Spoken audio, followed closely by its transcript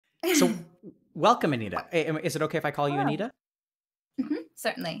So, welcome, Anita. Is it okay if I call you Oh, Anita?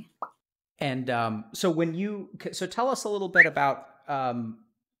 certainly. And so, so tell us a little bit about.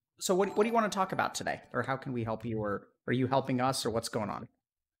 So, what do you want to talk about today, or how can we help you, or are you helping us, or what's going on?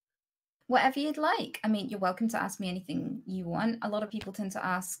 Whatever you'd like. I mean, you're welcome to ask me anything you want. A lot of people tend to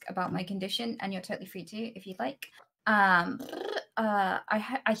ask about my condition, and you're totally free to if you'd like. Um,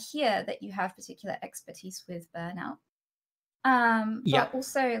 I hear that you have particular expertise with burnout. Yeah, But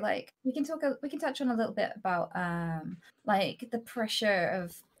also like we can touch on a little bit about like the pressure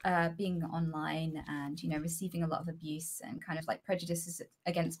of being online and receiving a lot of abuse and kind of like prejudices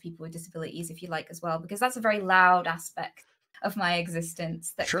against people with disabilities if you like as well, because that's a very loud aspect of my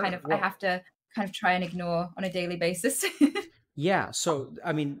existence that kind sure. of I Well, have to kind of try and ignore on a daily basis. yeah. So,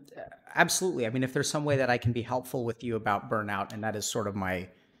 absolutely. I mean, if there's some way that I can be helpful with you about burnout, and that is sort of my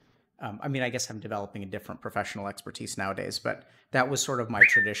I guess I'm developing a different professional expertise nowadays, but that was sort of my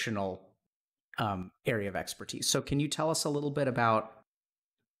traditional area of expertise. So, can you tell us a little bit about?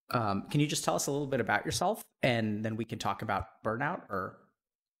 Can you just tell us a little bit about yourself, and then we can talk about burnout? Or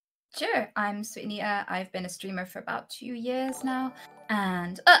Sure, I'm Sweet Anita. I've been a streamer for about 2 years now,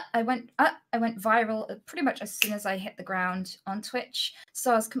 and I went viral pretty much as soon as I hit the ground on Twitch.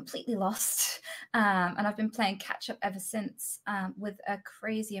 So I was completely lost, and I've been playing catch up ever since, with a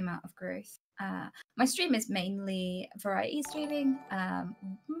crazy amount of growth. My stream is mainly variety streaming,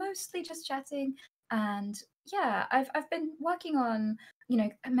 mostly just chatting, and yeah, I've been working on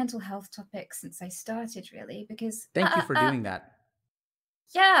mental health topics since I started really because thank you for doing that.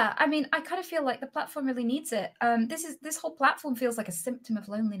 yeah, I mean, I kind of feel like the platform really needs it. This whole platform feels like a symptom of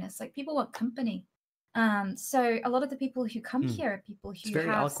loneliness. Like people want company. So a lot of the people who come Hmm. here are people It's who very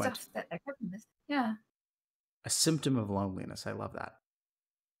have eloquent. stuff that they're coping with. Yeah. A symptom of loneliness. I love that.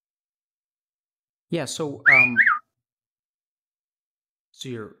 Yeah. So, so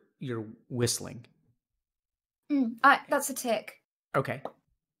you're whistling. That's a tick. Okay. So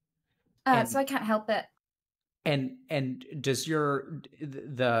And I can't help it. and does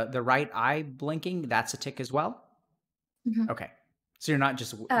the right eye blinking? That's a tick as well. Mhm. Okay. So you're not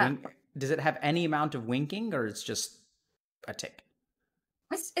just Uh, wink. Does it have any amount of winking, or it's just a tick?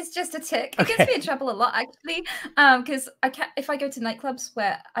 it's just a tick. It gets me in Okay. trouble a lot actually, because I can't if I go to nightclubs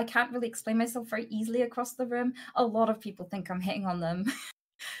where I can't really explain myself very easily across the room. A lot of people think I'm hitting on them,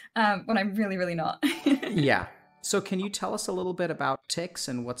 when I'm really, really not. Yeah. So can you tell us a little bit about ticks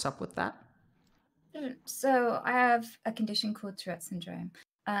and what's up with that? So I have a condition called Tourette syndrome.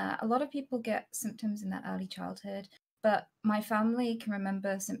 A lot of people get symptoms in their early childhood, but my family can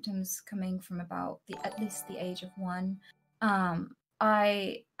remember symptoms coming from about the at least the age of 1.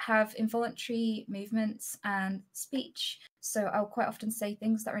 I have involuntary movements and speech, so I'll quite often say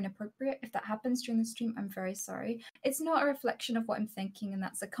things that are inappropriate. If that happens during the stream, I'm very sorry. It's not a reflection of what I'm thinking, and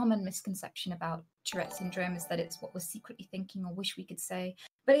that's a common misconception about Tourette syndrome is that it's what we're secretly thinking or wish we could say.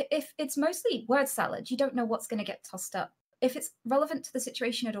 But if it's mostly word salad, you don't know what's going to get tossed up. If it's relevant to the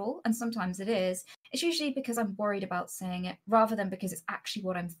situation at all, and sometimes it is, it's usually because I'm worried about saying it rather than because it's actually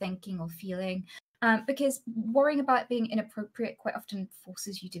what I'm thinking or feeling. Because worrying about being inappropriate quite often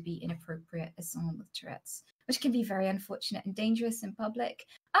forces you to be inappropriate as someone with Tourette's, which can be very unfortunate and dangerous in public.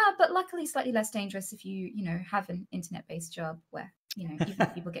 But luckily, slightly less dangerous if you have an internet-based job where even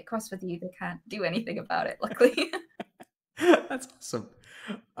if people get cross with you, they can't do anything about it. Luckily. That's awesome.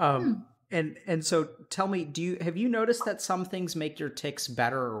 Um, Hmm. and so tell me, have you noticed that some things make your ticks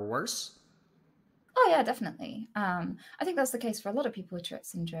better or worse? Oh yeah, definitely. I think that's the case for a lot of people with Tourette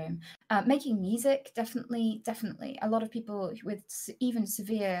syndrome. Making music, definitely, definitely. A lot of people with even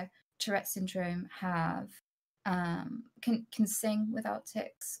severe Tourette syndrome have can sing without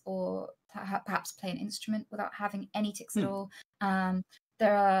tics, or perhaps play an instrument without having any tics at Hmm. all.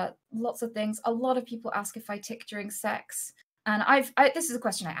 There are lots of things. A lot of people ask if I tic during sex, and this is a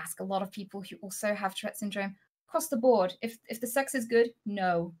question I ask a lot of people who also have Tourette syndrome across the board. If the sex is good,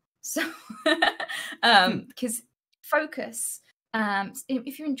 no. So, Hmm. because focus,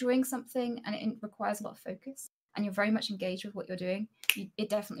 if you're enjoying something and it requires a lot of focus and you're very much engaged with what you're doing, it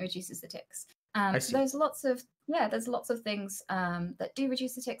definitely reduces the ticks. I So see. there's lots of things that do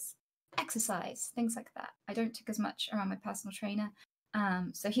reduce the ticks. Exercise, things like that. I don't tick as much around my personal trainer,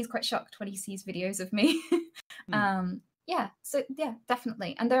 so he's quite shocked when he sees videos of me. Hmm. Yeah, so yeah,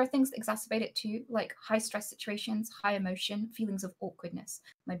 definitely. And there are things that exacerbate it too, like high stress situations, high emotion, feelings of awkwardness.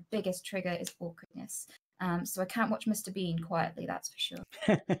 My biggest trigger is awkwardness. So I can't watch Mr. Bean quietly, that's for sure.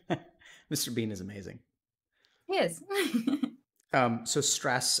 Mr. Bean is amazing. He is. So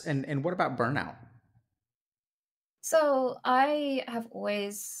stress and what about burnout? So I have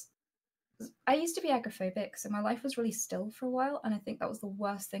always I used to be agoraphobic, so my life was really still for a while, and I think that was the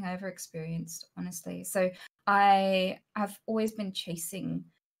worst thing I ever experienced, honestly. So I have always been chasing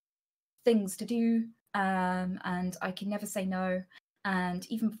things to do, and I can never say no. And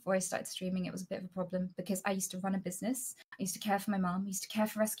even before I started streaming, it was a bit of a problem because I used to run a business. I used to care for my mom, I used to care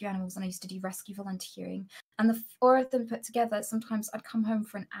for rescue animals, and I used to do rescue volunteering. And the four of them put together, sometimes I'd come home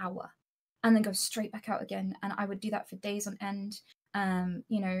for an hour and then go straight back out again. And I would do that for days on end. And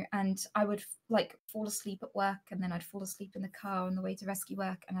I would like fall asleep at work, and then I'd fall asleep in the car on the way to rescue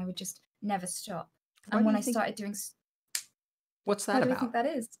work, and I would just never stop. Why And do when you I think? started doing, What's what that do I think about? that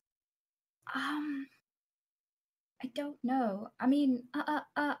is? Um, I don't know. I mean,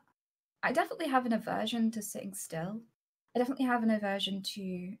 I definitely have an aversion to sitting still. I definitely have an aversion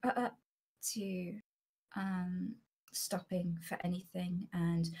to um stopping for anything,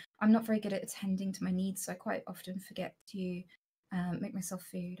 and I'm not very good at attending to my needs, so I quite often forget to make myself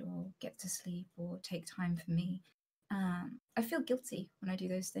food or get to sleep or take time for me. I feel guilty when I do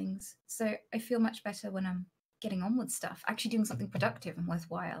those things, so I feel much better when I'm getting on with stuff, actually doing something productive and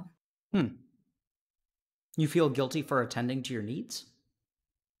worthwhile. Hmm. You feel guilty for attending to your needs?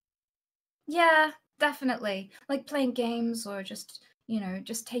 Yeah, definitely. Like playing games or just,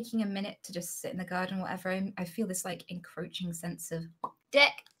 just taking a minute to just sit in the garden or whatever. I feel this like encroaching sense of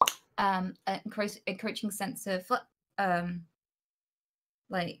dick, encroaching sense of um,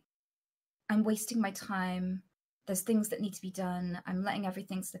 like I'm wasting my time. There's things that need to be done. I'm letting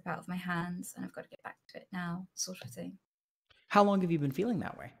everything slip out of my hands, and I've got to get back to it now, sort of thing. How long have you been feeling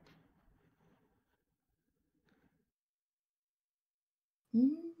that way? Mm,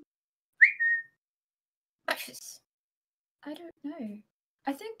 breakfast. I don't know.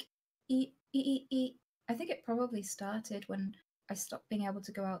 I think I think it probably started when I stopped being able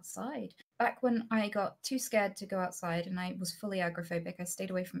to go outside. Back when I got too scared to go outside and I was fully agoraphobic, I stayed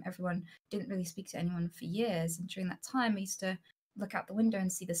away from everyone, didn't really speak to anyone for years. And during that time, I used to look out the window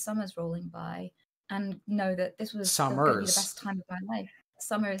and see the summers rolling by and know that this was going to be the Summers. best time of my life.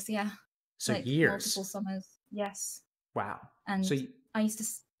 Summers, yeah, So like multiple years. summers, yes. Wow. So And I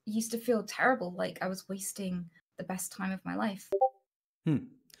used to feel terrible, like I was wasting the best time of my life. hmm.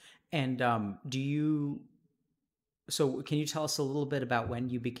 And do you so can you tell us a little bit about when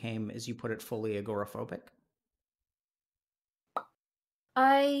you became, as you put it, fully agoraphobic?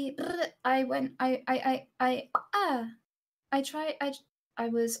 I I went I tried I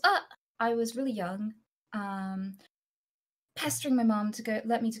was I was really young, um pestering my mom to go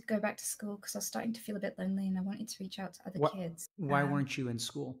let me to go back to school because I was starting to feel a bit lonely and I wanted to reach out to other What kids. why weren't you in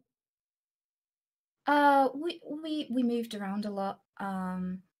school? We moved around a lot,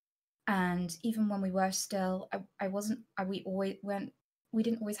 and even when we were still, I wasn't we always went we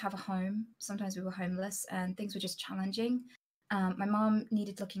didn't always have a home. Sometimes we were homeless and things were just challenging. My mom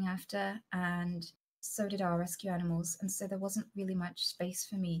needed looking after, and so did our rescue animals, and so there wasn't really much space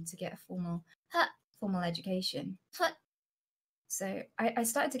for me to get a formal education. So I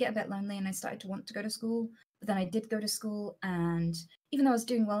started to get a bit lonely and I started to want to go to school. But then I did go to school, and even though I was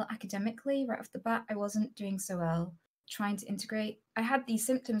doing well academically right off the bat, I wasn't doing so well trying to integrate. I had these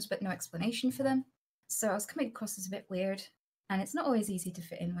symptoms but no explanation for them. So I was coming across as a bit weird. And it's not always easy to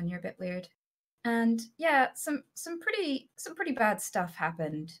fit in when you're a bit weird. And yeah, some pretty bad stuff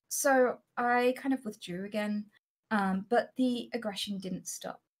happened. So I kind of withdrew again. But the aggression didn't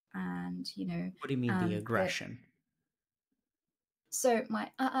stop. And What do you mean the the aggression? so my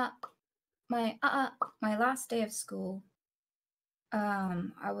my last day of school,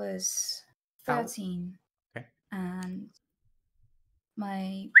 I was How 13, okay. and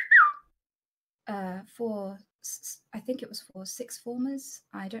my I think it was for sixth formers.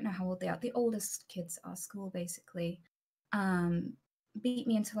 I don't know how old they are. The oldest kids at our school, basically, um, beat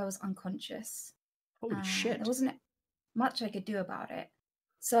me until I was unconscious. Holy There shit. wasn't much I could do about it.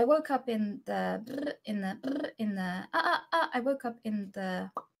 So I woke up in the I woke up in the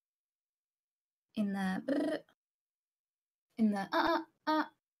in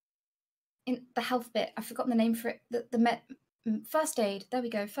the health bit. I've forgotten the name for it. First aid. There we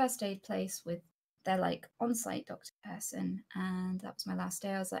go. First aid place with their like on-site doctor person, and that was my last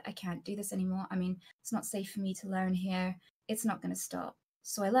day. I was like, I can't do this anymore. I mean, it's not safe for me to learn here. It's not going to stop.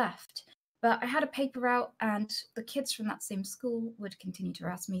 So I left. But I had a paper out, and the kids from that same school would continue to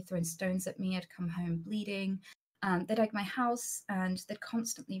harass me, throwing stones at me. I'd come home bleeding. They'd egg my house, and they'd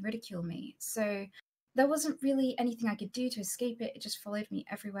constantly ridicule me. So there wasn't really anything I could do to escape it. It just followed me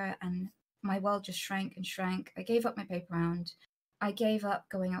everywhere, and my world just shrank and shrank. I gave up my paper round. I gave up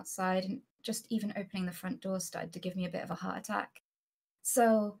going outside, and just even opening the front door started to give me a bit of a heart attack.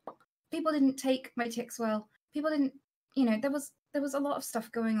 So people didn't take my tics well. People didn't, there was there was a lot of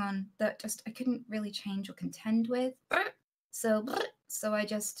stuff going on that just I couldn't really change or contend with. So I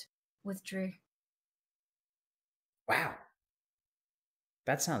just withdrew. Wow.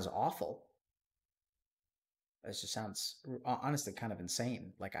 That sounds awful. That just sounds honestly kind of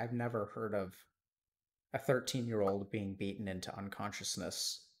insane. Like, I've never heard of a 13-year-old being beaten into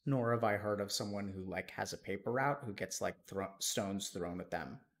unconsciousness, nor have I heard of someone who like has a paper route who gets like stones thrown at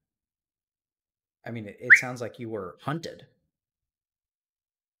them. I mean, it sounds like you were hunted.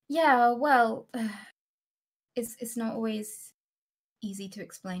 Yeah, well, it's not always easy to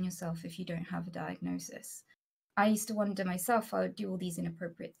explain yourself if you don't have a diagnosis. I used to wonder myself, I would do all these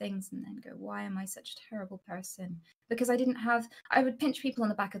inappropriate things and then go, why am I such a terrible person? Because I would pinch people on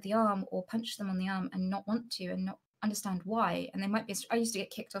the back of the arm or punch them on the arm and not want to and not understand why. And I used to get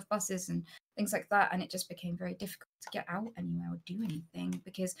kicked off buses and things like that. And it just became very difficult to get out anywhere or do anything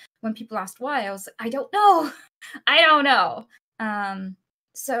because when people asked why, I was like, I don't know. I don't know.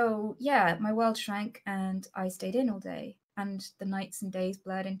 So yeah, my world shrank and I stayed in all day and the nights and days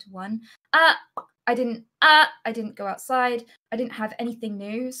blurred into one. I didn't go outside. I didn't have anything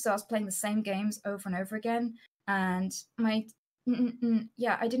new, so I was playing the same games over and over again. And I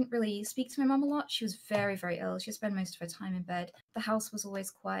didn't really speak to my mom a lot. She was very, very ill. She would spend most of her time in bed. The house was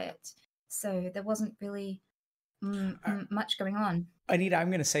always quiet, so there wasn't really much going on. Anita, I'm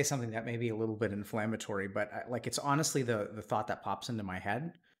going to say something that may be a little bit inflammatory, but like it's honestly the thought that pops into my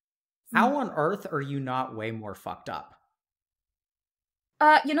head. How on earth are you not way more fucked up?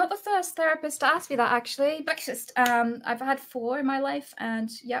 You're not the first therapist to ask me that, actually. Because I've had 4 in my life,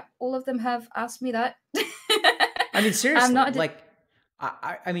 and yeah, all of them have asked me that. I mean, seriously, not like,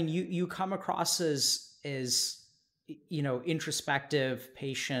 I mean, you come across as introspective,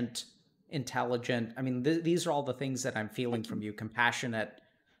 patient, intelligent. I mean, these are all the things that I'm feeling from you. Compassionate,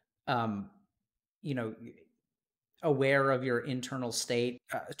 um, you know, aware of your internal state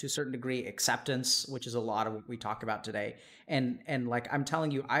to a certain degree, acceptance, which is a lot of what we talk about today. And like I'm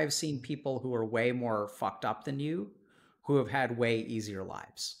telling you, I've seen people who are way more fucked up than you, who have had way easier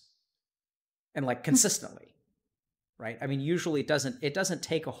lives, and like consistently, right? I mean, usually it doesn't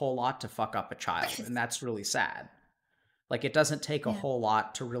take a whole lot to fuck up a child, and that's really sad. Like it doesn't take a Yeah. whole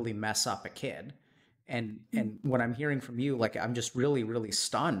lot to really mess up a kid. And what I'm hearing from you, like I'm just really, really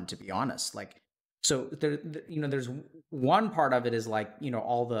stunned, to be honest. Like, so there's one part of it is like,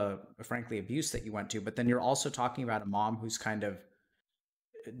 all the frankly abuse that you went to, but then you're also talking about a mom who's kind of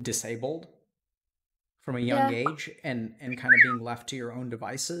disabled from a young Yeah. age and kind of being left to your own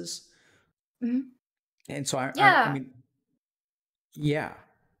devices. Mhm. And so I Yeah. mean, yeah.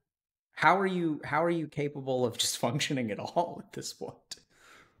 How are you capable of just functioning at all at this point?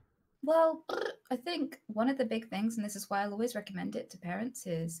 Well, I think one of the big things, and this is why I'll always recommend it to parents,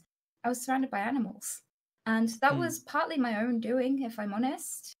 is I was surrounded by animals. And that was partly my own doing, if I'm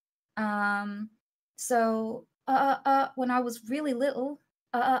honest. So when I was really little,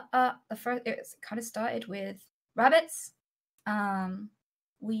 the first it kind of started with rabbits.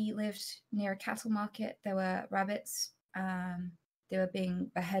 We lived near a cattle market. There were rabbits. They were being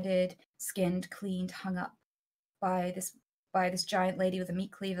beheaded, skinned, cleaned, hung up by this giant lady with a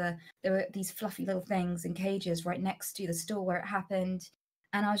meat cleaver. There were these fluffy little things in cages right next to the store where it happened.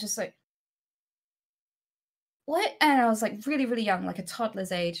 And I was just like, what? And I was like really, really young, like a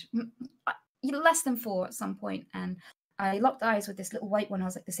toddler's age, less than 4 at some point. And I locked eyes with this little white one. I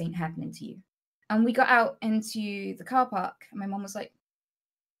was like, this ain't happening to you. And we got out into the car park, and my mom was like,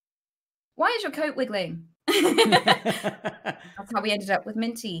 why is your coat wiggling? That's how we ended up with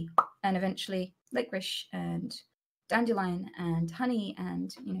Minty and eventually licorice and dandelion and honey.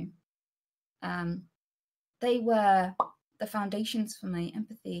 And, they were the foundations for my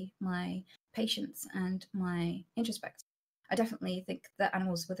empathy, my patience, and my introspection. I definitely think that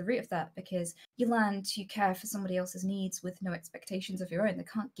animals were the root of that because you learn to care for somebody else's needs with no expectations of your own. They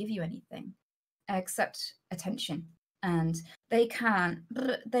can't give you anything except attention. And they can,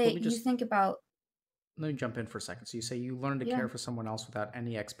 Let me you just think about, let me jump in for a second. So you say you learn to yeah. care for someone else without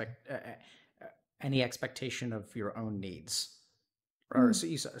any expectation of your own needs, or so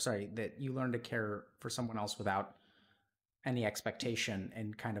sorry, that you learn to care for someone else without any expectation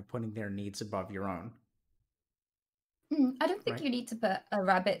and kind of putting their needs above your own, I don't think right? you need to put a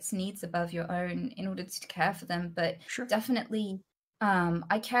rabbit's needs above your own in order to care for them, but Sure. definitely,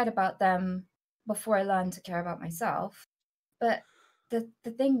 I cared about them before I learned to care about myself. But the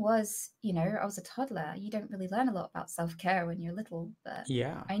thing was, I was a toddler. You don't really learn a lot about self-care when you're little, but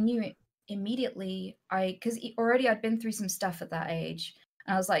Yeah. I knew it immediately. Because already I'd been through some stuff at that age,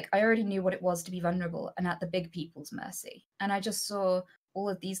 and I was like, I already knew what it was to be vulnerable and at the big people's mercy. And I just saw all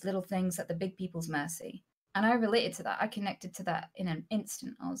of these little things at the big people's mercy. And I related to that. I connected to that in an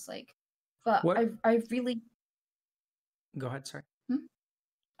instant. I was like, but What? I really, Go ahead. Sorry.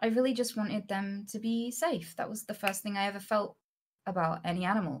 I really just wanted them to be safe. That was the first thing I ever felt about any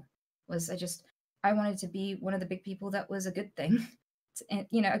animal. Was I wanted to be one of the big people that was a good thing,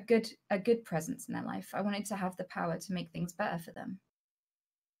 you know, a good presence in their life. I wanted to have the power to make things better for them.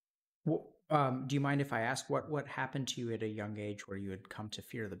 Do you mind if I ask what happened to you at a young age where you had come to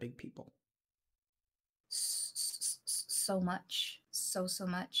fear the big people? So much, so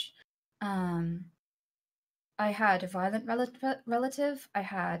much. Um, I had a violent relative. I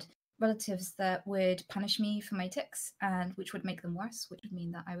had relatives that would punish me for my tics, and which would make them worse, which would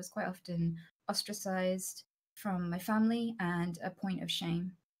mean that I was quite often ostracized from my family and a point of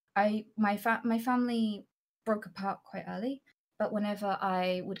shame. My family broke apart quite early, but whenever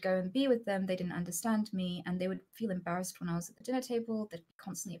I would go and be with them, they didn't understand me, and they would feel embarrassed when I was at the dinner table. They'd be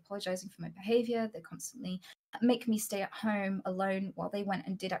constantly apologizing for my behavior. They'd constantly make me stay at home alone while they went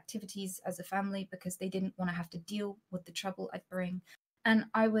and did activities as a family because they didn't want to have to deal with the trouble I'd bring. And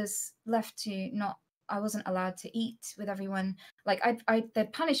I was left to not, I wasn't allowed to eat with everyone. Like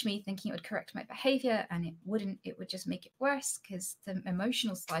they'd punish me thinking it would correct my behavior, and it wouldn't. It would just make it worse because the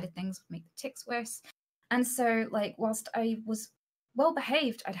emotional side of things would make the tics worse. And so, like, whilst I was well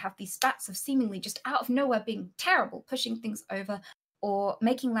behaved, I'd have these spats of seemingly just out of nowhere being terrible, pushing things over or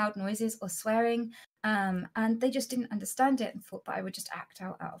making loud noises or swearing. And they just didn't understand it and thought that I would just act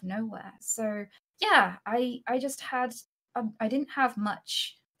out of nowhere. So yeah, I just had I didn't have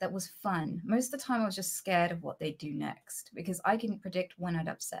much that was fun. Most of the time, I was just scared of what they'd do next because I couldn't predict when I'd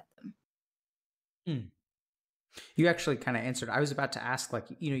upset them. Hmm. You actually kind of answered. I was about to ask, like,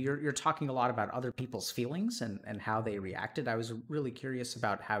 you're talking a lot about other people's feelings and how they reacted. I was really curious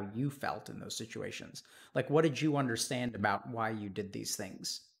about how you felt in those situations. Like, what did you understand about why you did these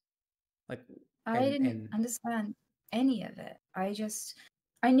things? Like, I didn't and understand any of it.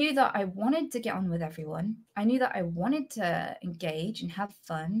 I knew that I wanted to get on with everyone. I knew that I wanted to engage and have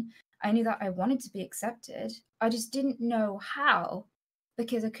fun. I knew that I wanted to be accepted. I just didn't know how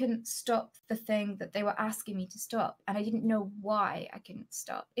because I couldn't stop the thing that they were asking me to stop, and I didn't know why I couldn't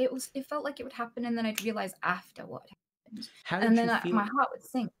stop. It felt like it would happen, and then I'd realize after what happened, how and did then you my feel? heart would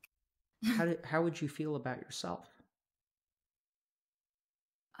sink. How would you feel about yourself?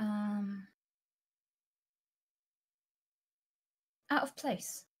 um, Out of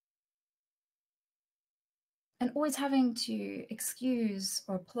place. And always having to excuse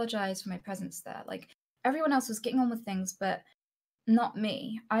or apologize for my presence there. Like everyone else was getting on with things, but not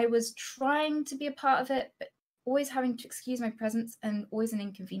me. I was trying to be a part of it, but always having to excuse my presence and always an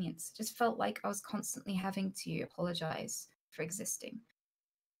inconvenience. Just felt like I was constantly having to apologize for existing.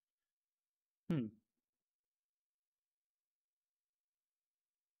 Hmm.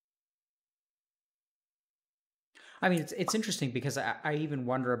 I mean, it's interesting because I even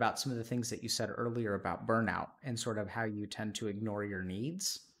wonder about some of the things that you said earlier about burnout and sort of how you tend to ignore your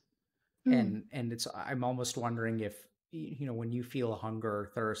needs. Mm, And I'm almost wondering if, when you feel hunger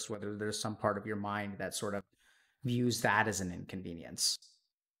or thirst, whether there's some part of your mind that sort of views that as an inconvenience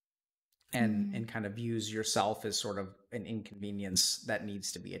mm, and kind of views yourself as sort of an inconvenience that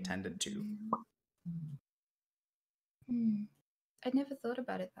needs to be attended to. mm. I'd never thought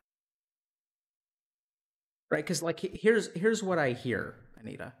about it. Right? Because like here's what I hear,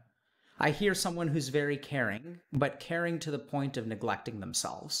 Anita. I hear someone who's very caring, but caring to the point of neglecting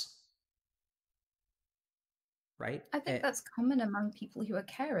themselves. Right? I think that's common among people who are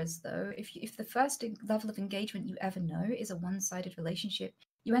carers, though. If the first level of engagement you ever know is a one-sided relationship,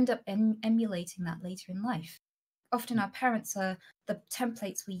 you end up emulating that later in life. Often, our parents are the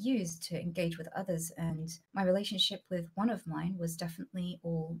templates we use to engage with others, and my relationship with one of mine was definitely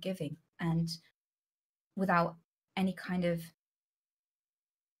all giving and without any kind of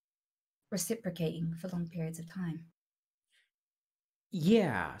reciprocating for long periods of time.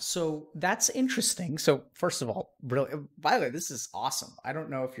 Yeah, so that's interesting. So first of all, brilliant. By the way, this is awesome. I don't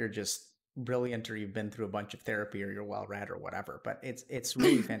know if you're just brilliant or you've been through a bunch of therapy or you're well read or whatever, but it's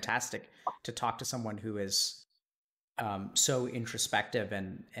really fantastic to talk to someone who is so introspective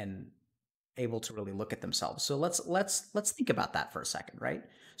and able to really look at themselves. So let's think about that for a second, right?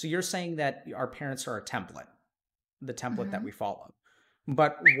 So you're saying that our parents are a template, the template that Mm-hmm. we follow.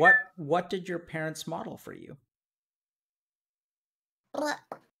 But what did your parents model for you?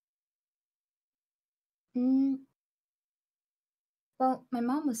 Mm, well, my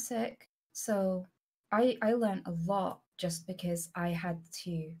mom was sick, so I learned a lot just because I had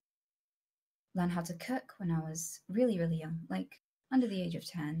to learn how to cook when I was really, really young, like under the age of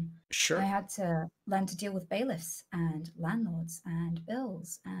 10. I Sure. had to learn to deal with bailiffs and landlords and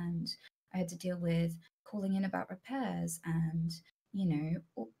bills, and I had to deal with calling in about repairs and,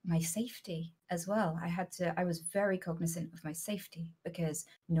 my safety as well. I was very cognizant of my safety because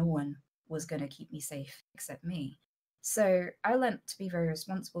no one was going to keep me safe except me. So I learned to be very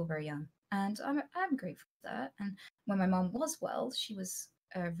responsible very young. And I'm grateful for that. And when my mom was well, she was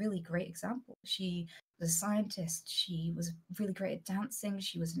a really great example. She was a scientist. She was really great at dancing.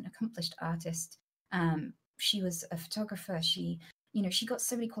 She was an accomplished artist. She was a photographer. She got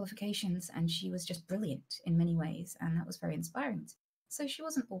so many qualifications and she was just brilliant in many ways. And that was very inspiring. So she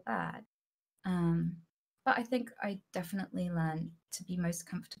wasn't all bad. But I think I definitely learned to be most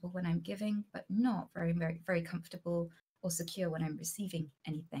comfortable when I'm giving, but not very, very, very comfortable or secure when I'm receiving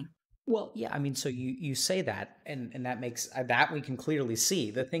anything. Well, yeah, I mean, so you say that, and that makes that we can clearly see.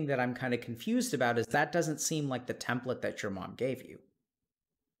 The thing that I'm kind of confused about is that doesn't seem like the template that your mom gave you,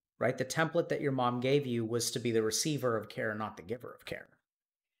 right? The template that your mom gave you was to be the receiver of care, not the giver of care.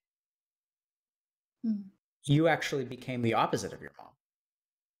 Mm, You actually became the opposite of your mom.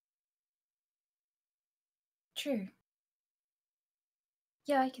 true.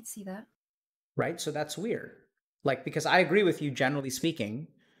 Yeah, I could see that. Right? So that's weird. Like, because I agree with you, generally speaking,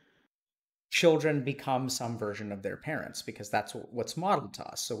 children become some version of their parents because that's what's modeled to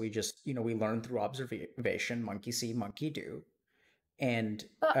us. So we just, we learn through observation, monkey see, monkey do. And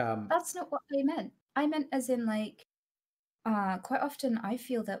But that's not what I meant. I meant as in like quite often I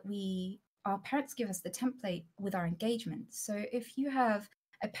feel that our parents give us the template with our engagement. So if you have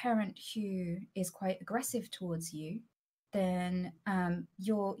a parent who is quite aggressive towards you, then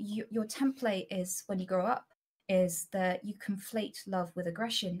your template is when you grow up is that you conflate love with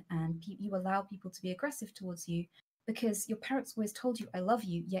aggression and you allow people to be aggressive towards you because your parents always told you I love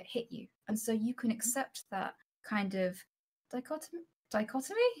you yet hit you, and so you can accept that kind of dichotomy.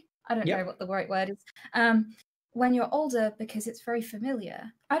 I don't know yep. what the right word is. Um, when you're older because it's very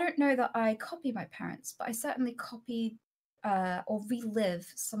familiar. I don't know that I copy my parents, but I certainly copy or relive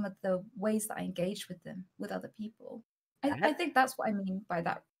some of the ways that I engaged with them, with other people. I That think that's what I mean by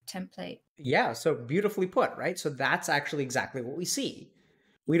that template. Yeah, so beautifully put, right? So that's actually exactly what we see.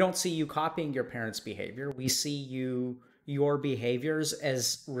 We don't see you copying your parents' behavior. We see your behaviors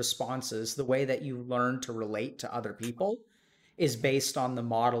as responses. The way that you learn to relate to other people is based on the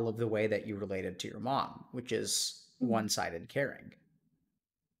model of the way that you related to your mom, which is Mm, one-sided caring.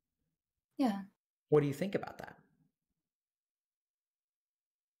 yeah. What do you think about that?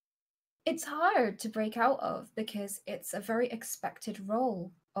 It's hard to break out of because it's a very expected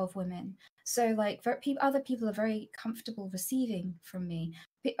role of women. So, like, other people are very comfortable receiving from me.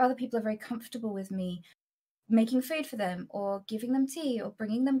 Other people are very comfortable with me making food for them or giving them tea or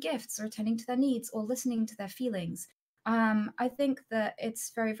bringing them gifts or attending to their needs or listening to their feelings. I think that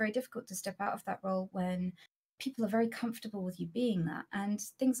it's very, very difficult to step out of that role when people are very comfortable with you being that. And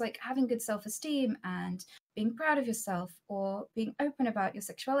things like having good self esteem and being proud of yourself or being open about your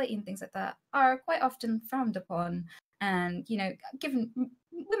sexuality and things like that are quite often frowned upon. And, given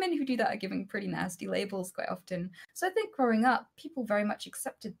women who do that are given pretty nasty labels quite often. So I think growing up, people very much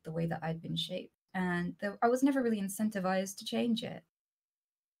accepted the way that I'd been shaped and I was never really incentivized to change it.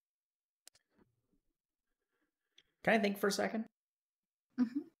 Can I think for a second? Mhm.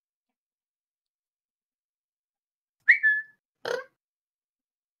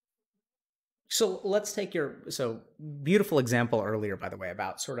 So let's take beautiful example earlier, by the way,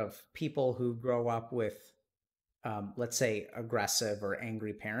 about sort of people who grow up with let's say, aggressive or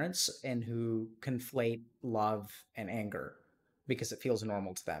angry parents and who conflate love and anger because it feels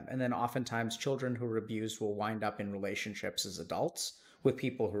normal to them. And then oftentimes, children who are abused will wind up in relationships as adults with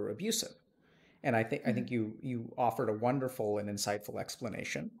people who are abusive. And I think Mhm. you offered a wonderful and insightful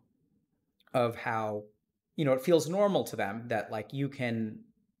explanation of how it feels normal to them that like you can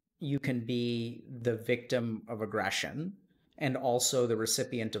be the victim of aggression and also the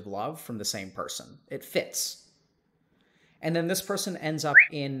recipient of love from the same person. It fits. And then this person ends up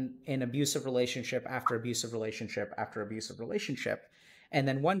in an abusive relationship after abusive relationship after abusive relationship. And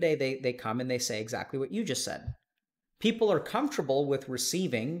then one day they come and they say exactly what you just said. People are comfortable with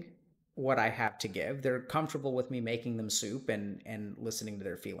receiving what I have to give. They're comfortable with me making them soup and listening to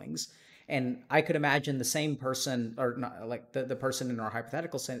their feelings. And I could imagine the same person, or not, like the person in our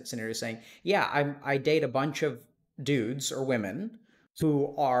hypothetical scenario saying, yeah, I date a bunch of dudes or women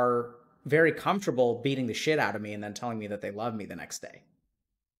who are very comfortable beating the shit out of me and then telling me that they love me the next day.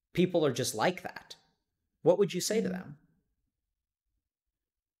 People are just like that. What would you say to Mm. them?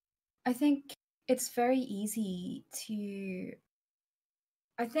 I think it's very easy to.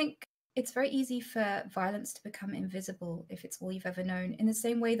 I think it's very easy for violence to become invisible if it's all you've ever known. In the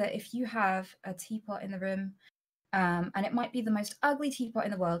same way that if you have a teapot in the room And it might be the most ugly teapot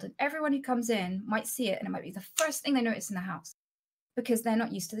in the world, and everyone who comes in might see it, and it might be the first thing they notice in the house because they're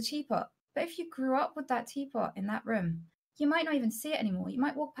not used to the teapot. But if you grew up with that teapot in that room, you might not even see it anymore. You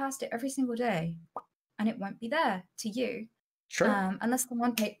might walk past it every single day, and it won't be there to you, Sure. unless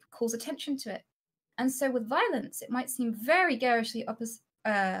someone calls attention to it. And so with violence, it might seem very garishly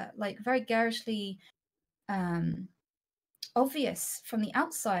very garishly obvious from the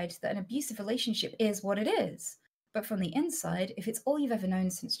outside that an abusive relationship is what it is. But from the inside, if it's all you've ever known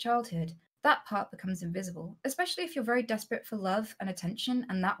since childhood, that part becomes invisible, especially if you're very desperate for love and attention,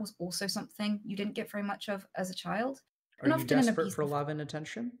 and that was also something you didn't get very much of as a child. Are And you often an desperate for abusive, love and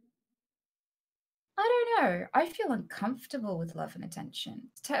attention? I don't know, I feel uncomfortable with love and attention.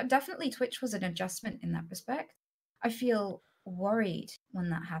 Definitely, Twitch was an adjustment in that respect. I feel worried when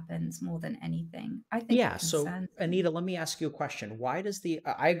that happens more than anything. I think Yeah. it So, concerns me. Anita, let me ask you a question. Why does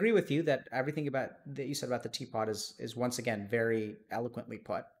I agree with you that everything about that you said about the teapot is once again very eloquently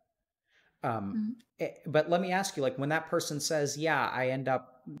put. Mhm. But let me ask you, like when that person says, "Yeah, I end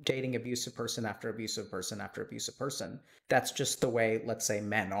up dating abusive person after abusive person after abusive person," that's just the way, let's say,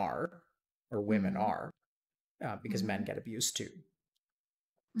 men are or women Mhm. are, because men Mhm. get abused too.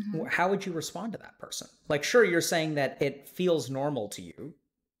 Mhm. How would you respond to that person? Like, sure, you're saying that it feels normal to you,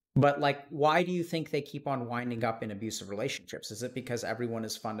 but like, why do you think they keep on winding up in abusive relationships? Is it because everyone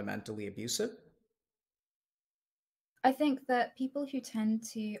is fundamentally abusive? I think that people who tend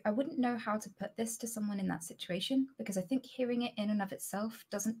to, I wouldn't know how to put this to someone in that situation because I think hearing it in and of itself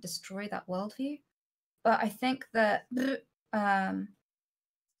doesn't destroy that worldview. But I think that um,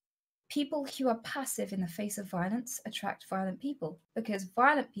 people who are passive in the face of violence attract violent people because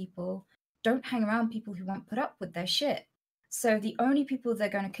violent people don't hang around people who won't put up with their shit. So the only people they're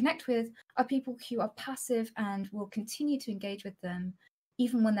going to connect with are people who are passive and will continue to engage with them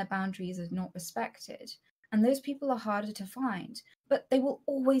even when their boundaries are not respected. And those people are harder to find, but they will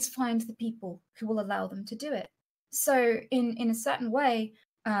always find the people who will allow them to do it. So in a certain way,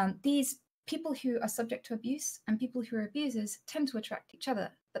 these people who are subject to abuse and people who are abusers tend to attract each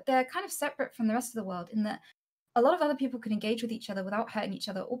other, but they're kind of separate from the rest of the world in that a lot of other people can engage with each other without hurting each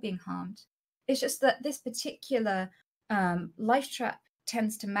other or being harmed. It's just that this particular life trap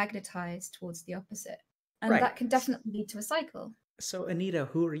tends to magnetize towards the opposite. And Right. that can definitely lead to a cycle. So, Anita,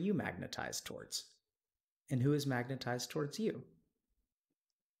 who are you magnetized towards? And who is magnetized towards you?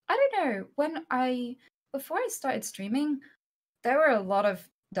 I don't know. Before I started streaming, there were a lot of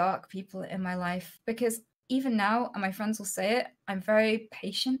dark people in my life because even now, and my friends will say it, I'm very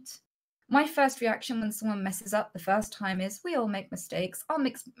patient. My first reaction when someone messes up the first time is we all make mistakes. I'll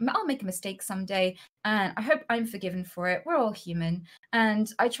make a mistake someday and I hope I'm forgiven for it. We're all human. And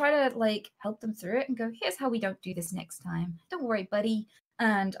I try to like help them through it and go, here's how we don't do this next time. Don't worry, buddy.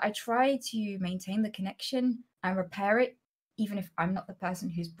 And I try to maintain the connection and repair it even if I'm not the person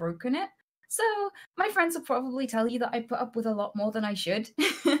who's broken it. So my friends will probably tell you that I put up with a lot more than I should.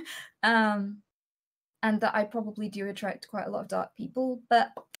 um, and that I probably do attract quite a lot of dark people. But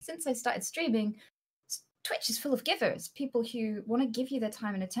since I started streaming, Twitch is full of givers, people who want to give you their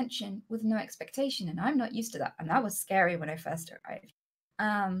time and attention with no expectation. And I'm not used to that. And that was scary when I first arrived.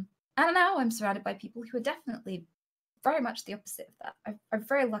 And now I'm surrounded by people who are definitely very much the opposite of that. I'm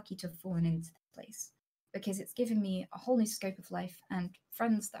very lucky to have fallen into this place because it's given me a whole new scope of life and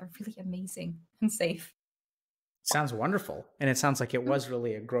friends that are really amazing and safe. Sounds wonderful. And it sounds like it was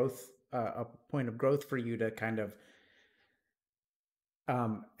really a point of growth for you to kind of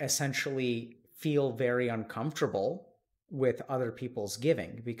essentially feel very uncomfortable with other people's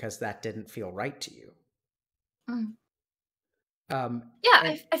giving because that didn't feel right to you. Mm. Um, Yeah,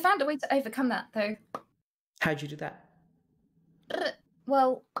 and I found a way to overcome that though. how'd you do that?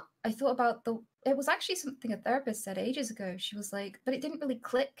 Well, I thought about it was actually something a therapist said ages ago. She was like, but it didn't really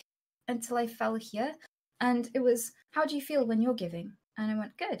click until I fell here. And it was, how do you feel when you're giving? And I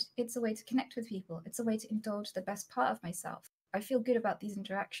went, good. It's a way to connect with people. It's a way to indulge the best part of myself. I feel good about these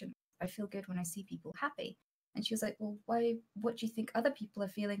interactions. I feel good when I see people happy. And she was like, well, what do you think other people are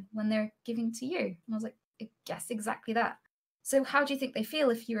feeling when they're giving to you? And I was like, I guess exactly that. So how do you think they feel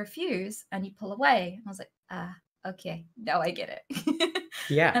if you refuse and you pull away? And I was like, okay, now I get it.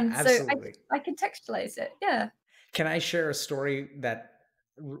 Yeah, And so absolutely. I contextualize it. Yeah. Can I share a story that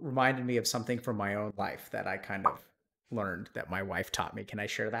reminded me of something from my own life that I kind of learned that my wife taught me? Can I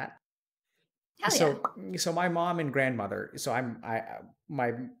share that? Hell yeah. So my mom and grandmother, I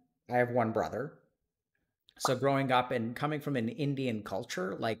have one brother. So growing up and coming from an Indian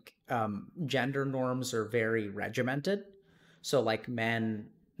culture, like gender norms are very regimented. So like men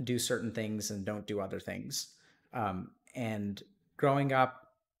do certain things and don't do other things. And growing up,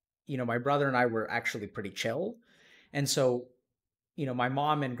 my brother and I were actually pretty chill. And so, my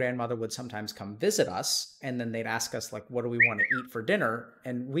mom and grandmother would sometimes come visit us, and then they'd ask us, like, what do we want to eat for dinner?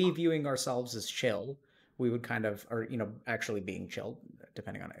 And we, viewing ourselves as chill, we would kind of, or, actually being chill,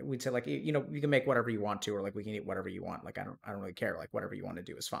 depending on it, we'd say, like, you can make whatever you want to, or like, we can eat whatever you want. Like, I don't really care. Like, whatever you want to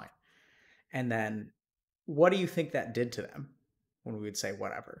do is fine. And then what do you think that did to them when we would say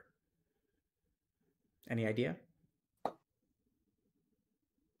whatever? Any idea?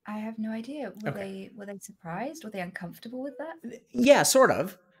 I have no idea. Okay. Were they surprised? Were they uncomfortable with that? Yeah, sort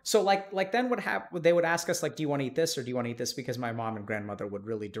of. So like then what happened? They would ask us, like, do you want to eat this or do you want to eat this? Because my mom and grandmother would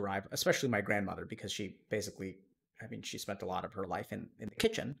really derive, especially my grandmother, because she basically, I mean, she spent a lot of her life in the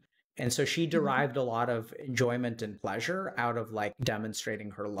kitchen. And so she Mhm. derived a lot of enjoyment and pleasure out of like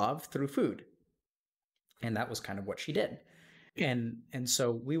demonstrating her love through food. And that was kind of what she did. And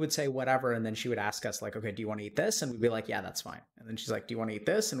so we would say whatever, and then she would ask us, like, okay, do you want to eat this? And we'd be like, yeah, that's fine. And then she's like, do you want to eat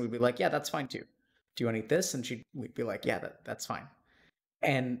this? And we'd be like, yeah, that's fine too. Do you want to eat this? And we'd be like, yeah, that's fine.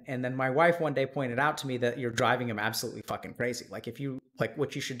 And then my wife one day pointed out to me that you're driving him absolutely fucking crazy. Like, if you like,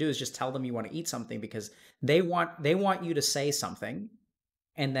 what you should do is just tell them you want to eat something, because they want you to say something,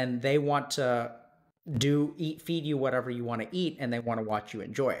 and then they want to feed you whatever you want to eat, and they want to watch you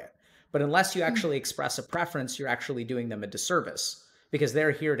enjoy it. But unless you Mm. actually express a preference, you're actually doing them a disservice, because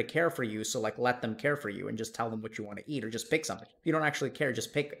they're here to care for you. So like, let them care for you and just tell them what you want to eat, or just pick something. If you don't actually care,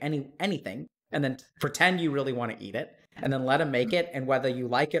 just pick anything, and then pretend you really want to eat it, and then let them make it. And whether you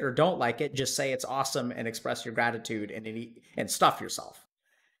like it or don't like it, just say it's awesome and express your gratitude, and stuff yourself.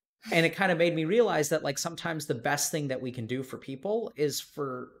 And it kind of made me realize that, like, sometimes the best thing that we can do for people is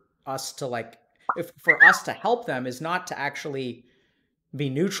for us to, like, if for us to help them is not to actually be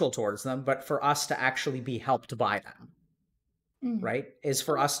neutral towards them, but for us to actually be helped by them, Mm. right? Is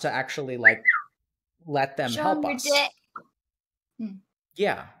for us to actually, like, let them Show 'em help your us. dick. Mm.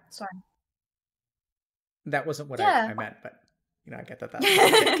 Yeah, Sorry. that wasn't what I Yeah. meant, but I get that that's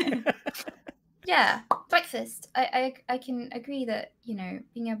the take. Yeah, breakfast. I can agree that,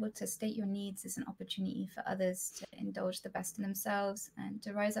 being able to state your needs is an opportunity for others to indulge the best in themselves and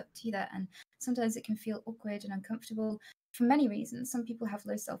to rise up to that. And sometimes it can feel awkward and uncomfortable for many reasons. Some people have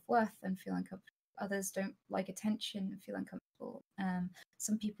low self-worth and feel uncomfortable. Others don't like attention and feel uncomfortable.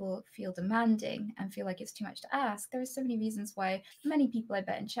 Some people feel demanding and feel like it's too much to ask. There are so many reasons why many people, I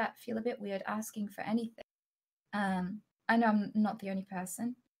bet, in chat feel a bit weird asking for anything. I know I'm not the only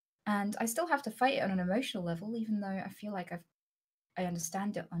person, and I still have to fight it on an emotional level, even though I feel like I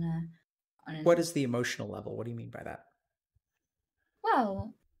understand it on What an is the emotional level? What do you mean by that?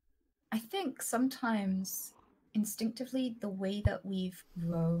 well. I think sometimes instinctively the way that we've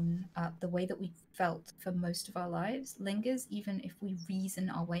grown up, the way that we've felt for most of our lives lingers, even if we reason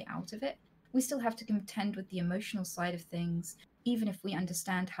our way out of it. We still have to contend with the emotional side of things. Even if we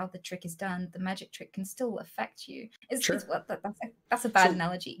understand how the trick is done, the magic trick can still affect you. It's Sure. what that's a bad So,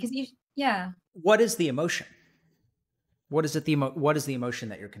 analogy because yeah. what is the emotion? What is the emotion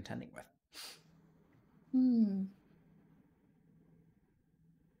that you're contending with? Hmm.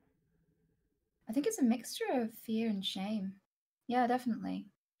 I think it's a mixture of fear and shame. Yeah, definitely.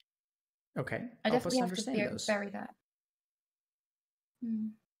 Okay, I help definitely us have to understand those. bury that. Hmm.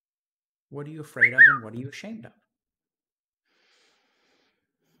 What are you afraid of, and what are you ashamed of?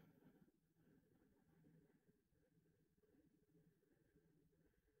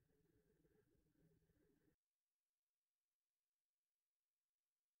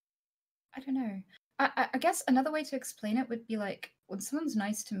 I don't know. I guess another way to explain it would be like when someone's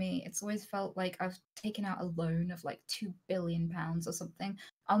nice to me, it's always felt like I've taken out a loan of like £2 billion or something.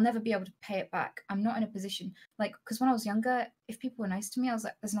 I'll never be able to pay it back. I'm not in a position like because when I was younger, if people were nice to me, I was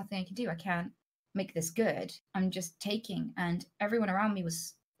like, "There's nothing I can do. I can't make this good. I'm just taking." And everyone around me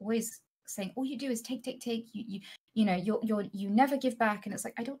was always saying, "All you do is take, take, take. You never give back." And it's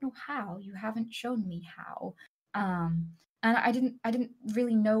like I don't know how. You haven't shown me how. Um, and I didn't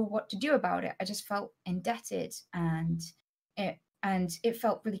really know what to do about it. I just felt indebted, and it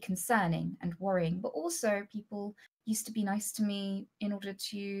felt really concerning and worrying. But also, people used to be nice to me in order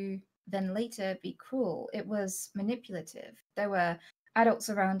to then later be cruel. It was manipulative. There were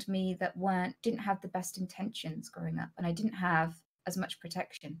adults around me that didn't have the best intentions growing up, and I didn't have as much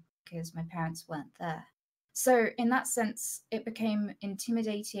protection because my parents weren't there. So in that sense, it became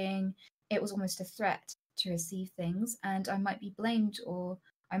intimidating. It was almost a threat to receive things, and I might be blamed, or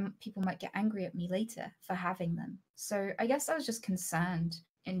people might get angry at me later for having them. So I guess I was just concerned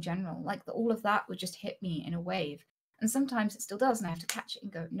in general, like all of that would just hit me in a wave. And sometimes it still does, and I have to catch it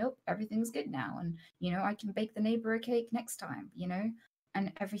and go, nope, everything's good now. And, I can bake the neighbor a cake next time,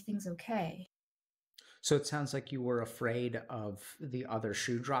 and everything's okay. So it sounds like you were afraid of the other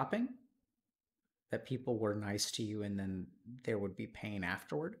shoe dropping. that people were nice to you and then there would be pain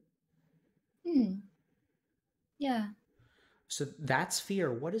afterward? Hmm. Yeah. So that's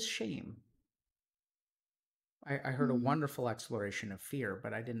fear. What is shame? I heard a Mm, wonderful exploration of fear,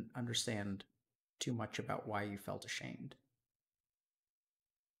 but I didn't understand too much about why you felt ashamed.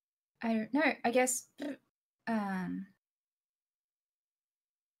 I don't know. I guess. Um.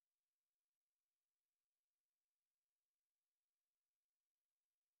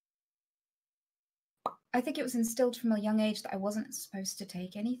 I think it was instilled from a young age that I wasn't supposed to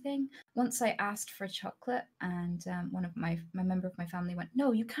take anything. Once I asked for a chocolate, and one of my member of my family went,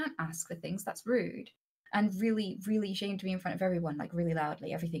 "No, you can't ask for things. That's rude," and really, really shamed me in front of everyone, like really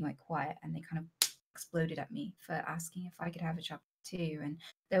loudly. Everything went quiet, and they kind of exploded at me for asking if I could have a chocolate too. And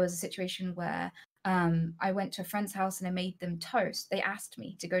there was a situation where I went to a friend's house and I made them toast. They asked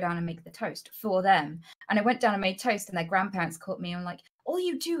me to go down and make the toast for them, and I went down and made toast, and their grandparents caught me and like, all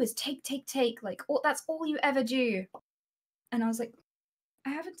you do is take, take, take. Like, that's all you ever do. And I was like, I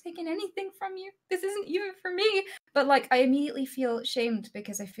haven't taken anything from you. This isn't even for me. But like, I immediately feel shamed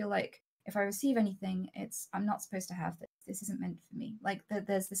because I feel like if I receive anything, I'm not supposed to have this. This isn't meant for me. Like,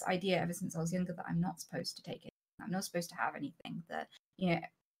 there's this idea ever since I was younger that I'm not supposed to take it. I'm not supposed to have anything that,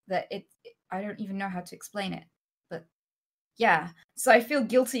 that I don't even know how to explain it. But yeah, so I feel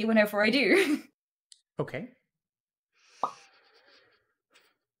guilty whenever I do. Okay.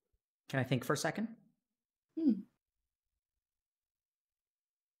 Can I think for a second? Hmm.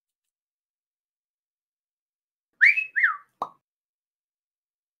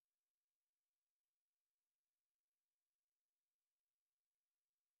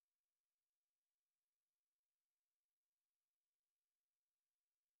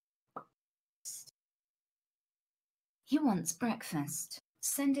 He wants breakfast.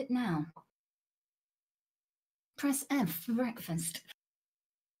 Send it now. Press F for breakfast.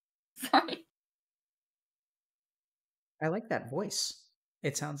 Sorry. I like that voice.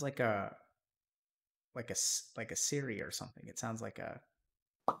 It sounds like a Siri or something. It sounds like a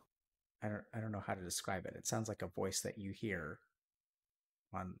I don't know how to describe it. It sounds like a voice that you hear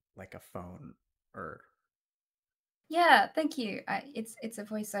on like a phone or Yeah, thank you. It's a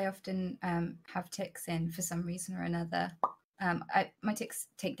voice I often have tics in for some reason or another. My tics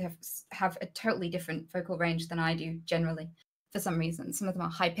have a totally different vocal range than I do generally. For some reason, some of them are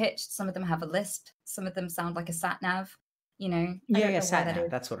high pitched, some of them have a lisp, some of them sound like a sat nav. I yeah, don't yeah, know why sat that nav.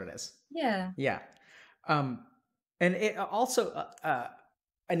 is. That's what it is. Yeah. Yeah. Um, and it also,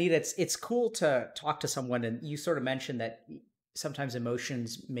 Anita, it's cool to talk to someone, and you sort of mentioned that sometimes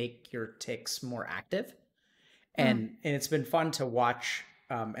emotions make your tics more active, Mm, and it's been fun to watch.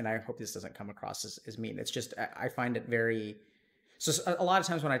 And I hope this doesn't come across as mean. It's just I find it very. So a lot of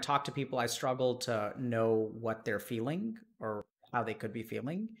times when I talk to people, I struggle to know what they're feeling or how they could be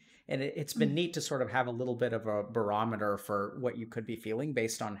feeling. And it's been mm, neat to sort of have a little bit of a barometer for what you could be feeling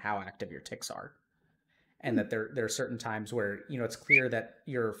based on how active your tics are, and mm. that there are certain times where it's clear that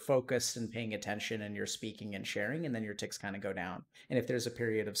you're focused and paying attention and you're speaking and sharing, and then your ticks kind of go down. And if there's a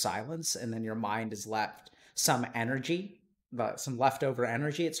period of silence and then your mind is left some energy, some leftover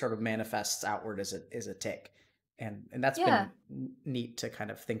energy, it sort of manifests outward as a tick. And that's Yeah. been neat to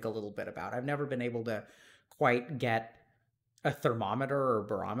kind of think a little bit about. I've never been able to quite get a thermometer or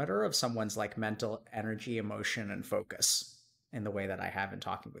barometer of someone's like mental energy, emotion, and focus in the way that I have in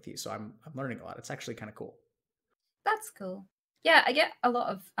talking with you. So I'm learning a lot. It's actually kind of cool. That's cool. Yeah, I get a lot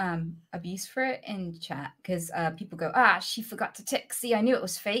of abuse for it in chat because people go, she forgot to tick. See, I knew it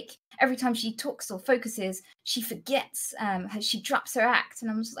was fake. Every time she talks or focuses, she forgets. She drops her act,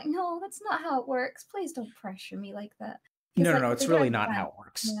 and I'm just like, no, that's not how it works. Please don't pressure me like that. Because No, no, like no. they It's don't really not understand. how it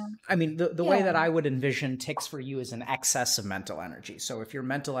works. Yeah, I mean, the way yeah, that I would envision ticks for you is an excess of mental energy. So if your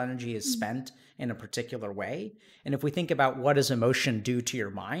mental energy is mm, spent in a particular way, and if we think about what does emotion do to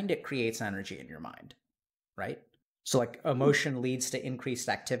your mind, it creates energy in your mind, right? So like mm, emotion leads to increased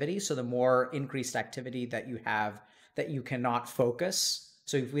activity. So the more increased activity that you have that you cannot focus.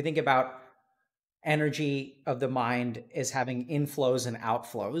 So if we think about energy of the mind is having inflows and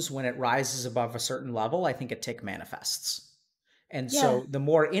outflows, when it rises above a certain level, I think a tick manifests. And yeah, so the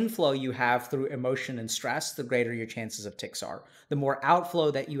more inflow you have through emotion and stress, the greater your chances of tics are. The more outflow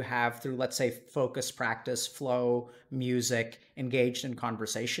that you have through, let's say, focus practice, flow, music, engaged in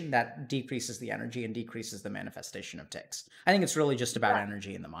conversation, that decreases the energy and decreases the manifestation of tics. I think it's really just about yeah.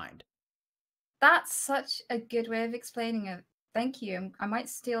 energy in the mind. That's such a good way of explaining it. Thank you. I might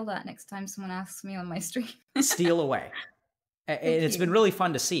steal that next time someone asks me on my stream. Steal away. And Thank it's been you. really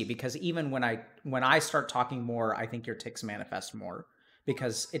fun to see, because even when I start talking more, I think your tics manifest more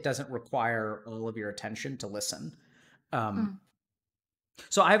because it doesn't require all of your attention to listen. Um, Mm,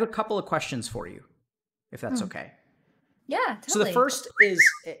 so I have a couple of questions for you. if that's okay. Yeah, So the totally. first is,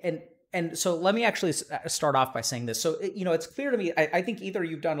 and so let me actually start off by saying this. So it's clear to me. I think either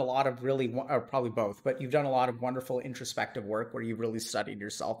you've done a lot of really, or probably both, but you've done a lot of wonderful introspective work where you've really studied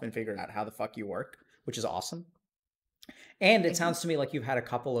yourself and figured out how the fuck you work, which is awesome. And it Thank you. sounds to me like you've had a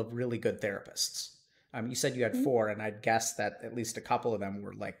couple of really good therapists. You said you had Mhm. 4, and I'd guess that at least a couple of them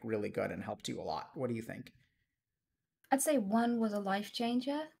were like really good and helped you a lot. What do you think? I'd say one was a life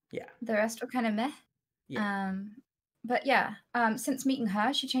changer. Yeah. The rest were kind of meh. Yeah. Um, but yeah, since meeting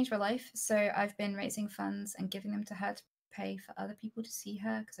her, she changed my life. So I've been raising funds and giving them to her to pay for other people to see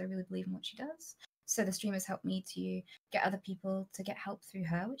her because I really believe in what she does. So the stream has helped me to get other people to get help through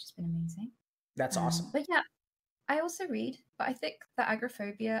her, which has been amazing. That's awesome. But yeah, I also read, but I think that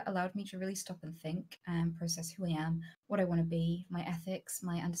agoraphobia allowed me to really stop and think and process who I am, what I want to be, my ethics,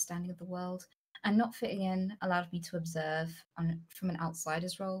 my understanding of the world, and not fitting in allowed me to observe from an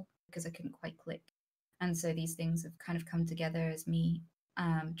outsider's role because I couldn't quite click. And so these things have kind of come together as me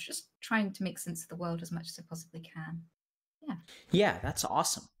just trying to make sense of the world as much as I possibly can. Yeah. Yeah, that's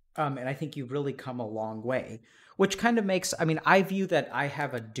awesome. And I think you've really come a long way, which kind of makes, I mean, I view that I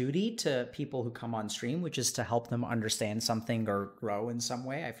have a duty to people who come on stream, which is to help them understand something or grow in some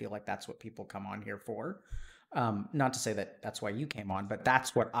way. I feel like that's what people come on here for. Not to say that that's why you came on, but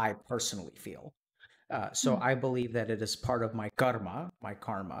that's what I personally feel. So Hmm. I believe that it is part of my karma,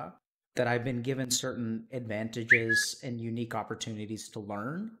 that I've been given certain advantages and unique opportunities to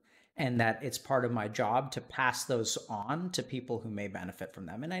learn, and that it's part of my job to pass those on to people who may benefit from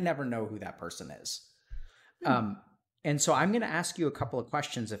them. And I never know who that person is. Hmm. Um, and so I'm going to ask you a couple of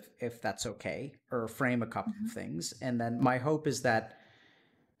questions, if that's okay, or frame a couple of Hmm. things. And then my hope is that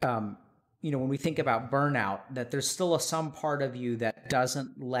um, when we think about burnout, that there's still some part of you that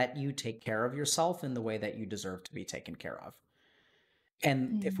doesn't let you take care of yourself in the way that you deserve to be taken care of.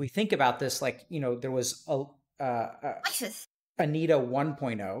 And if Hmm. we think about this, like, there was ISIS. Anita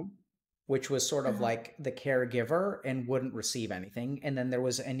 1.0, which was sort of Uh-huh. like the caregiver and wouldn't receive anything. And then there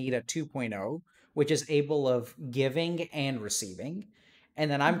was Anita 2.0, which is able of giving and receiving. And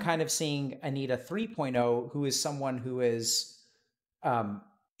then I'm Uh-huh. kind of seeing Anita 3.0, who is someone who um,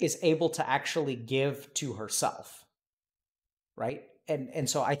 is able to actually give to herself, right? And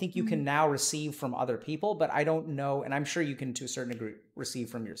so I think you Hmm. can now receive from other people, but I don't know, and I'm sure you can to a certain degree receive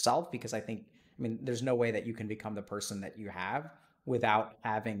from yourself, because I mean, there's no way that you can become the person that you have without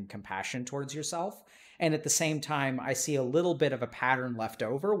having compassion towards yourself. And at the same time, I see a little bit of a pattern left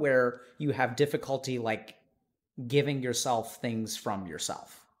over where you have difficulty like giving yourself things from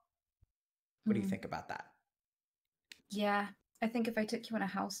yourself. What do you Hmm. think about that? Yeah, I think if I took you on a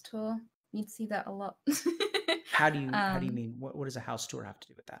house tour, you'd see that a lot. How do you um, mean, what does a house tour have to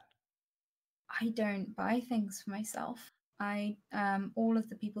do with that? I don't buy things for myself. I all of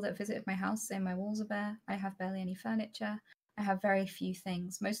the people that visited my house say my walls are bare. I have barely any furniture. I have very few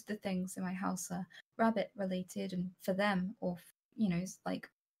things. Most of the things in my house are rabbit related and for them or it's like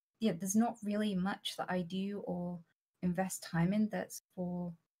yeah, there's not really much that I do or invest time in that's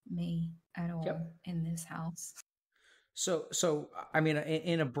for me at all Yep. in this house. So I mean,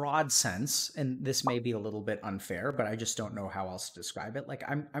 in a broad sense, and this may be a little bit unfair, but I just don't know how else to describe it. Like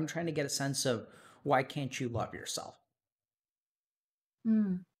I'm trying to get a sense of, why can't you love yourself,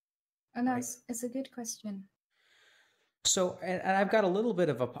 Mm. And right? that's it's a good question. So, and I've got a little bit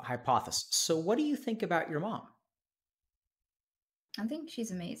of a hypothesis. So, what do you think about your mom? I think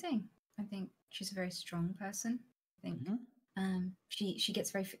she's amazing. I think she's a very strong person. I think Hmm. she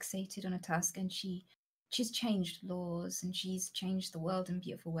gets very fixated on a task, and she's changed laws and she's changed the world in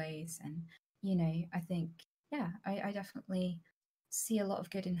beautiful ways. And I think yeah, I definitely see a lot of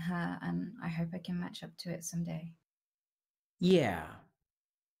good in her, and I hope I can match up to it someday. Yeah.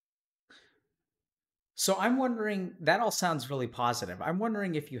 So I'm wondering. That all sounds really positive. I'm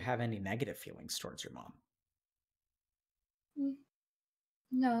wondering if you have any negative feelings towards your mom. Mm,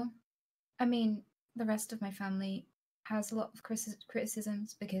 no, I mean, the rest of my family has a lot of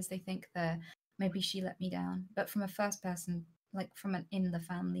criticisms because they think that maybe she let me down. But from a first person, like from an in the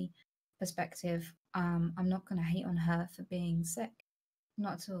family perspective, I'm not going to hate on her for being sick,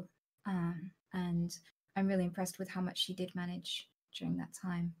 not at all. And I'm really impressed with how much she did manage during that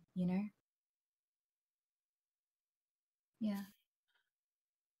time. Yeah.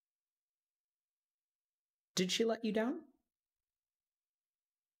 Did she let you down?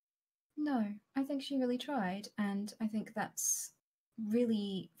 No, I think she really tried, and I think that's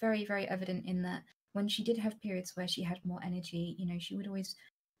really very, very evident in that when she did have periods where she had more energy, she would always,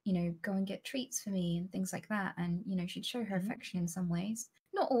 go and get treats for me and things like that, and she'd show her Hmm. affection in some ways.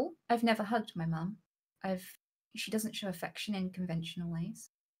 Not all. I've never hugged my mum. I've She doesn't show affection in conventional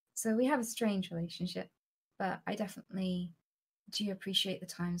ways, so we have a strange relationship. but I definitely do appreciate the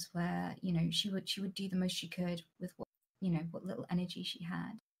times where, you know, she would do the most she could with what, you know, what little energy she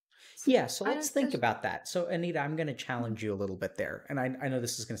had. So Yeah, so I let's don't think there's about that. So Anita, I'm going to Mhm, challenge you a little bit there. And I know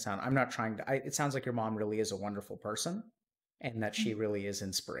this is going to sound, I'm not trying to, it sounds like your mom really is a wonderful person and that she mhm, really is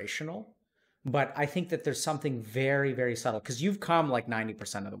inspirational. But I think that there's something very, very subtle because you've come like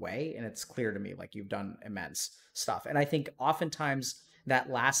 90% of the way and it's clear to me like you've done immense stuff. And I think oftentimes that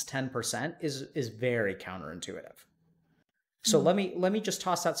last 10% is very counterintuitive. So mhm, let me just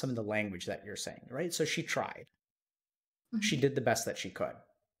toss out some of the language that you're saying, right? So she tried. She mhm, did the best that she could.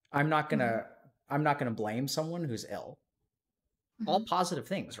 I'm not going mhm, to I'm not going to blame someone who's ill. All mhm, positive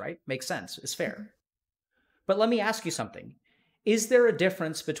things, right? Makes sense. It's fair. mhm. But let me ask you something. Is there a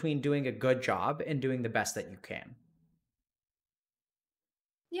difference between doing a good job and doing the best that you can?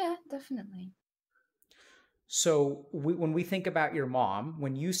 Yeah, definitely. So when we think about your mom,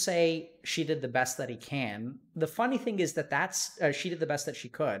 when you say she did the best that he can, the funny thing is that she did the best that she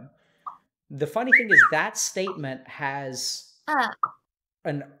could. The funny thing is that statement has Ah.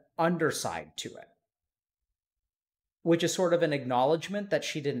 an underside to it, which is sort of an acknowledgement that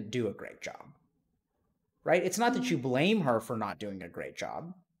she didn't do a great job, right? It's not that you Mm, blame her for not doing a great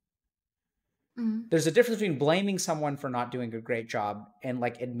job. mm, There's a difference between blaming someone for not doing a great job and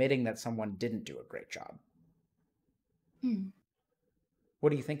like admitting that someone didn't do a great job. mm. What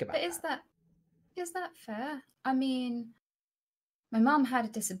do you think But about that? is that fair? I mean, my mom had a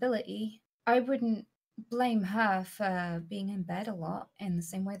disability. I wouldn't blame her for being in bed a lot in the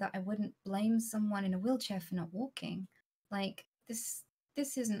same way that I wouldn't blame someone in a wheelchair for not walking. Like this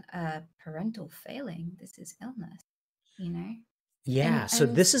isn't a parental failing. This is illness, you know? Yeah, so And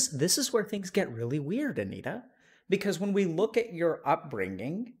this is where things get really weird, Anita, because when we look at your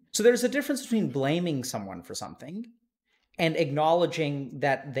upbringing, so there's a difference between mm, blaming someone for something and acknowledging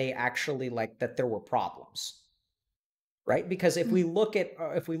that they actually like that there were problems, right? Because mm,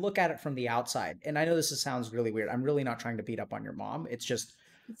 if we look at it from the outside, and I know sounds really weird. I'm really not trying to beat up on your mom. It's just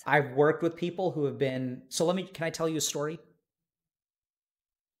it's I've worked with people who have been so can I tell you a story?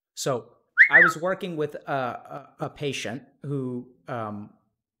 So I was working with a patient who,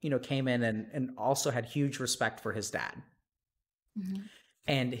 came in and also had huge respect for his dad. mm-hmm,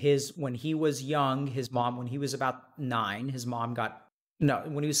 And when he was young, his mom, when he was about 9, his mom got, no,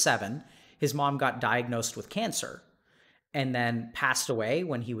 when he was 7, his mom got diagnosed with cancer and then passed away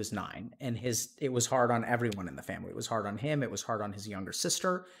when he was 9. And it was hard on everyone in the family. It was hard on him. It was hard on his younger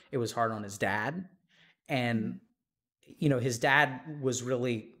sister. It was hard on his dad. And mm, his dad was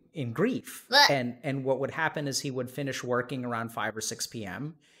really in grief. Blech. And what would happen is he would finish working around 5 or 6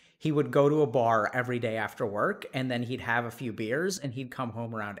 p.m. He would go to a bar every day after work and then he'd have a few beers and he'd come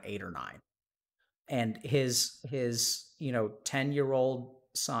home around 8 or 9. And his 10-year-old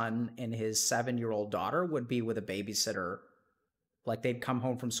son and his 7-year-old daughter would be with a babysitter. Like they'd come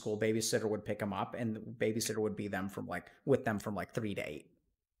home from school, babysitter would pick them up and the babysitter would be them from like with them from like 3 to 8.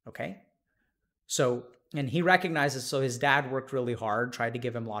 Okay? So, and he recognizes, so his dad worked really hard, tried to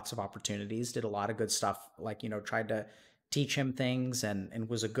give him lots of opportunities, did a lot of good stuff, like, tried to teach him things and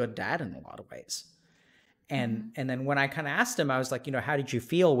was a good dad in a lot of ways. And mm-hmm, and then when I kind of asked him, I was like, how did you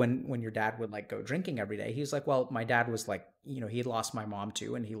feel when your dad would like go drinking every day? He was like, well, my dad was like, he had lost my mom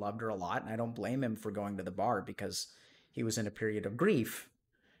too, and he loved her a lot, and I don't blame him for going to the bar because he was in a period of grief.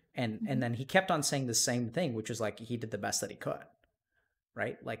 And mm-hmm, then he kept on saying the same thing, which was like he did the best that he could,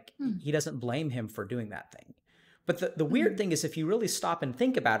 right? Like mm, he doesn't blame him for doing that thing. But the weird mm. thing is, if you really stop and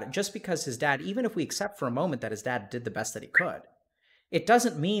think about it, just because his dad, even if we accept for a moment that his dad did the best that he could, it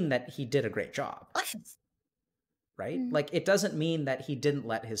doesn't mean that he did a great job, right? Mm, Like it doesn't mean that he didn't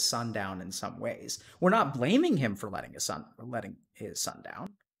let his son down in some ways. We're not blaming him for letting his son down,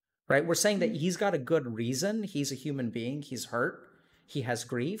 right? We're saying that mm, he's got a good reason. He's a human being. He's hurt. He has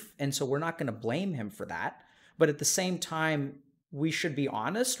grief, and so we're not going to blame him for that. But at the same time, we should be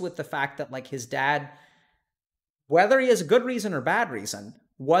honest with the fact that like his dad, whether he has a good reason or bad reason,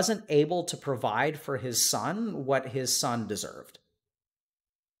 wasn't able to provide for his son what his son deserved.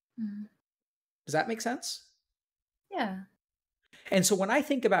 mm. Does that make sense? Yeah. And so when I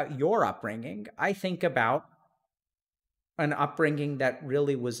think about your upbringing, I think about an upbringing that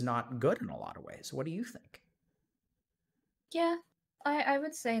really was not good in a lot of ways. What do you think? Yeah, I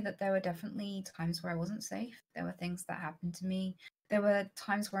would say that there were definitely times where I wasn't safe. There were things that happened to me. There were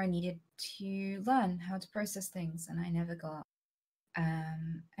times where I needed to learn how to process things, and I never got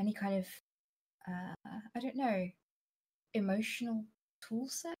any kind of I don't know, emotional tool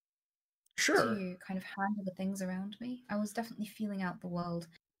set Sure. to kind of handle the things around me. I was definitely feeling out the world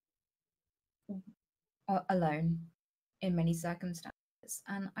alone in many circumstances,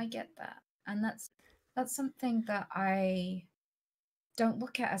 and I get that, and that's That's something that I don't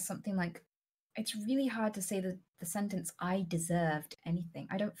look at as something like, it's really hard to say the sentence, I deserved anything.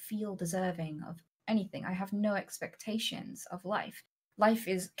 I don't feel deserving of anything. I have no expectations of life. Life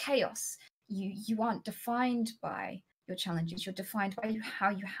is chaos. You aren't defined by your challenges. You're defined by how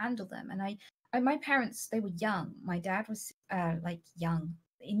you handle them. And my parents, they were young. My dad was like young,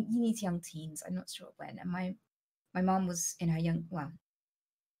 in his young teens. I'm not sure when. And my mom was in her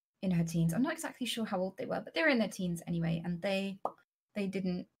in her teens. I'm not exactly sure how old they were, but they were in their teens anyway. And they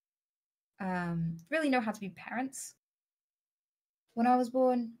didn't really know how to be parents when I was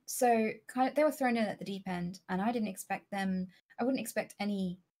born. So they were thrown in at the deep end, and I didn't expect them. I wouldn't expect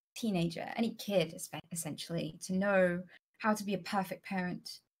any teenager, any kid, essentially, to know how to be a perfect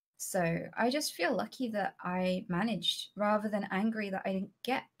parent. So I just feel lucky that I managed, rather than angry that I didn't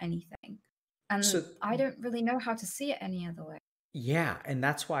get anything. And So I don't really know how to see it any other way. yeah, and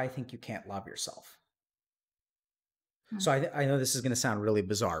that's why I think you can't love yourself. Hmm. So I know this is going to sound really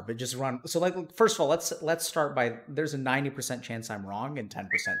bizarre, but just run. So like, first of all, let's start by, there's a 90% chance I'm wrong and 10%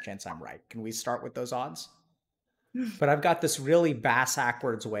 chance I'm right. Can we start with those odds? But I've got this really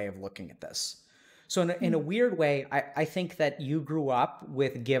bass-ackwards way of looking at this. So in a weird way, I think that you grew up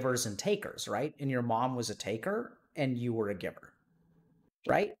with givers and takers, right? And your mom was a taker and you were a giver,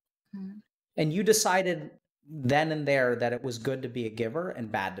 right? Hmm. And you decided then and there that it was good to be a giver and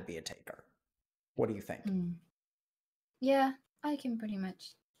bad to be a taker. What do you think? Hmm. Yeah, I can pretty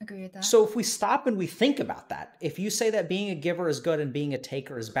much agree with that. So if we stop and we think about that, if you say that being a giver is good and being a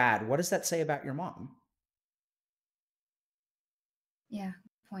taker is bad, what does that say about your mom? Yeah,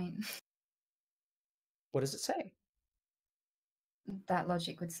 point. What does it say? That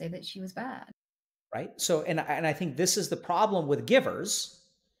logic would say that she was bad. Right? So, and I think this is the problem with givers,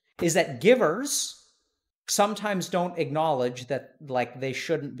 is that givers sometimes don't acknowledge that like they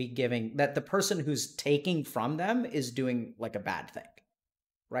shouldn't be giving, that the person who's taking from them is doing like a bad thing.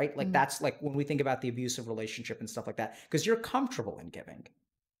 Right? Like Mm. that's like when we think about the abusive relationship and stuff like that, because you're comfortable in giving.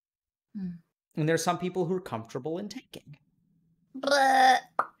 Mm. And there's some people who are comfortable in taking. But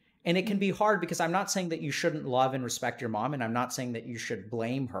And it can be hard because I'm not saying that you shouldn't love and respect your mom, and I'm not saying that you should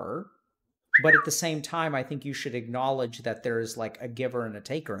blame her. But at the same time, I think you should acknowledge that there is like a giver and a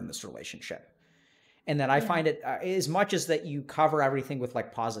taker in this relationship. And that I yeah. find it, as much as that you cover everything with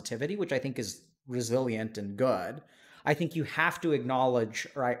like positivity, which I think is resilient and good, I think you have to acknowledge,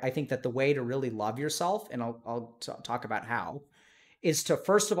 or I think that the way to really love yourself, and I'll talk about how, is to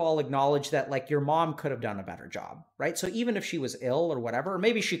first of all acknowledge that like your mom could have done a better job, right? So even if she was ill or whatever, or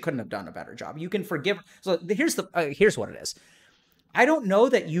maybe she couldn't have done a better job, you can forgive. So here's what it is. I don't know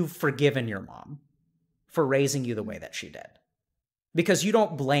that you've forgiven your mom for raising you the way Mm. that she did, because you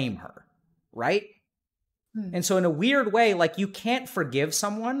don't blame her, right? Mm. And so in a weird way, like you can't forgive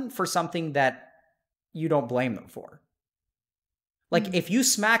someone for something that you don't blame them for. Like Mm. if you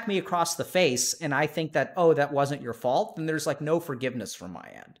smack me across the face and I think that, oh, that wasn't your fault, then there's like no forgiveness from my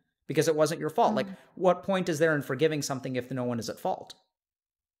end because it wasn't your fault. Like Mm. what point is there in forgiving something if no one is at fault?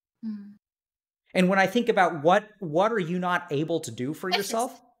 Mm. And when I think about what are you not able to do for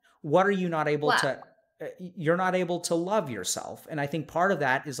yourself? Racist. What are you not able Wow. to you're not able to love yourself. And I think part of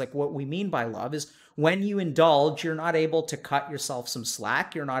that is like what we mean by love is when you indulge, you're not able to cut yourself some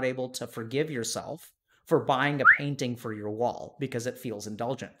slack. You're not able to forgive yourself for buying a painting for your wall because it feels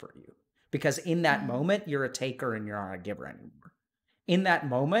indulgent for you. Because in that Mm. moment, you're a taker and you're not a giver anymore. In that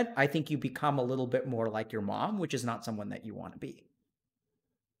moment, I think you become a little bit more like your mom, which is not someone that you want to be.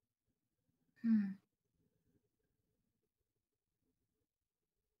 Mm.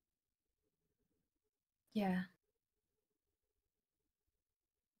 Yeah.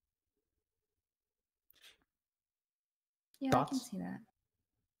 Yeah, I can Thoughts? see that.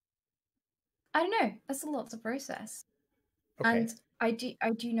 I don't know. That's a lot to process. Okay. And I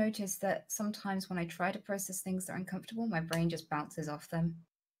do notice that sometimes when I try to process things that are uncomfortable, my brain just bounces off them.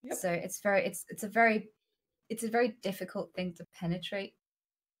 Yep. So it's a very difficult thing to penetrate.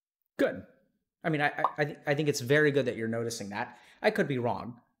 Good. I mean, I think it's very good that you're noticing that. I could be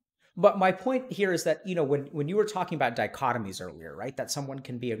wrong. But my point here is that, when you were talking about dichotomies earlier, right? That someone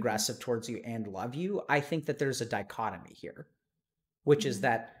can be Mm. aggressive towards you and love you. I think that there's a dichotomy here, which is Mm.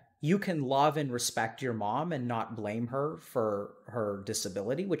 that you can love and respect your mom and not blame her for her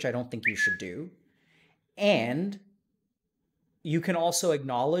disability, which I don't think you should do. And you can also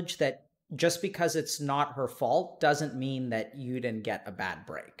acknowledge that just because it's not her fault doesn't mean that you didn't get a bad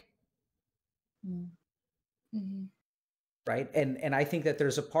break. Mm. Mm. Right. And I think that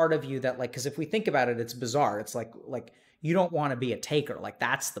there's a part of you that like, because if we think about it, it's bizarre. It's like you don't want to be a taker. Like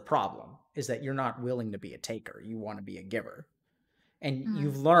that's the problem, is that you're not willing to be a taker. You want to be a giver. And Mm.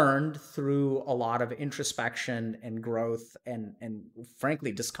 you've learned through a lot of introspection and growth and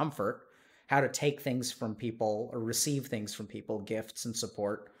frankly discomfort how to take things from people or receive things from people, gifts and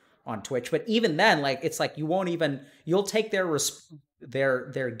support on Twitch. But even then, like it's like you won't even, you'll take their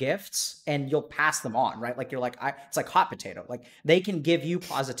gifts and you'll pass them on, right? Like you're like, it's like hot potato. Like they can give you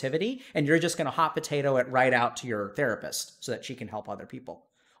positivity and you're just going to hot potato it right out to your therapist so that she can help other people.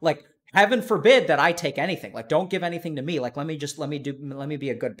 Like heaven forbid that I take anything. Like don't give anything to me. Like let me be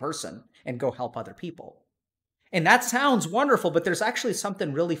a good person and go help other people. And that sounds wonderful, but there's actually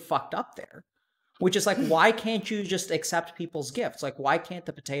something really fucked up there, which is like, why can't you just accept people's gifts? Like, why can't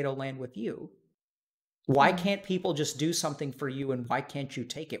the potato land with you? Why Mm. can't people just do something for you and why can't you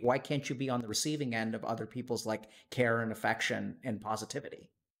take it? Why can't you be on the receiving end of other people's like care and affection and positivity?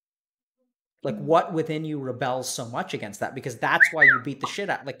 Like Mm. what within you rebels so much against that? Because that's why you beat the shit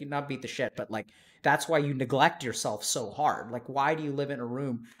out, like you not beat the shit, but like that's why you neglect yourself so hard. Like why do you live in a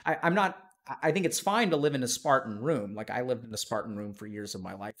room? I'm not, I think it's fine to live in a Spartan room. Like I lived in a Spartan room for years of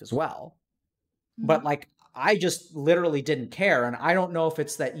my life as well. But Mm. like I just literally didn't care. And I don't know if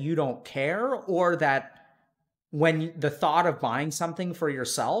it's that you don't care or that when the thought of buying something for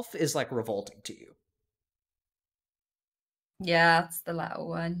yourself is like revolting to you. Yeah, that's the latter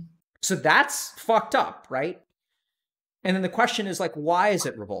one. So that's fucked up, right? And then the question is like, why is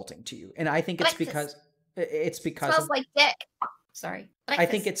it revolting to you? And I think it's Alexis, because it's because smells of, like dick. Sorry. I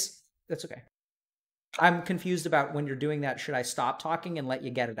think Alexis. that's okay. I'm confused about when you're doing that. Should I stop talking and let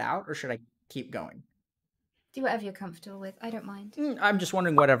you get it out or should I keep going? Do whatever you're comfortable with. I don't mind. I'm just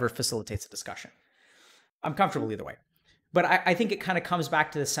wondering whatever facilitates a discussion. I'm comfortable either way. But I think it kind of comes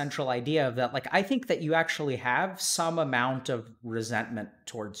back to the central idea of that, like, I think that you actually have some amount of resentment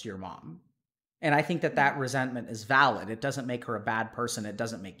towards your mom. And I think that Mm. that resentment is valid. It doesn't make her a bad person. It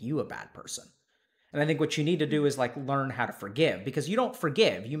doesn't make you a bad person. And I think what you need to do is like learn how to forgive because you don't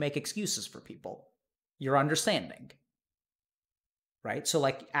forgive, you make excuses for people. You're understanding. Right? So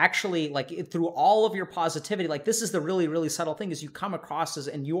like actually through all of your positivity, like this is the really, really subtle thing is you come across as,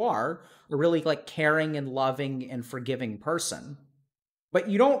 and you are a really like caring and loving and forgiving person, but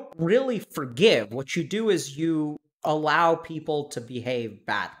you don't really forgive. What you do is you allow people to behave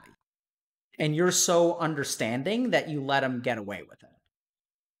badly and you're so understanding that you let them get away with it.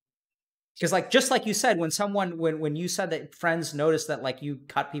 Because like just like you said, when you said that friends notice that like you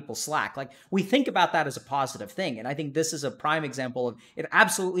cut people slack, like we think about that as a positive thing. And I think this is a prime example of it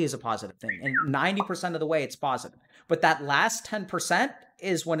absolutely is a positive thing. And 90% of the way it's positive. But that last 10%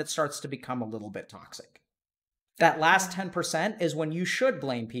 is when it starts to become a little bit toxic. That last 10% is when you should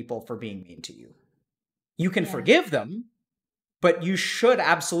blame people for being mean to you. You can forgive them, but you should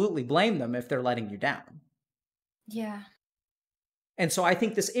absolutely blame them if they're letting you down. Yeah. And so I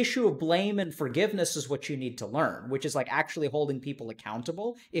think this issue of blame and forgiveness is what you need to learn, which is like actually holding people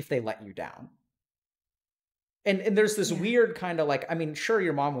accountable if they let you down. And there's this weird kind of like, I mean, sure,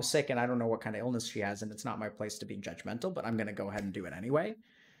 your mom was sick and I don't know what kind of illness she has, and it's not my place to be judgmental, but I'm going to go ahead and do it anyway.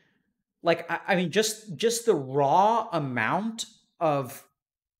 Like, I mean, just the raw amount of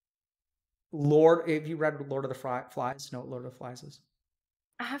have you read Lord of the Flies? Know what Lord of the Flies is?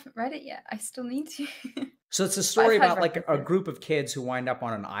 I haven't read it yet. I still need to. So it's a story about like a group of kids who wind up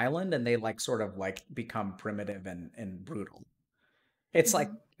on an island and they like sort of like become primitive and brutal. It's like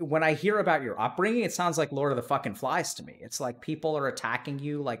when I hear about your upbringing, it sounds like Lord of the fucking Flies to me. It's like people are attacking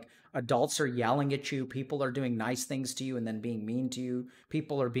you, like adults are yelling at you, people are doing nice things to you and then being mean to you,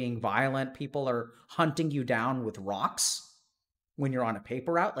 people are being violent, people are hunting you down with rocks when you're on a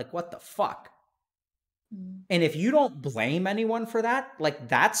paper route. Like, what the fuck? And if you don't blame anyone for that, like,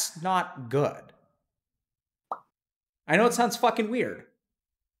 that's not good. I know it sounds fucking weird.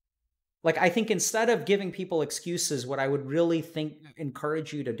 Like, I think instead of giving people excuses, what I would really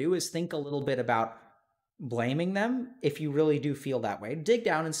encourage you to do is think a little bit about blaming them if you really do feel that way. Dig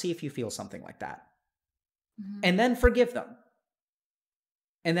down and see if you feel something like that. And then forgive them.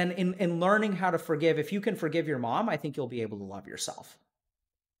 And then in learning how to forgive, if you can forgive your mom, I think you'll be able to love yourself.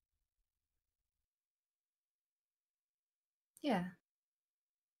 Yeah.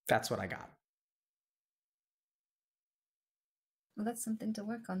 That's what I got. Well, that's something to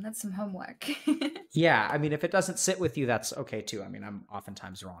work on. That's some homework. Yeah, I mean, if it doesn't sit with you, that's okay too. I mean, I'm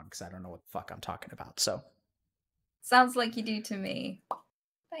oftentimes wrong because I don't know what the fuck I'm talking about. So Sounds like you do to me.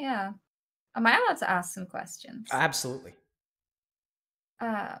 But yeah. Am I allowed to ask some questions? absolutely.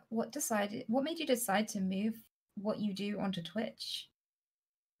 What made you decide to move what you do onto Twitch?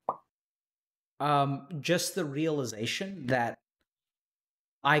 Just the realization that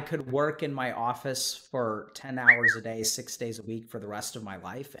I could work in my office for 10 hours a day, 6 days a week for the rest of my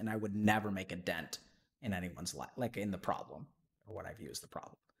life, and I would never make a dent in anyone's life, like in the problem what I view as the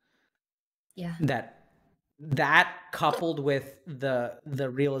problem. Yeah. That coupled with the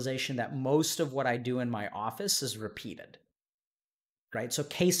realization that most of what I do in my office is repeated. Right. So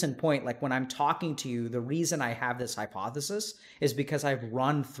case in point, like when I'm talking to you, the reason I have this hypothesis is because I've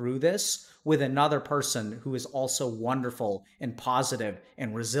run through this with another person who is also wonderful and positive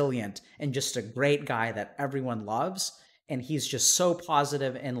and resilient and just a great guy that everyone loves. And he's just so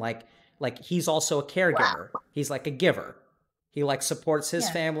positive and like he's also a caregiver. He's like a giver. He like supports his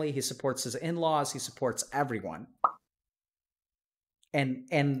Yeah. family. He supports his in-laws. He supports everyone. And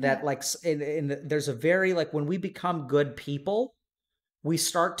that Yeah. like, and there's a very like when we become good people, we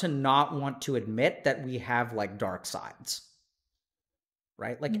start to not want to admit that we have like dark sides,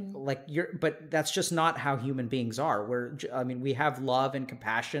 right? Like but that's just not how human beings are. I mean, we have love and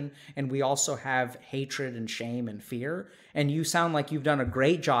compassion, and we also have hatred and shame and fear. And you sound like you've done a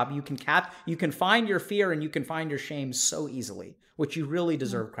great job. You can find your fear and you can find your shame so easily, which you really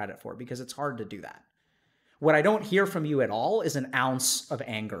deserve credit for, because it's hard to do that. What I don't hear from you at all is an ounce of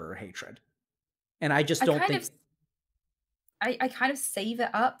anger or hatred. And I just I don't kind think of I kind of save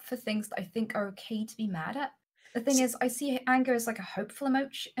it up for things that I think are okay to be mad at. The thing is, I see anger as like a hopeful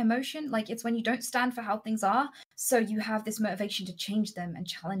emotion. Like it's when you don't stand for how things are, so you have this motivation to change them and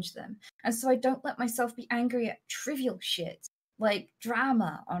challenge them. And so I don't let myself be angry at trivial shit like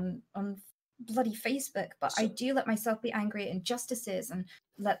drama on bloody Facebook, but I do let myself be angry at injustices and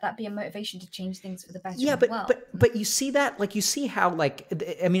let that be a motivation to change things for the better yeah, in the world. but you see that, like you see how like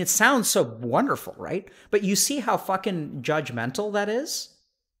I mean, it sounds so wonderful, right? But you see how fucking judgmental that is.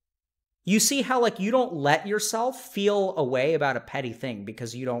 You see how like you don't let yourself feel a way about a petty thing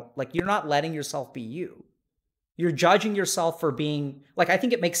because you don't like you're not letting yourself be you. You're judging yourself for being like, I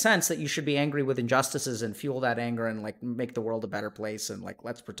think it makes sense that you should be angry with injustices and fuel that anger and like make the world a better place and like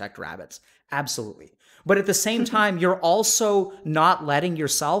let's protect rabbits. Absolutely. But at the same time, you're also not letting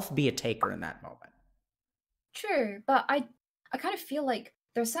yourself be a taker in that moment. True, but I kind of feel like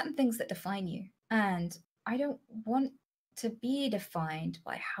there are certain things that define you, and I don't want to be defined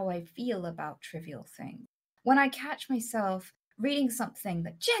by how I feel about trivial things. When I catch myself reading something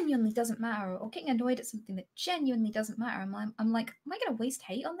that genuinely doesn't matter, or getting annoyed at something that genuinely doesn't matter, I'm like, am I going to waste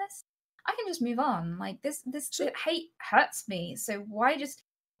hate on this? I can just move on. Like So hate hurts me, so why just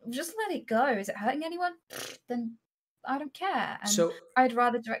let it go? Is it hurting anyone? Then I don't care, and so I'd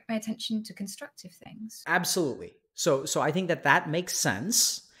rather direct my attention to constructive things. absolutely. So I think that makes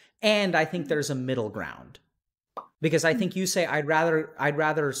sense, and I think Mm, there's a middle ground. Because I think mm, you say I'd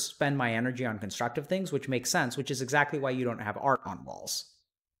rather spend my energy on constructive things, which makes sense, which is exactly why you don't have art on walls.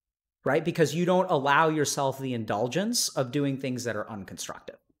 Right? Because you don't allow yourself the indulgence of doing things that are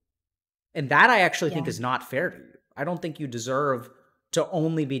unconstructive. And that I actually think yeah. is not fair to you. I don't think you deserve to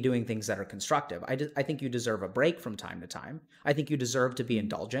only be doing things that are constructive. I think you deserve a break from time to time. I think you deserve to be Mm,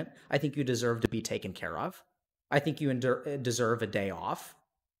 indulgent. I think you deserve to be taken care of. I think you deserve a day off.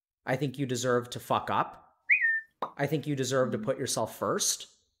 I think you deserve to fuck up. I think you deserve to mm, put yourself first.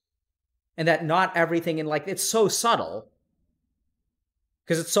 And that not everything in like, it's so subtle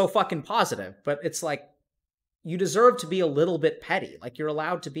because it's so fucking positive, but it's like, you deserve to be a little bit petty. Like you're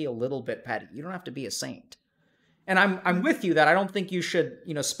allowed to be a little bit petty. You don't have to be a saint. And I'm mm. with you that I don't think you should,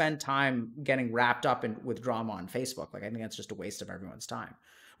 spend time getting wrapped up with drama on Facebook. Like I think that's just a waste of everyone's time.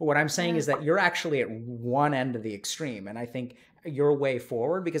 But what I'm saying Yeah. is that you're actually at one end of the extreme, and I think your way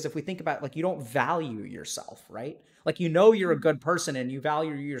forward, because if we think about like you don't value yourself, right? Like you're a Mm, good person and you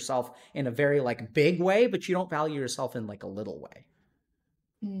value yourself in a very like big way, but you don't value yourself in like a little way.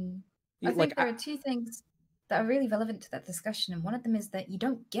 mm. I Like think there are two things that are really relevant to that discussion, and one of them is that you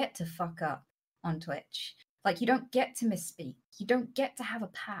don't get to fuck up on Twitch. Like, you don't get to misspeak. You don't get to have a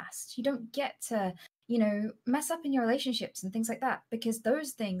past. You don't get to, mess up in your relationships and things like that, because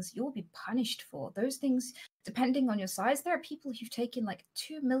those things you'll be punished for. Those things, depending on your size, there are people who've taken like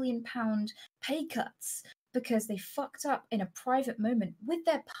 £2 million pay cuts because they fucked up in a private moment with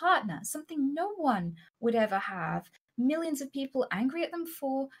their partner, something no one would ever have millions of people angry at them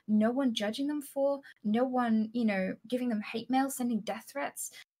for, no one judging them for, no one, giving them hate mail, sending death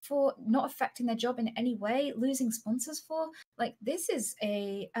threats for, not affecting their job in any way, losing sponsors for. Like this is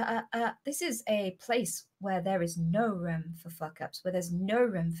a place where there is no room for fuck ups, where there's no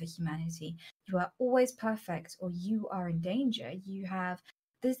room for humanity. You are always perfect, or you are in danger. You have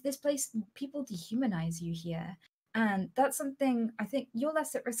this place. People dehumanize you here, and that's something I think you're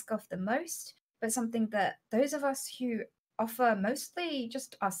less at risk of the most, but something that those of us who offer mostly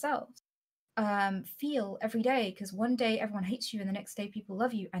just ourselves feel every day, because one day everyone hates you and the next day people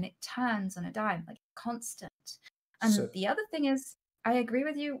love you, and it turns on a dime, like constant. And so the other thing is, I agree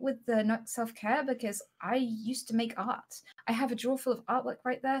with you with the not self-care, because I used to make art. I have a drawer full of artwork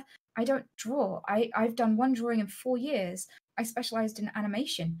right there. I don't draw. I've done one drawing in 4 years. I specialized in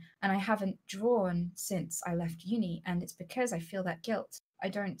animation, and I haven't drawn since I left uni, and it's because I feel that guilt. I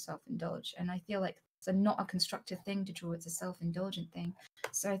don't self-indulge, and I feel like it's not a constructive thing to draw. It's a self-indulgent thing.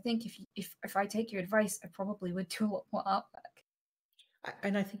 So I think if I take your advice, I probably would do a lot more artwork.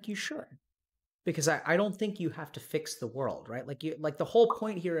 And I think you should. Because I don't think you have to fix the world, right? Like the whole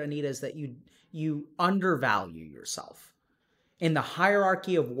point here, Anita, is that you undervalue yourself. In the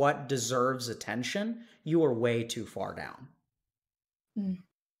hierarchy of what deserves attention, you are way too far down. Mm.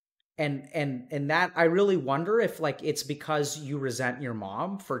 And that, I really wonder if like it's because you resent your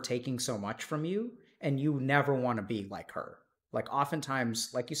mom for taking so much from you and you never want to be like her. Like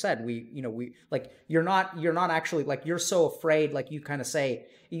oftentimes, like you said, we like you're not actually, like, you're so afraid, like you kind of say,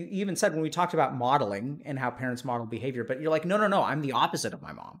 you even said when we talked about modeling and how parents model behavior, but you're like, no, I'm the opposite of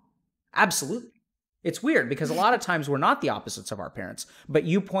my mom. Absolutely. It's weird because a lot of times we're not the opposites of our parents, but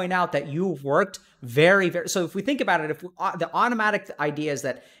you point out that you've worked very. So if we think about it, if the automatic idea is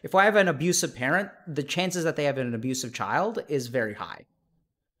that if I have an abusive parent, the chances that they have an abusive child is very high.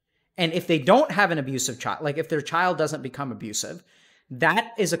 And if they don't have an abusive child, like if their child doesn't become abusive,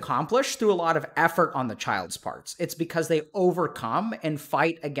 that is accomplished through a lot of effort on the child's parts. It's because they overcome and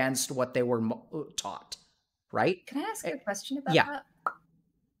fight against what they were taught, right? Can I ask you a question about that?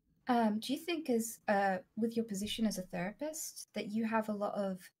 Do you think with your position as a therapist that you have a lot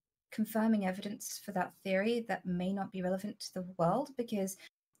of confirming evidence for that theory that may not be relevant to the world? Because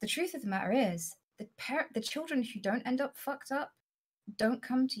the truth of the matter is the children who don't end up fucked up don't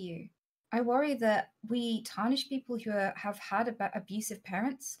come to you. I worry that we tarnish people who have had abusive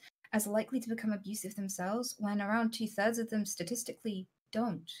parents as likely to become abusive themselves, when around 2/3 of them statistically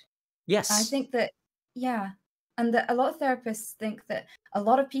don't. Yes. I think that, yeah. And that a lot of therapists think that a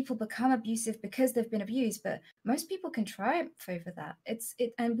lot of people become abusive because they've been abused, but most people can triumph over that.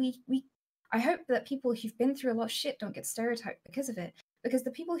 I hope that people who've been through a lot of shit don't get stereotyped because of it. Because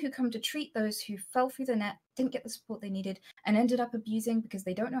the people who come to treat those who fell through the net, didn't get the support they needed, and ended up abusing because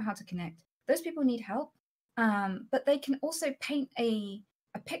they don't know how to connect, those people need help. But they can also paint a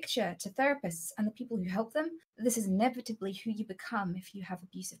picture to therapists and the people who help them. This is inevitably who you become if you have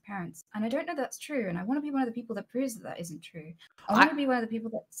abusive parents. And I don't know that's true. And I want to be one of the people that proves that isn't true. I want to be one of the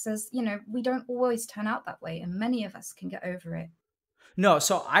people that says, we don't always turn out that way. And many of us can get over it. No,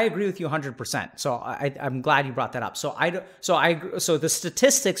 so I agree with you 100%. So I'm glad you brought that up. So the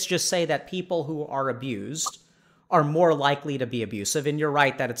statistics just say that people who are abused are more likely to be abusive. And you're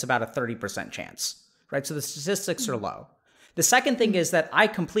right that it's about a 30% chance, right? So the statistics are low. The second thing is that I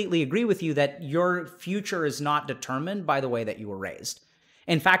completely agree with you that your future is not determined by the way that you were raised.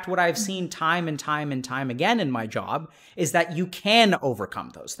 In fact, what I've seen time and time and time again in my job is that you can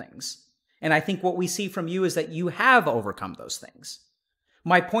overcome those things. And I think what we see from you is that you have overcome those things.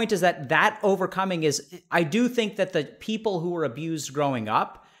 My point is that overcoming is, I do think that the people who were abused growing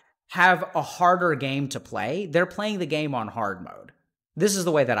up have a harder game to play. They're playing the game on hard mode. This is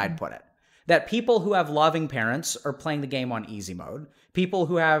the way that I'd put it. That people who have loving parents are playing the game on easy mode. People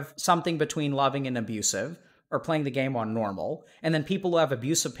who have something between loving and abusive are playing the game on normal. And then people who have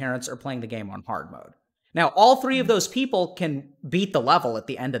abusive parents are playing the game on hard mode. Now, all three of those people can beat the level at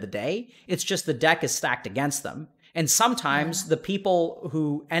the end of the day. It's just the deck is stacked against them. And sometimes the people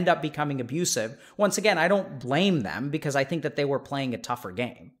who end up becoming abusive, once again, I don't blame them because I think that they were playing a tougher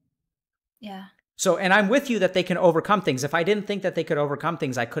game. Yeah. So, and I'm with you that they can overcome things. If I didn't think that they could overcome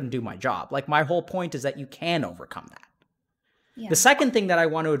things, I couldn't do my job. Like, my whole point is that you can overcome that. Yeah. The second thing that I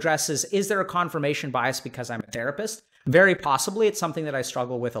want to address is there a confirmation bias because I'm a therapist? Very possibly. It's something that I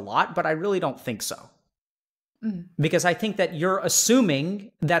struggle with a lot, but I really don't think so. Because I think that you're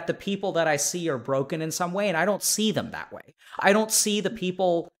assuming that the people that I see are broken in some way, and I don't see them that way. I don't see the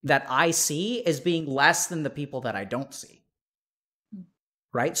people that I see as being less than the people that I don't see.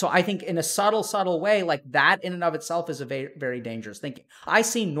 Right? So I think in a subtle way, like that in and of itself is a very, very dangerous thinking. I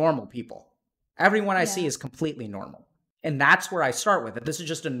see normal people. Everyone I see is completely normal. And that's where I start with it. This is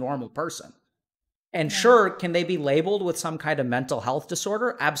just a normal person. And sure, can they be labeled with some kind of mental health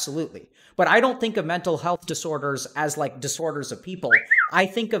disorder? Absolutely. But I don't think of mental health disorders as like disorders of people. I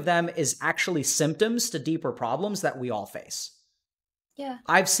think of them as actually symptoms to deeper problems that we all face. Yeah.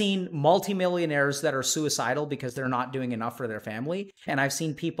 I've seen multimillionaires that are suicidal because they're not doing enough for their family. And I've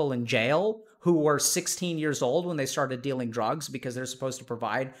seen people in jail who were 16 years old when they started dealing drugs because they're supposed to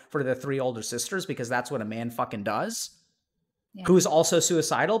provide for their 3 older sisters because that's what a man fucking does. Yeah. Who is also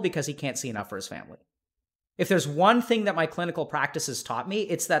suicidal because he can't see enough for his family. If there's one thing that my clinical practice has taught me,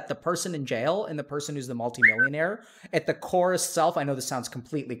 it's that the person in jail and the person who's the multimillionaire, at the core itself, I know this sounds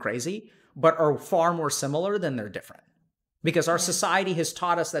completely crazy, but are far more similar than they're different. Because our society has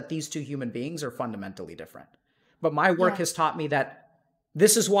taught us that these two human beings are fundamentally different. But my work has taught me that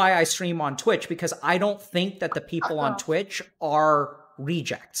this is why I stream on Twitch, because I don't think that the people on Twitch are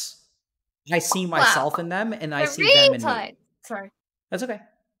rejects. I see myself in them, and I see them in me. Sorry. That's okay.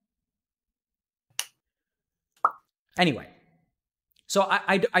 Anyway, so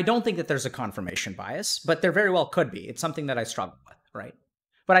I don't think that there's a confirmation bias, but there very well could be. It's something that I struggle with, right?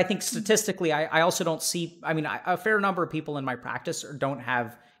 But I think statistically, I also don't see, I mean, a fair number of people in my practice don't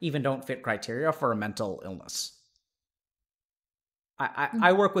fit criteria for a mental illness.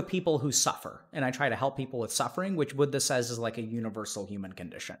 I work with people who suffer, and I try to help people with suffering, which Buddha says is like a universal human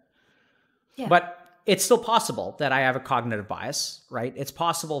condition. Yeah. But it's still possible that I have a cognitive bias, right? It's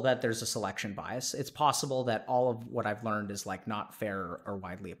possible that there's a selection bias. It's possible that all of what I've learned is like not fair or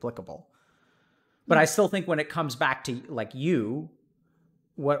widely applicable. But I still think when it comes back to like you,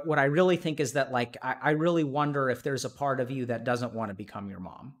 what I really think is that like, I really wonder if there's a part of you that doesn't want to become your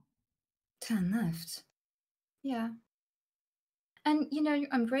mom. Turn left. Yeah. And, you know,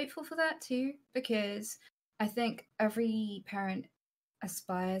 I'm grateful for that too, because I think every parent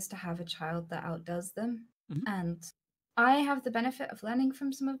aspires to have a child that outdoes them. And I have the benefit of learning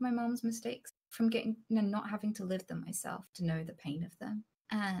from some of my mom's mistakes, from getting, not having to live them myself, to know the pain of them.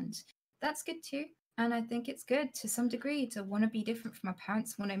 And that's good too. And I think it's good to some degree to want to be different from our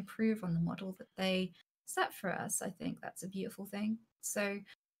parents, want to improve on the model that they set for us. I think that's a beautiful thing. So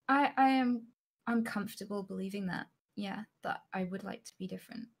I'm comfortable believing that, that I would like to be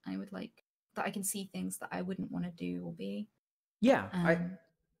different. I would like that I can see things that I wouldn't want to do or be. Yeah,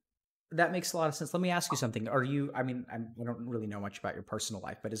 that makes a lot of sense. Let me ask you something. I don't really know much about your personal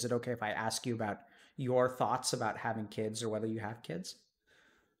life, but is it okay if I ask you about your thoughts about having kids or whether you have kids?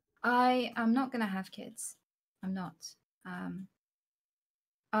 I am not going to have kids. I'm not.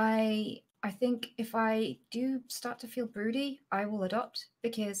 I think if I do start to feel broody, I will adopt,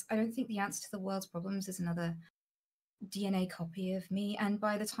 because I don't think the answer to the world's problems is another DNA copy of me. And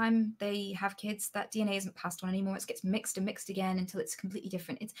by the time they have kids, that DNA isn't passed on anymore. It gets mixed and mixed again until it's completely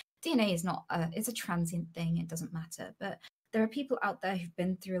different. DNA is not it's a transient thing. It doesn't matter. But there are people out there who've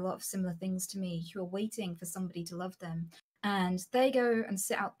been through a lot of similar things to me, who are waiting for somebody to love them. And they go and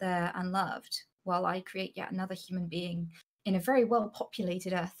sit out there unloved while I create yet another human being in a very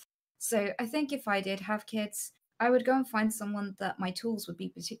well-populated Earth. So I think if I did have kids, I would go and find someone that my tools would be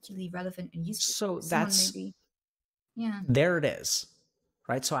particularly relevant and useful. So there it is,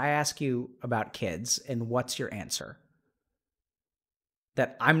 right? So I ask you about kids, and what's your answer?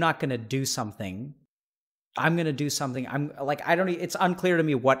 That I'm not going to do something. I'm going to do something. It's unclear to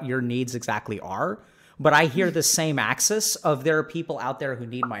me what your needs exactly are, but I hear the same axis of there are people out there who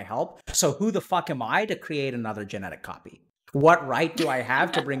need my help. So who the fuck am I to create another genetic copy? What right do I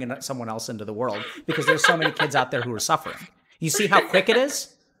have to bring someone else into the world? Because there's so many kids out there who are suffering. You see how quick it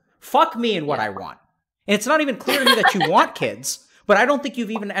is? Fuck me and what I want. And it's not even clear to me that you want kids, but I don't think you've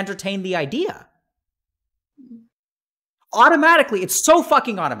even entertained the idea. Automatically, it's so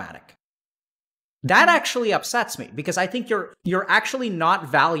fucking automatic. That actually upsets me, because I think you're actually not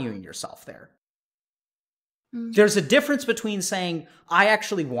valuing yourself there. There's a difference between saying, I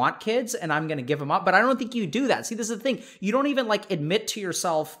actually want kids and I'm going to give them up, but I don't think you do that. See, this is the thing. You don't even admit to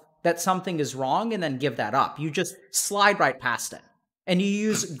yourself that something is wrong and then give that up. You just slide right past it. And you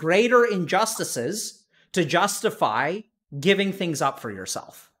use greater injustices to justify giving things up for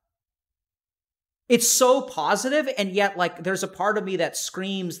yourself. It's so positive, and yet there's a part of me that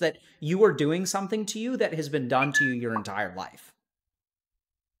screams that you are doing something to you that has been done to you your entire life,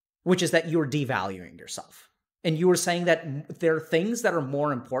 which is that you're devaluing yourself. And you were saying that there are things that are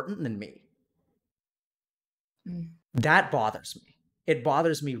more important than me. That bothers me. It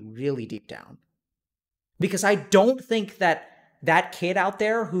bothers me really deep down. Because I don't think that kid out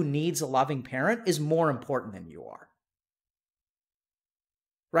there who needs a loving parent is more important than you are.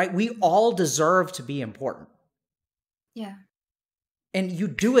 Right? We all deserve to be important. Yeah. And you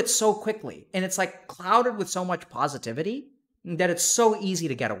do it so quickly. And it's clouded with so much positivity that it's so easy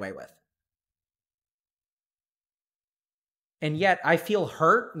to get away with. And yet I feel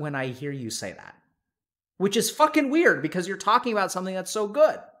hurt when I hear you say that, which is fucking weird because you're talking about something that's so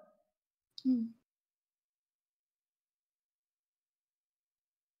good.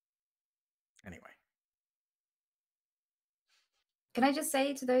 Anyway. Can I just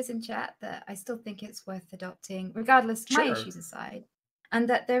say to those in chat that I still think it's worth adopting, regardless of my issues aside, and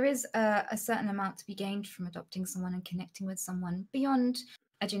that there is a certain amount to be gained from adopting someone and connecting with someone beyond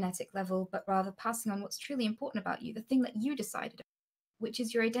a genetic level, but rather passing on what's truly important about you, the thing that you decided, which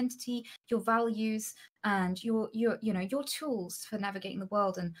is your identity, your values, and your tools for navigating the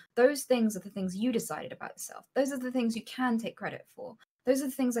world. And those things are the things you decided about yourself. Those are the things you can take credit for. Those are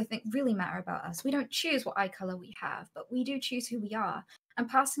the things I think really matter about us. We don't choose what eye color we have, but we do choose who we are. And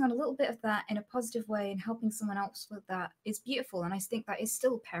passing on a little bit of that in a positive way and helping someone else with that is beautiful. And I think that is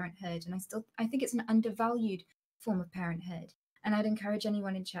still parenthood. And I think it's an undervalued form of parenthood. And I'd encourage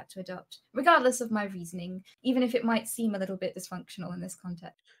anyone in chat to adopt, regardless of my reasoning, even if it might seem a little bit dysfunctional in this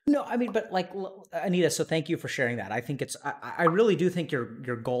context. No, I mean, but like, Anita, so thank you for sharing that. I think I really do think your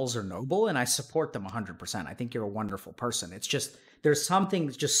goals are noble, and I support them 100%. I think you're a wonderful person. It's just, there's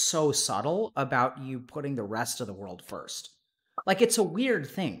something just so subtle about you putting the rest of the world first. Like, it's a weird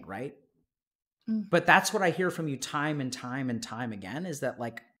thing, right? But that's what I hear from you time and time and time again, is that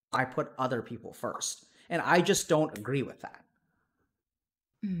like, I put other people first. And I just don't agree with that.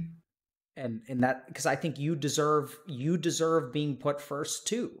 And that, because I think you deserve being put first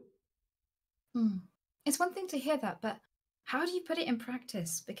too. It's one thing to hear that, but how do you put it in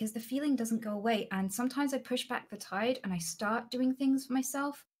practice? Because the feeling doesn't go away. And sometimes I push back the tide and I start doing things for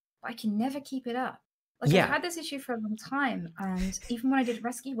myself, but I can never keep it up. Like, I've had this issue for a long time. And even when I did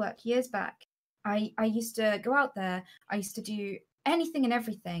rescue work years back, I used to go out there. I used to do anything and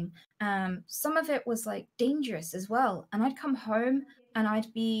everything. Some of it was like dangerous as well. And I'd come home and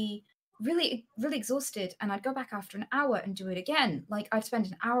I'd be really, really exhausted. And I'd go back after an hour and do it again. Like, I'd spend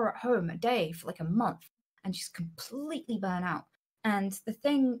an hour at home a day for like a month and just completely burn out. And the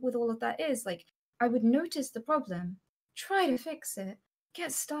thing with all of that is, like, I would notice the problem, try to fix it,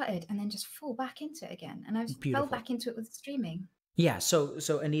 get started, and then just fall back into it again. And I fell back into it with streaming. Yeah. So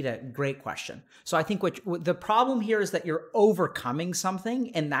Anita, great question. So I think what the problem here is that you're overcoming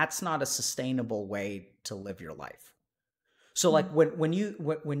something, and that's not a sustainable way to live your life. So like when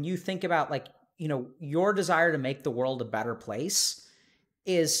you think about, like, you know, your desire to make the world a better place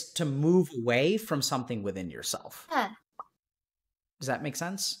is to move away from something within yourself. Does that make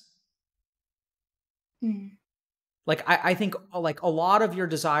sense? Like, I think like a lot of your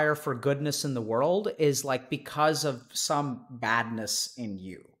desire for goodness in the world is like because of some badness in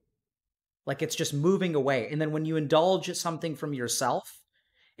you. Like, it's just moving away. And then when you indulge something from yourself,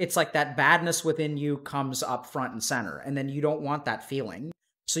 it's like that badness within you comes up front and center. And then you don't want that feeling.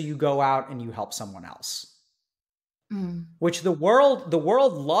 So you go out and you help someone else. Which the world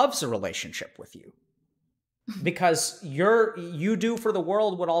loves a relationship with you. Because you do for the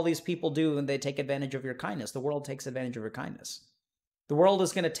world what all these people do, and they take advantage of your kindness. The world takes advantage of your kindness. The world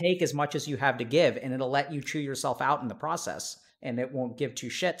is going to take as much as you have to give, and it'll let you chew yourself out in the process, and it won't give two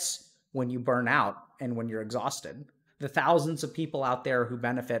shits when you burn out and when you're exhausted. The thousands of people out there who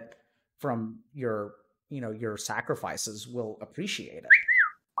benefit from your sacrifices will appreciate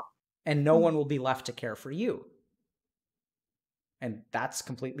it. And no one will be left to care for you. And that's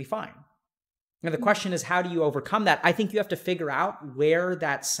completely fine. And the question is, how do you overcome that? I think you have to figure out where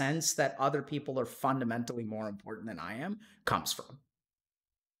that sense that other people are fundamentally more important than I am comes from.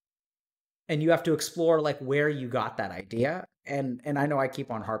 And you have to explore like where you got that idea. And I know I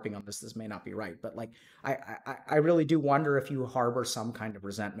keep on harping on this. This may not be right, but like I really do wonder if you harbor some kind of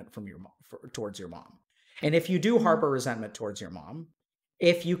resentment from your mom towards your mom. And if you do harbor resentment towards your mom,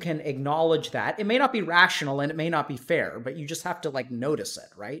 if you can acknowledge that, it may not be rational and it may not be fair, but you just have to like notice it,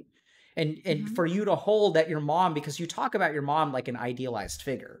 right? And for you to hold that your mom, because you talk about your mom like an idealized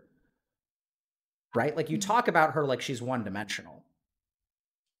figure, right? Like you talk about her like she's one-dimensional.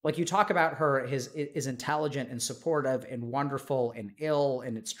 Like you talk about her is intelligent and supportive and wonderful and ill,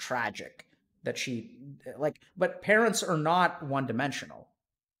 and it's tragic that she like, but parents are not one-dimensional,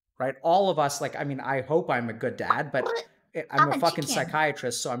 right? All of us, like, I mean, I hope I'm a good dad, but I'm a fucking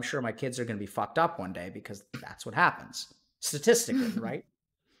psychiatrist, so I'm sure my kids are going to be fucked up one day because that's what happens statistically, right?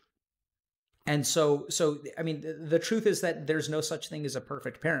 And so, I mean, the truth is that there's no such thing as a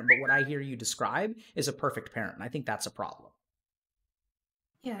perfect parent, but what I hear you describe is a perfect parent. And I think that's a problem.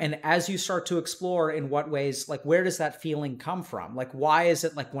 Yeah. And as you start to explore in what ways, like, where does that feeling come from? Like, why is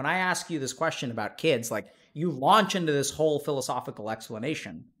it like when I ask you this question about kids, like you launch into this whole philosophical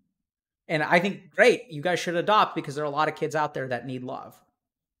explanation. And I think, great, you guys should adopt because there are a lot of kids out there that need love.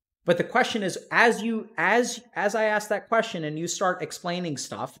 But the question is, as I ask that question and you start explaining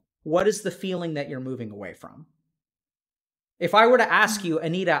stuff, what is the feeling that you're moving away from? If I were to ask you,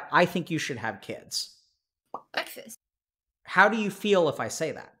 Anita, I think you should have kids. Breakfast. How do you feel if I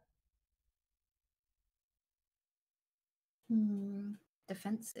say that?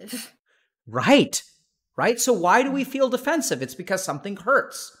 Defensive. Right. Right? So why do we feel defensive? It's because something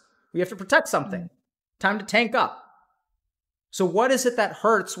hurts. We have to protect something. Time to tank up. So what is it that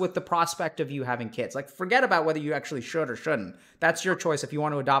hurts with the prospect of you having kids? Like, forget about whether you actually should or shouldn't. That's your choice. If you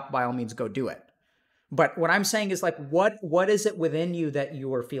want to adopt, by all means, go do it. But what I'm saying is, like, what is it within you that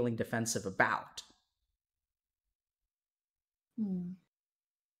you are feeling defensive about? Hmm.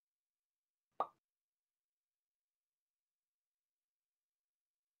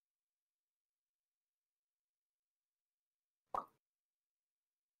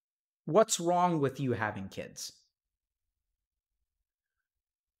 What's wrong with you having kids?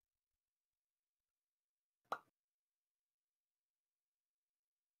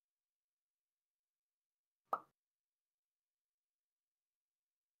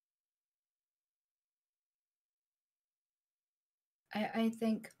 I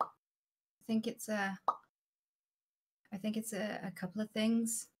think it's a a couple of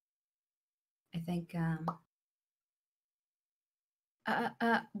things. I think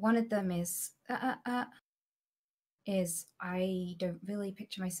one of them is I don't really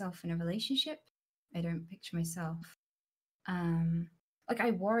picture myself in a relationship. I don't picture myself like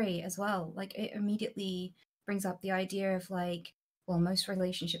I worry as well. Like it immediately brings up the idea of like, well, most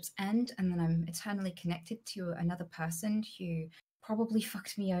relationships end and then I'm eternally connected to another person who probably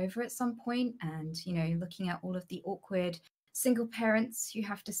fucked me over at some point. And, you know, looking at all of the awkward single parents who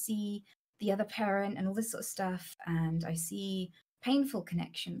have to see the other parent and all this sort of stuff. And I see painful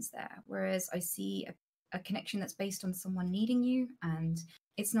connections there. Whereas I see a connection that's based on someone needing you, and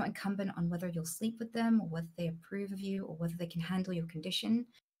it's not incumbent on whether you'll sleep with them or whether they approve of you or whether they can handle your condition.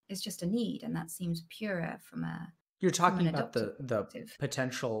 It's just a need, and that seems purer You're from an talking about adoptive the perspective.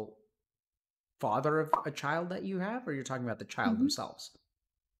 potential father of a child that you have, or you're talking about the child Mm-hmm. themselves?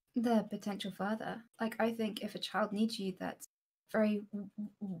 The potential father. Like I think if a child needs you, very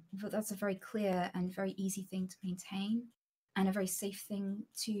that's a very clear and very easy thing to maintain, and a very safe thing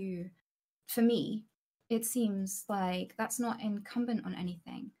to. For me, it seems like that's not incumbent on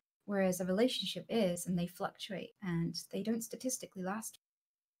anything, whereas a relationship is, and they fluctuate and they don't statistically last.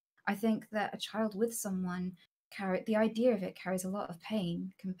 I think that a child with someone the idea of it carries a lot of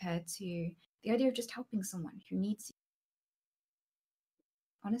pain compared to the idea of just helping someone who needs you,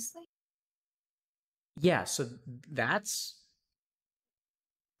 honestly. Yeah, so that's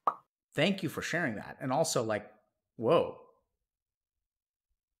thank you for sharing that. And also, like, whoa.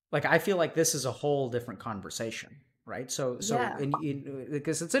 Like, I feel like this is a whole different conversation, right? So Yeah.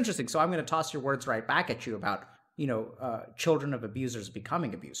 because it's interesting. So I'm going to toss your words right back at you about, children of abusers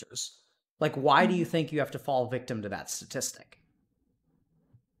becoming abusers. Like, why do you Mhm. think you have to fall victim to that statistic?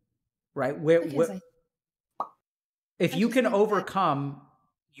 Right? Where, Because if I you just can think that overcome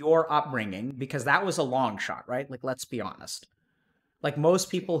your upbringing, because that was a long shot, right? Like, let's be honest. Like most it's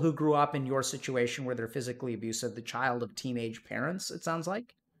true. people who grew up in your situation where they're physically abusive, the child of teenage parents, it sounds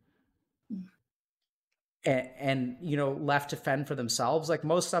like, Mm. and left to fend for themselves, like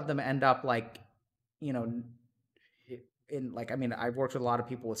most of them end up like, you know in like, I mean, I've worked with a lot of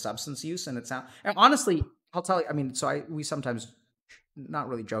people with substance use, and it's not, and honestly, I'll tell you, I mean, so we sometimes not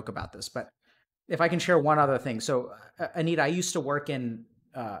really joke about this, but if I can share one other thing. So, Anita, I used to work in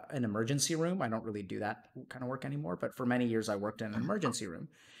an emergency room. I don't really do that kind of work anymore, but for many years I worked in an emergency room.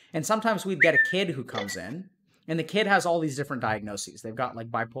 And sometimes we'd get a kid who comes in, and the kid has all these different diagnoses. They've got like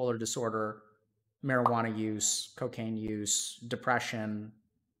bipolar disorder, marijuana use, cocaine use, depression,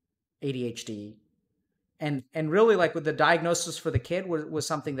 ADHD. And really, like, with the diagnosis for the kid was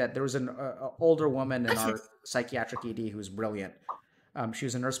something that there was an older woman in our psychiatric ED who was brilliant. She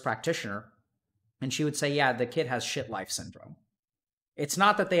was a nurse practitioner, and she would say, yeah, the kid has shit life syndrome. It's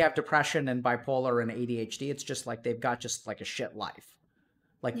not that they have depression and bipolar and ADHD. It's just like they've got just like a shit life.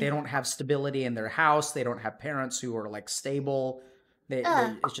 Like they Yeah. don't have stability in their house. They don't have parents who are like stable.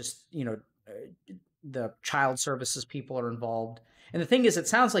 It's just, the child services people are involved. And the thing is, it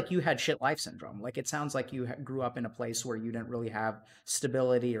sounds like you had shit life syndrome. Like it sounds like you grew up in a place where you didn't really have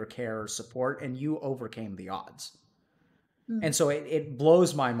stability or care or support, and you overcame the odds. Mm. And so it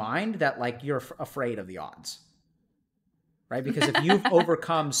blows my mind that like you're afraid of the odds, right? Because if you've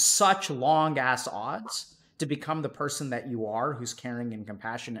overcome such long ass odds to become the person that you are, who's caring and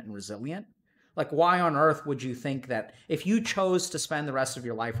compassionate and resilient, like why on earth would you think that if you chose to spend the rest of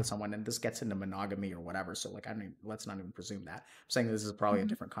your life with someone, and this gets into monogamy or whatever, so like, I don't even, let's not even presume that. I'm saying this is probably a Mhm.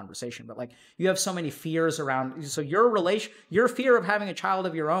 different conversation, but like you have so many fears around, so your fear of having a child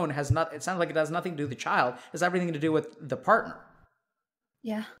of your own has not, it sounds like it has nothing to do with the child, it has everything to do with the partner.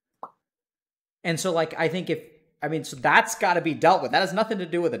 Yeah. And so, like, I think I mean, so that's got to be dealt with. That has nothing to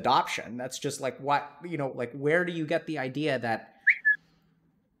do with adoption. That's just like, what, like, where do you get the idea that,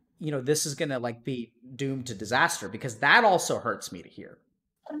 this is going to like be doomed to disaster? Because that also hurts me to hear.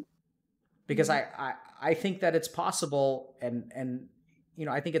 Because Mm. I think that it's possible, and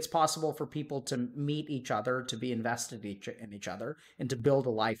I think it's possible for people to meet each other, to be invested in each other, and to build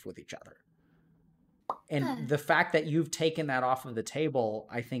a life with each other. And the fact that you've taken that off of the table,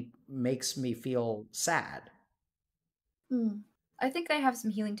 I think, makes me feel sad. I think I have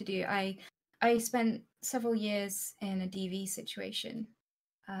some healing to do. I spent several years in a DV situation.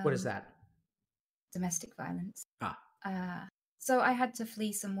 What is that? Domestic violence. Ah. So I had to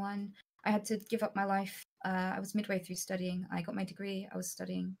flee someone. I had to give up my life. I was midway through studying. I got my degree. I was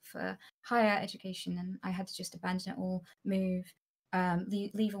studying for higher education, and I had to just abandon it all, move,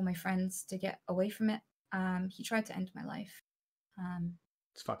 leave all my friends to get away from it. He tried to end my life.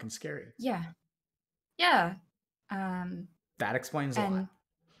 It's fucking scary. Yeah. Yeah. That explains a lot.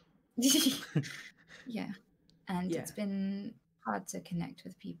 Yeah. And Yeah. it's been hard to connect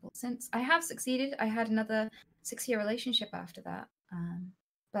with people since. I have succeeded. I had another 6-year relationship after that.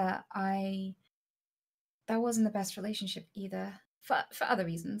 But that wasn't the best relationship either. For other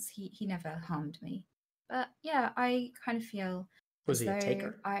reasons. He never harmed me. But yeah, I kind of feel Was as he a though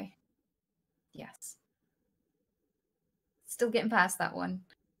taker? Yes. Still getting past that one.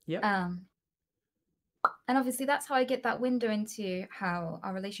 Yep. And obviously that's how I get that window into how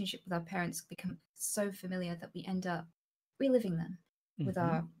our relationship with our parents become so familiar that we end up reliving them with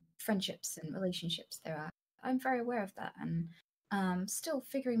our friendships and relationships there. I'm very aware of that, and still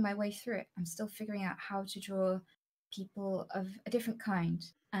figuring my way through it. I'm still figuring out how to draw people of a different kind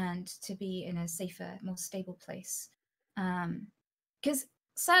and to be in a safer, more stable place. Because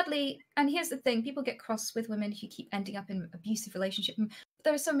sadly, and here's the thing, people get cross with women who keep ending up in abusive relationships.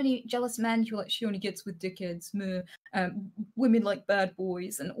 There are so many jealous men who are like, she only gets with dickheads, women like bad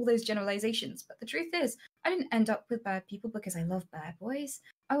boys, and all those generalizations. But the truth is, I didn't end up with bad people because I love bad boys.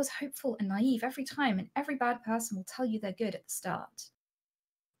 I was hopeful and naive every time, and every bad person will tell you they're good at the start.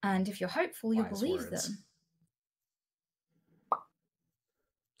 And if you're hopeful, you'll believe them.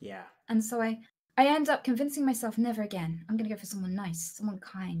 Yeah. And so I end up convincing myself, never again. I'm going to go for someone nice, someone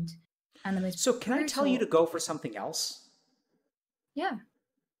kind. And the most So can I tell you to go for something else? Yeah.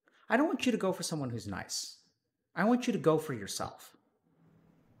 I don't want you to go for someone who's nice. I want you to go for yourself.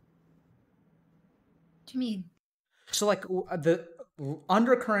 What do you mean? So like the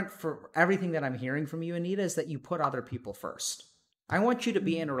undercurrent for everything that I'm hearing from you, Anita, is that you put other people first. I want you to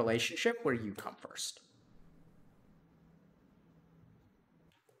be in a relationship where you come first.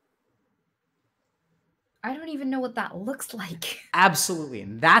 I don't even know what that looks like. Absolutely.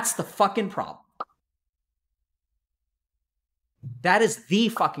 And that's the fucking problem. That is the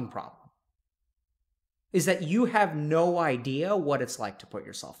fucking problem. Is that you have no idea what it's like to put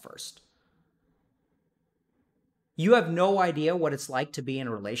yourself first. You have no idea what it's like to be in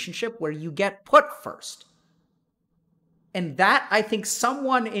a relationship where you get put first. And that, I think,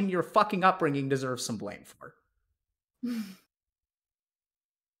 someone in your fucking upbringing deserves some blame for.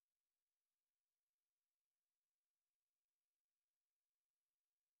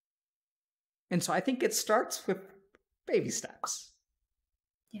 And so I think it starts with baby steps.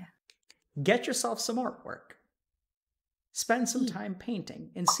 Yeah. Get yourself some artwork. Spend some time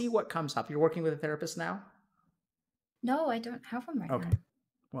painting and see what comes up. You're working with a therapist now? No, I don't have one right now. Okay.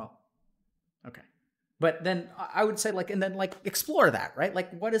 Well, okay. But then I would say, explore that, right? Like,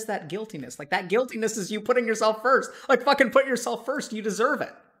 what is that guiltiness? Like, that guiltiness is you putting yourself first. Like, fucking put yourself first. You deserve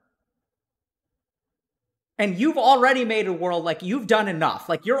it. And you've already made a world, like, you've done enough.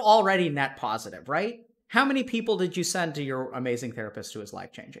 Like, you're already net positive, right? How many people did you send to your amazing therapist who is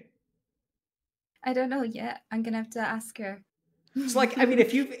life-changing? I don't know yet. I'm going to have to ask her. So, like, I mean,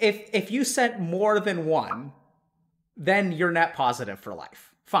 if you sent more than one, then you're net positive for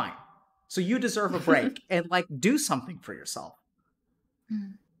life. Fine. So you deserve a break and like do something for yourself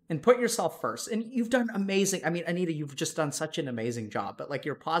and put yourself first. And you've done amazing. I mean, Anita, you've just done such an amazing job, but like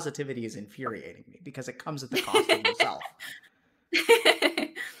your positivity is infuriating me because it comes at the cost of yourself.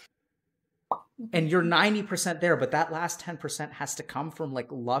 And you're 90% there, but that last 10% has to come from like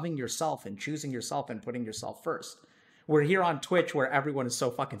loving yourself and choosing yourself and putting yourself first. We're here on Twitch where everyone is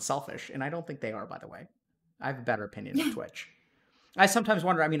so fucking selfish. And I don't think they are, by the way. I have a better opinion of Twitch. I sometimes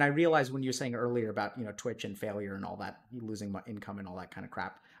wonder, I mean, I realize when you're saying earlier about, Twitch and failure and all that, losing income and all that kind of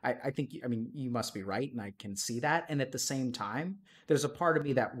crap, I think, I mean, you must be right. And I can see that. And at the same time, there's a part of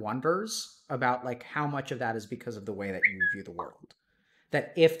me that wonders about like how much of that is because of the way that you view the world.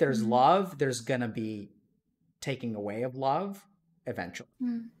 That if there's love, there's going to be taking away of love eventually.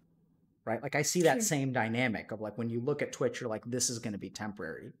 Right? Like I see that same dynamic of like when you look at Twitch, you're like, this is going to be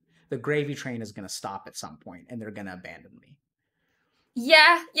temporary. The gravy train is going to stop at some point and they're going to abandon me.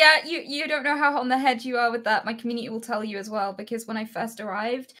 Yeah, you don't know how on the head you are with that. My community will tell you as well, because when I first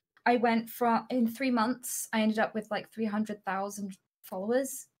arrived, I went from, in 3 months, I ended up with like 300,000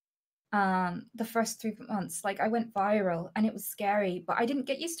 followers. The first 3 months, like I went viral and it was scary, but I didn't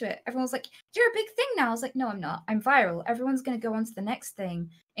get used to it. Everyone was like, "You're a big thing now." I was like, "No, I'm not. I'm viral. Everyone's going to go on to the next thing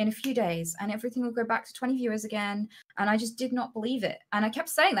in a few days and everything will go back to 20 viewers again." And I just did not believe it. And I kept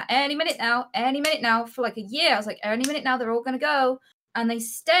saying that any minute now for like a year. I was like, any minute now, they're all going to go. And they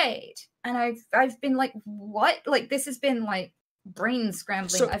stayed. And I've been like, what? Like, this has been like brain scrambling.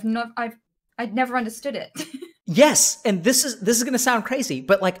 So I'd never understood it. yes, and this is going to sound crazy,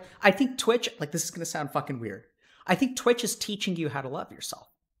 but like I think Twitch, like this is going to sound fucking weird. I think Twitch is teaching you how to love yourself.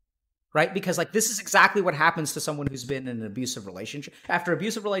 Right? Because like this is exactly what happens to someone who's been in an abusive relationship, after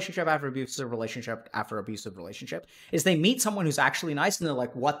abusive relationship, after abusive relationship, after abusive relationship, is they meet someone who's actually nice and they're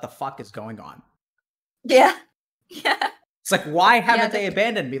like, what the fuck is going on? Yeah. Yeah. It's like, why haven't they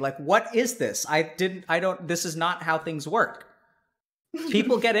abandoned me? Like, what is this? This is not how things work.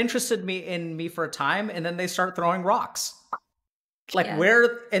 People get interested in me for a time and then they start throwing rocks. Like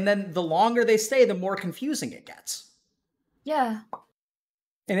and then the longer they stay, the more confusing it gets. Yeah.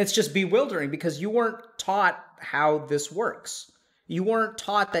 And it's just bewildering because you weren't taught how this works. You weren't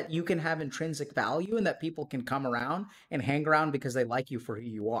taught that you can have intrinsic value and that people can come around and hang around because they like you for who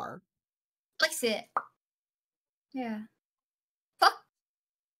you are. Likes it. Yeah. Fuck.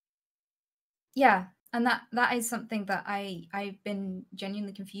 Yeah. And that is something that I've been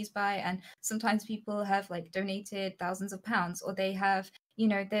genuinely confused by. And sometimes people have like donated thousands of pounds, or they have, you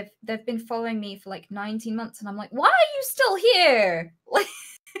know, they've been following me for like 19 months, and I'm like, why are you still here? Like,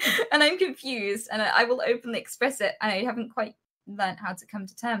 and I'm confused, and I will openly express it. I haven't quite learned how to come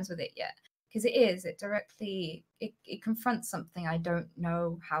to terms with it yet, because it directly confronts something I don't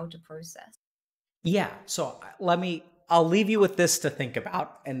know how to process. Yeah. So I'll leave you with this to think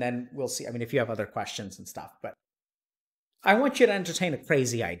about, and then we'll see. I mean, if you have other questions and stuff, but I want you to entertain a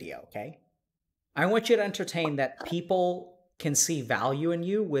crazy idea, okay? I want you to entertain that people can see value in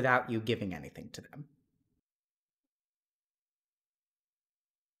you without you giving anything to them.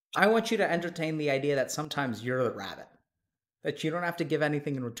 I want you to entertain the idea that sometimes you're the rabbit, that you don't have to give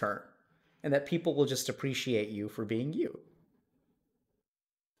anything in return, and that people will just appreciate you for being you.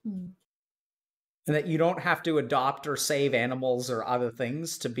 Mm. And that you don't have to adopt or save animals or other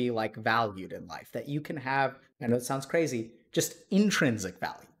things to be like valued in life. That you can have, I know it sounds crazy, just intrinsic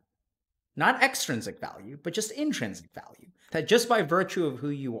value. Not extrinsic value, but just intrinsic value. That just by virtue of who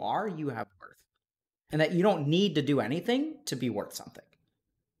you are, you have worth. And that you don't need to do anything to be worth something.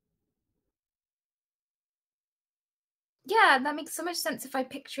 Yeah, that makes so much sense if I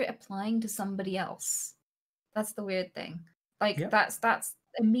picture it applying to somebody else. That's the weird thing. Like, Yep. that's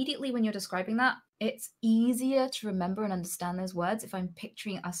immediately when you're describing that, it's easier to remember and understand those words if I'm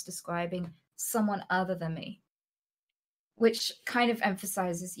picturing us describing someone other than me. Which kind of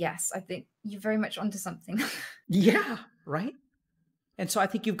emphasizes, yes, I think you're very much onto something. Yeah, right? And so I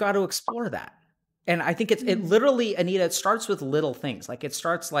think you've got to explore that. And I think it literally, Anita, it starts with little things. Like it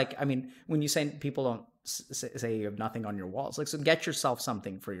starts like, I mean, when you say people don't say you have nothing on your walls, like, so get yourself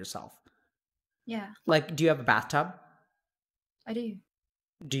something for yourself. Yeah. Like, do you have a bathtub? I do.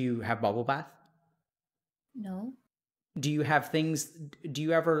 Do you have bubble bath? No. Do you have things, do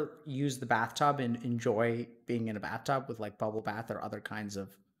you ever use the bathtub and enjoy being in a bathtub with like bubble bath or other kinds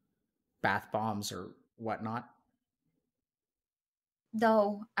of bath bombs or whatnot?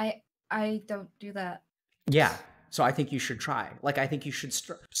 No, I don't do that. Yeah. So I think you should try. Like, I think you should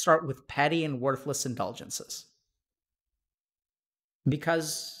start with petty and worthless indulgences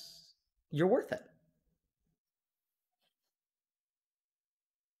because you're worth it.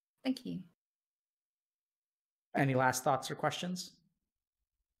 Thank you. Any last thoughts or questions?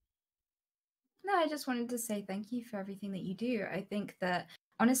 No, I just wanted to say thank you for everything that you do. I think that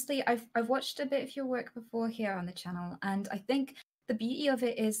honestly, I've watched a bit of your work before here on the channel, and I think the beauty of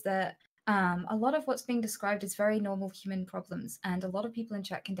it is that a lot of what's being described is very normal human problems, and a lot of people in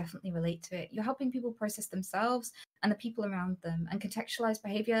chat can definitely relate to it. You're helping people process themselves and the people around them, and contextualize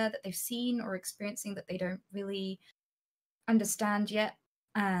behavior that they've seen or experiencing that they don't really understand yet.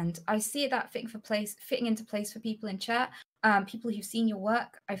 And I see that fitting into place for people in chat. People who've seen your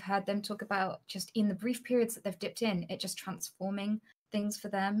work, I've heard them talk about just in the brief periods that they've dipped in, it just transforming things for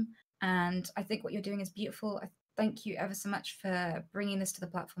them. And I think what you're doing is beautiful. I thank you ever so much for bringing this to the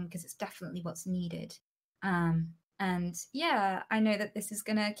platform because it's definitely what's needed. And yeah, I know that this is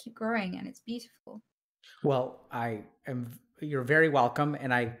going to keep growing and it's beautiful. Well, you're very welcome,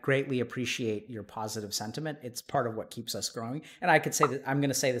 and I greatly appreciate your positive sentiment. It's part of what keeps us growing. And I could say that I'm going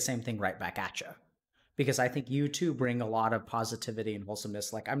to say the same thing right back at you. because I think you too bring a lot of positivity and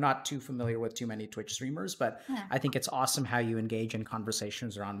wholesomeness. Like, I'm not too familiar with too many Twitch streamers, but Yeah. I think it's awesome how you engage in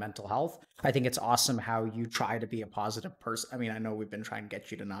conversations around mental health. I think it's awesome how you try to be a positive person. I mean, I know we've been trying to get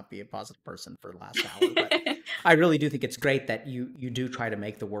you to not be a positive person for the last hour, but I really do think it's great that you do try to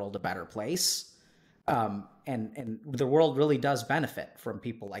make the world a better place. And the world really does benefit from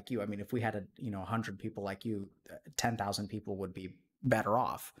people like you. I mean, if we had 100 people like you, 10,000 people would be better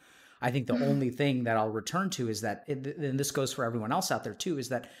off. I think the only thing that I'll return to is that, and this goes for everyone else out there too, is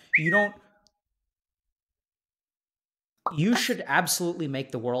that you should absolutely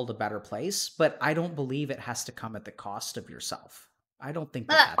make the world a better place, but I don't believe it has to come at the cost of yourself. I don't think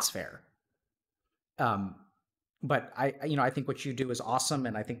that that's fair. But I think what you do is awesome,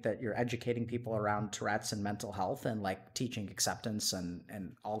 and I think that you're educating people around Tourette's and mental health and like teaching acceptance and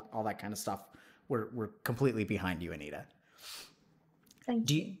all that kind of stuff. We're completely behind you, Anita.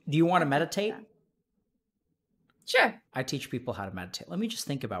 Thank you. Do you want to meditate? Sure. I teach people how to meditate. Let me just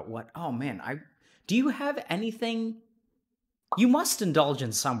think about oh man, do you have anything? You must indulge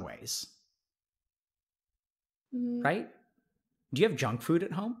in some ways, right? Do you have junk food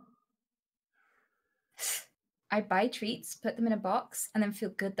at home? I buy treats, put them in a box, and then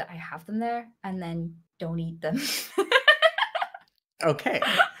feel good that I have them there, and then don't eat them. Okay.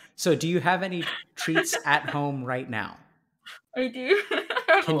 So do you have any treats at home right now? I do.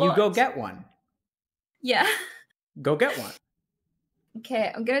 Can you go get one? Yeah. Go get one.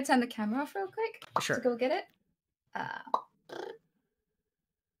 Okay, I'm going to turn the camera off real quick. Sure. To go get it.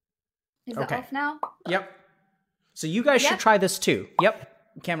 Is it off now? Yep. So you guys should try this too. Yep.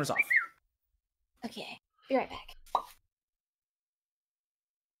 Camera's off. Okay. Be right back.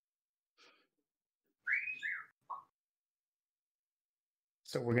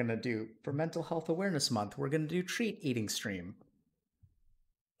 So we're going to do, for Mental Health Awareness Month, we're going to do treat eating stream.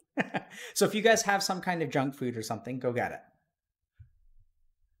 So if you guys have some kind of junk food or something, go get it.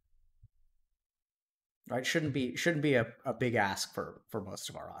 Right? Shouldn't be a big ask for most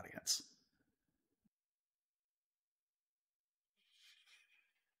of our audience.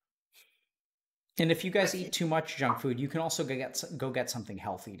 And if you guys eat too much junk food, you can also go get something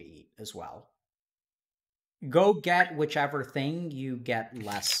healthy to eat as well. Go get whichever thing you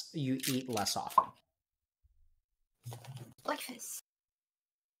eat less often. Like this.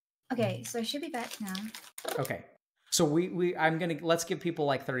 Okay, so I should be back now. Okay. So let's give people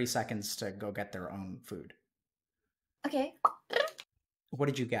like 30 seconds to go get their own food. Okay. What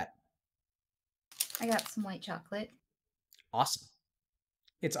did you get? I got some white chocolate. Awesome.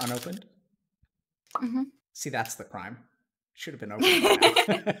 It's unopened? Mm-hmm. See, that's the crime. Should have been opened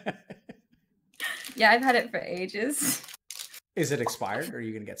by now. Yeah, I've had it for ages. Is it expired? Or are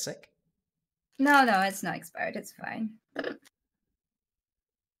you going to get sick? No, it's not expired. It's fine.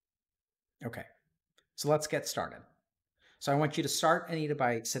 Okay. So let's get started. So I want you to start, Anita,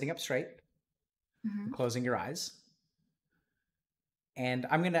 by sitting up straight, closing your eyes. And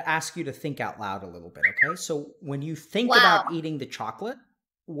I'm going to ask you to think out loud a little bit, okay? So when you think about eating the chocolate,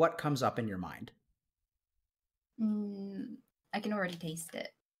 what comes up in your mind? I can already taste it.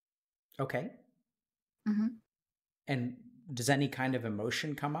 Okay. Mm-hmm. And does any kind of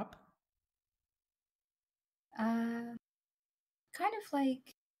emotion come up? Kind of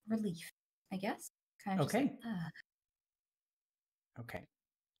like relief, I guess. Kind of okay. Just like, Okay.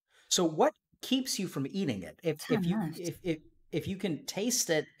 So what keeps you from eating it? If you can taste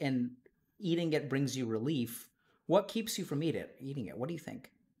it and eating it brings you relief, what keeps you from eating it? What do you think?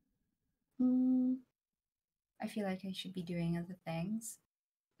 I feel like I should be doing other things.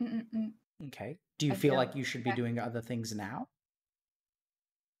 Okay. Do you feel like you should be doing other things now?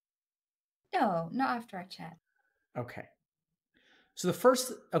 No, not after our chat. Okay. So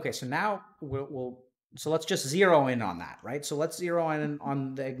so now so let's just zero in on that, right? So let's zero in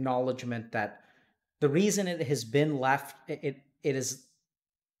on the acknowledgement that the reason it has been it is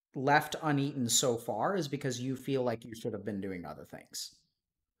left uneaten so far is because you feel like you should have been doing other things.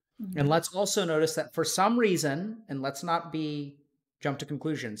 And let's also notice that for some reason, and let's not jump to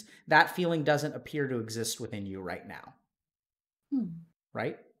conclusions, that feeling doesn't appear to exist within you right now.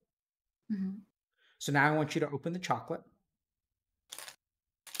 Right? Mm-hmm. So now I want you to open the chocolate.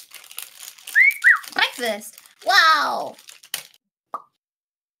 Breakfast! Wow!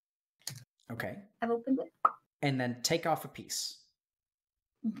 Okay. I've opened it. And then take off a piece.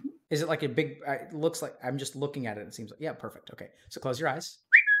 Mm-hmm. Is it like a big, it looks like, I'm just looking at it. It seems like, yeah, perfect. Okay. So close your eyes.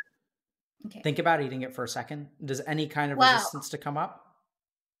 Okay. Think about eating it for a second. Does any kind of resistance to come up?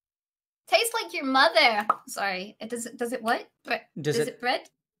 Tastes like your mother. Sorry. Does it what? Does it bread?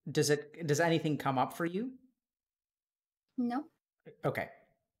 Does anything come up for you? No. Okay.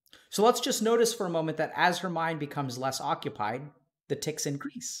 So let's just notice for a moment that as her mind becomes less occupied, the tics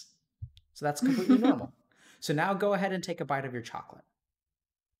increase. So that's completely normal. So now go ahead and take a bite of your chocolate.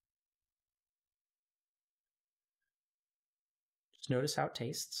 Just notice how it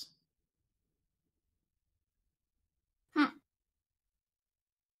tastes.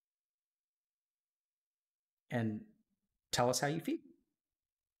 And tell us how you feel.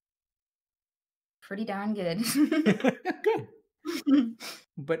 Pretty darn good. Good.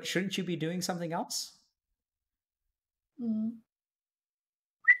 But shouldn't you be doing something else?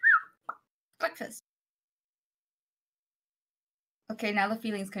 Breakfast. Okay, now the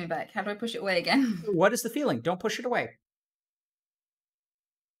feeling's coming back. How do I push it away again? What is the feeling? Don't push it away.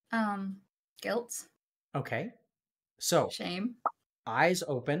 Guilt. Okay. So, Shame. eyes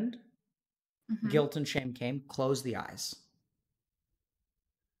opened, guilt and shame came, close the eyes.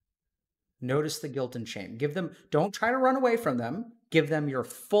 Notice the guilt and shame. Give them, don't try to run away from them. Give them your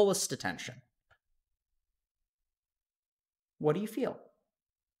fullest attention. What do you feel?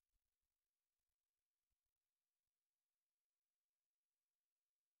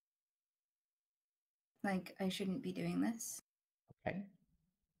 Like I shouldn't be doing this. Okay.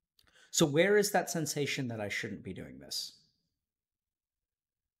 So where is that sensation that I shouldn't be doing this?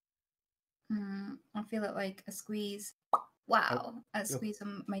 I feel it like a squeeze. Wow. A squeeze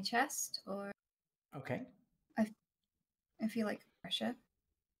on my chest, or okay. I feel like pressure.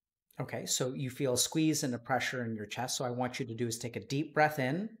 Okay, so you feel a squeeze and a pressure in your chest. So I want you to do is take a deep breath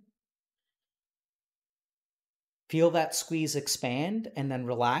in. Feel that squeeze expand and then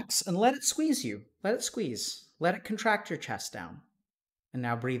relax and let it squeeze you. Let it squeeze. Let it contract your chest down. And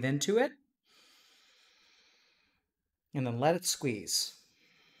now breathe into it. And then let it squeeze.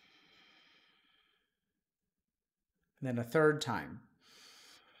 And then a third time.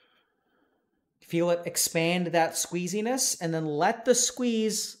 Feel it expand that squeeziness and then let the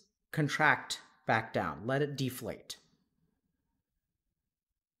squeeze contract back down. Let it deflate.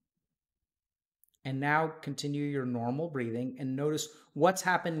 And now continue your normal breathing and notice what's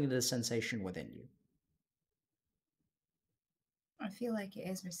happening to the sensation within you. I feel like it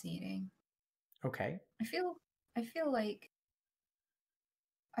is receding. Okay. I feel like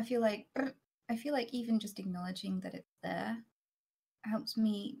even just acknowledging that it's there helps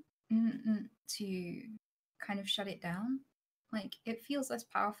me to kind of shut it down. Like it feels less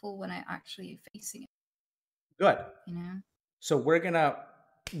powerful when I actually facing it. Good. You know? So we're going to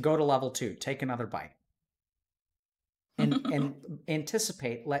go to level 2. Take another bite. And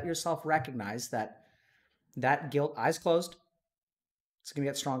anticipate, let yourself recognize that guilt, eyes closed, it's going to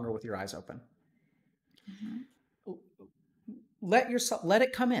get stronger with your eyes open. Let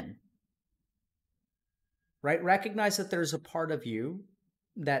it come in. Right? Recognize that there's a part of you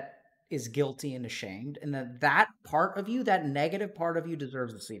that is guilty and ashamed, and that part of you, that negative part of you,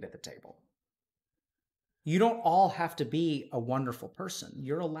 deserves a seat at the table. You don't all have to be a wonderful person.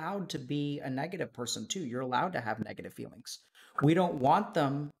 You're allowed to be a negative person too. You're allowed to have negative feelings. We don't want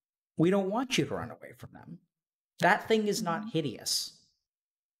them. We don't want you to run away from them. That thing is not hideous.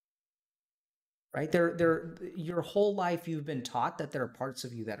 Right? Your whole life you've been taught that there are parts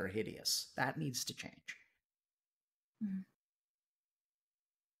of you that are hideous. That needs to change.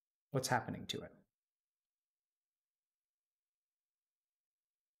 What's happening to it?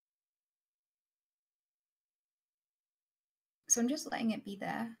 So I'm just letting it be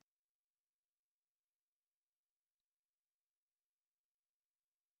there.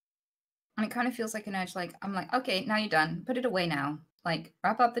 And it kind of feels like an urge, like, I'm like, okay, now you're done. Put it away now. Like,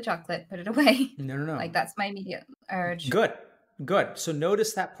 wrap up the chocolate, put it away. No. Like, that's my immediate urge. Good. So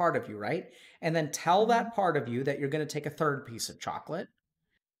notice that part of you, right? And then tell that part of you that you're going to take a third piece of chocolate.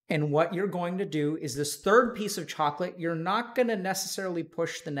 And what you're going to do is this third piece of chocolate, you're not going to necessarily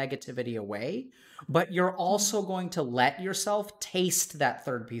push the negativity away, but you're also going to let yourself taste that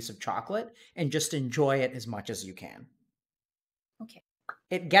third piece of chocolate and just enjoy it as much as you can. Okay.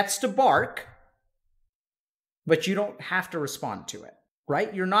 It gets to bark, but you don't have to respond to it,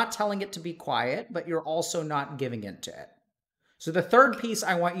 right? You're not telling it to be quiet, but you're also not giving in to it. So the third piece,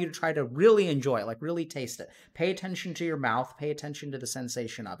 I want you to try to really enjoy, like really taste it. Pay attention to your mouth. Pay attention to the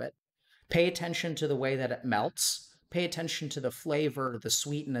sensation of it. Pay attention to the way that it melts. Pay attention to the flavor, the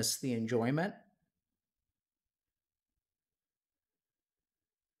sweetness, the enjoyment.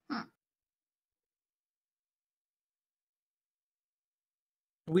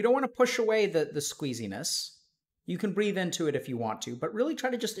 We don't want to push away the squeeziness. You can breathe into it if you want to, but really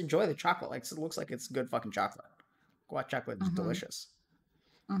try to just enjoy the chocolate. Like it looks like it's good fucking chocolate. Guac chocolate is delicious.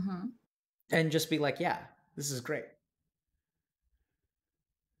 And just be like, yeah, this is great.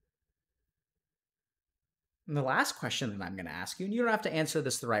 And the last question that I'm going to ask you, and you don't have to answer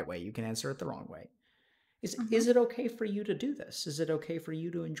this the right way, you can answer it the wrong way, is it okay for you to do this? Is it okay for you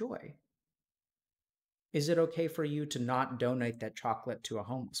to enjoy? Is it okay for you to not donate that chocolate to a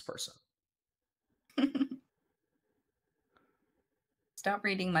homeless person? Stop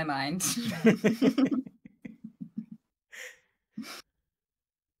reading my mind.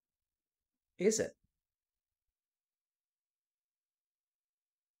 Is it?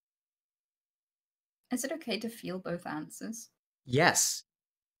 Is it okay to feel both answers? Yes.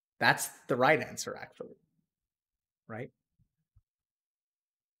 That's the right answer, actually. Right?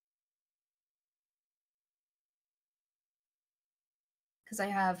 Because I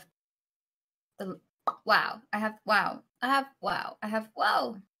have the wow. I have wow. I have wow. I have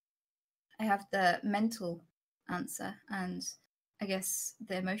wow. I have the mental answer and I guess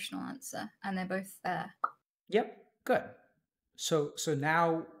the emotional answer, and they're both there. Yep. Good. So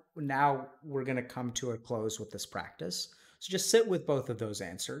now we're going to come to a close with this practice. So just sit with both of those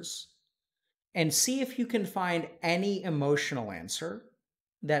answers and see if you can find any emotional answer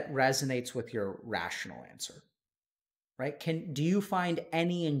that resonates with your rational answer. Right? Do you find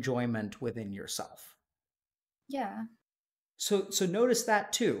any enjoyment within yourself? Yeah. So notice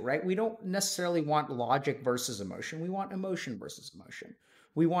that too, right? We don't necessarily want logic versus emotion. We want emotion versus emotion.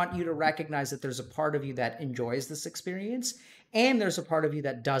 We want you to recognize that there's a part of you that enjoys this experience and there's a part of you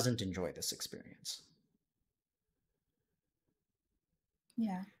that doesn't enjoy this experience.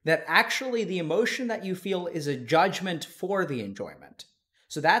 Yeah. That actually the emotion that you feel is a judgment for the enjoyment.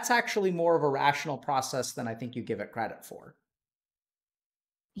 So that's actually more of a rational process than I think you give it credit for.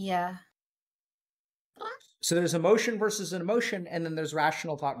 Yeah. So there's emotion versus an emotion, and then there's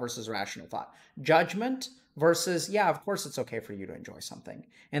rational thought versus rational thought. Judgment versus, yeah, of course it's okay for you to enjoy something.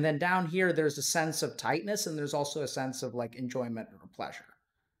 And then down here, there's a sense of tightness, and there's also a sense of like enjoyment or pleasure.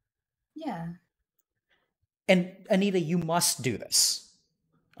 Yeah. And Anita, you must do this.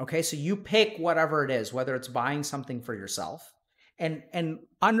 Okay, so you pick whatever it is, whether it's buying something for yourself, and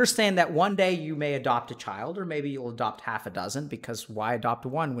understand that one day you may adopt a child, or maybe you'll adopt half a dozen, because why adopt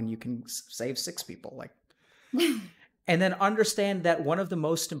one when you can save 6 people? Like, and then understand that one of the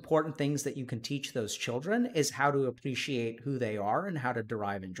most important things that you can teach those children is how to appreciate who they are and how to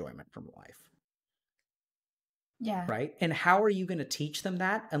derive enjoyment from life. Yeah. Right? And how are you going to teach them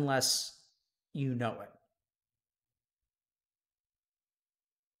that unless you know it?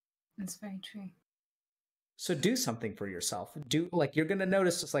 That's very true. So do something for yourself. You're going to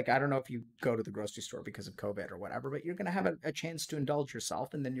notice, it's like, I don't know if you go to the grocery store because of COVID or whatever, but you're going to have a chance to indulge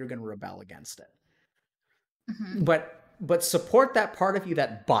yourself, and then you're going to rebel against it. Mm-hmm. But support that part of you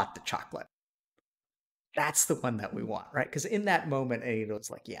that bought the chocolate. That's the one that we want, right? Because in that moment, Anita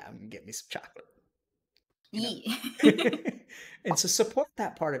was like, yeah, I'm going to get me some chocolate. And so support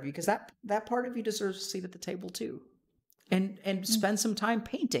that part of you, because that part of you deserves a seat at the table too. And spend some time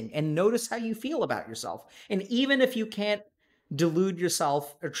painting and notice how you feel about yourself. And even if you can't delude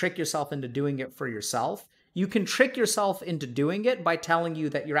yourself or trick yourself into doing it for yourself, you can trick yourself into doing it by telling you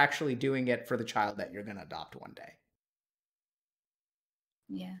that you're actually doing it for the child that you're going to adopt one day.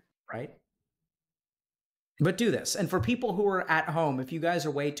 Yeah. Right? But do this. And for people who are at home, if you guys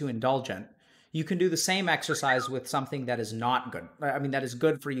are way too indulgent, you can do the same exercise with something that is not good. I mean, that is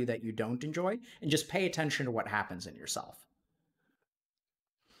good for you that you don't enjoy, and just pay attention to what happens in yourself.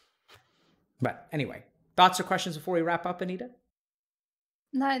 But anyway, thoughts or questions before we wrap up, Anita?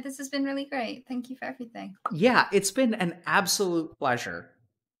 No, this has been really great. Thank you for everything. Yeah, it's been an absolute pleasure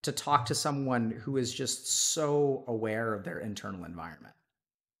to talk to someone who is just so aware of their internal environment.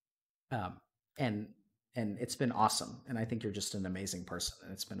 And it's been awesome. And I think you're just an amazing person.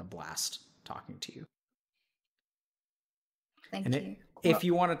 And it's been a blast talking to you. Thank you. If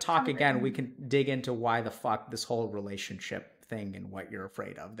you want to talk again, we can dig into why the fuck this whole relationship thing and what you're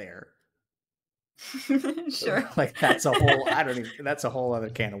afraid of there. Sure. Like that's a whole, that's a whole other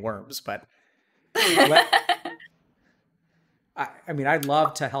can of worms, but I mean, I'd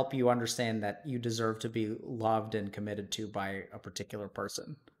love to help you understand that you deserve to be loved and committed to by a particular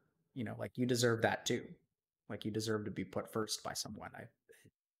person. You know, like you deserve that too. Like you deserve to be put first by someone.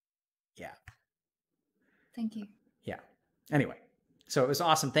 Yeah. Thank you. Yeah. Anyway, so it was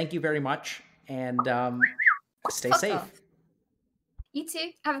awesome. Thank you very much. And stay safe. Off. You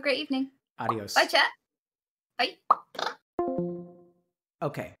too. Have a great evening. Adios. Bye, chat. Bye.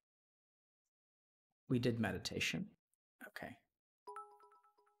 Okay. We did meditation. Okay.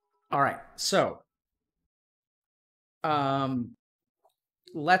 All right. So,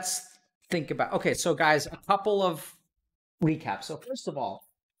 let's think about, okay. So guys, a couple of recaps. So first of all,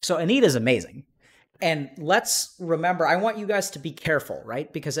 so Anita's amazing. And let's remember, I want you guys to be careful,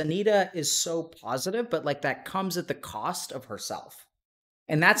 right? Because Anita is so positive, but like that comes at the cost of herself.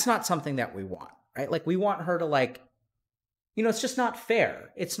 And that's not something that we want, right? Like we want her to like, you know, it's just not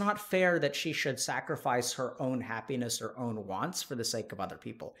fair. It's not fair that she should sacrifice her own happiness, her own wants for the sake of other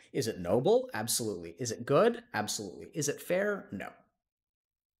people. Is it noble? Absolutely. Is it good? Absolutely. Is it fair? No.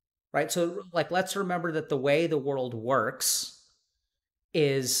 Right? So like let's remember that the way the world works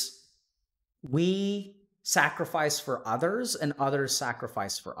is we sacrifice for others and others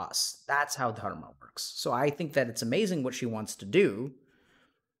sacrifice for us. That's how dharma works. So I think that it's amazing what she wants to do,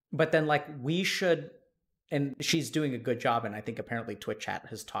 but then like we should, and she's doing a good job, and I think apparently Twitch chat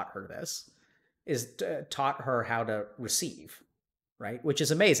has taught her this, taught her how to receive, right? Which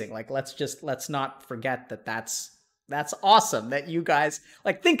is amazing. Like let's not forget that that's awesome that you guys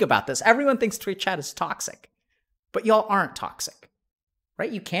like think about this. Everyone thinks Twitch chat is toxic, but y'all aren't toxic.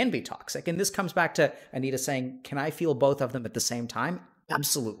 Right? You can be toxic. And this comes back to Anita saying, can I feel both of them at the same time?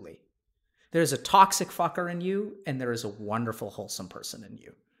 Absolutely. There's a toxic fucker in you, and there is a wonderful, wholesome person in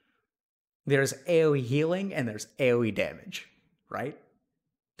you. There's AoE healing and there's AoE damage, right?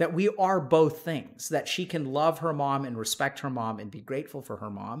 That we are both things, that she can love her mom and respect her mom and be grateful for her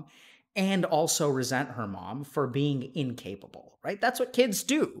mom, and also resent her mom for being incapable, right? That's what kids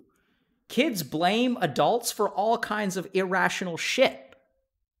do. Kids blame adults for all kinds of irrational shit.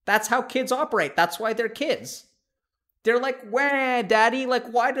 That's how kids operate. That's why they're kids. They're like, wah, daddy, like,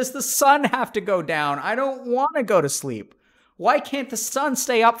 why does the sun have to go down? I don't want to go to sleep. Why can't the sun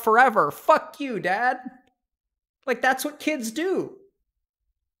stay up forever? Fuck you, dad. Like, that's what kids do.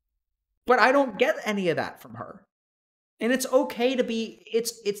 But I don't get any of that from her. And it's okay to be,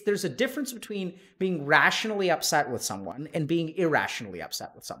 there's a difference between being rationally upset with someone and being irrationally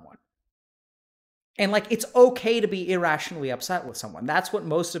upset with someone. And like, it's okay to be irrationally upset with someone. That's what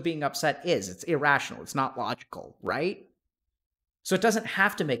most of being upset is. It's irrational. It's not logical, right? So it doesn't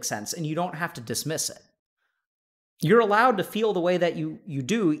have to make sense, and you don't have to dismiss it. You're allowed to feel the way that you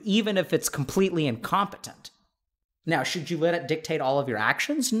do, even if it's completely incompetent. Now, should you let it dictate all of your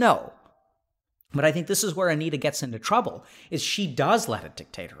actions? No. But I think this is where Anita gets into trouble, is she does let it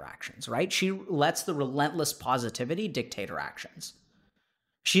dictate her actions, right? She lets the relentless positivity dictate her actions.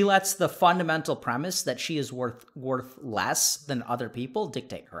 She lets the fundamental premise that she is worth less than other people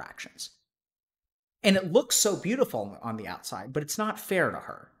dictate her actions. And it looks so beautiful on the outside, but it's not fair to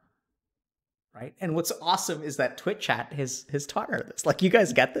her. Right? And what's awesome is that Twitch chat has taught her this. Like, you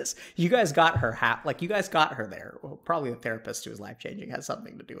guys get this? You guys got her like, you guys got her there. Well, probably the therapist who is life-changing has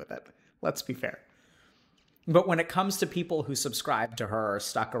something to do with it. Let's be fair. But when it comes to people who subscribe to her or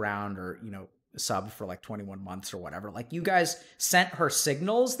stuck around or, you know, sub for like 21 months or whatever, like, you guys sent her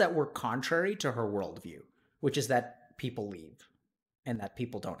signals that were contrary to her worldview, which is that people leave and that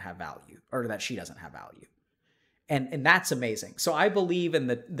people don't have value, or that she doesn't have value. And that's amazing. So I believe in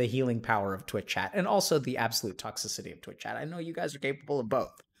the healing power of Twitch chat, and also the absolute toxicity of Twitch chat. I know you guys are capable of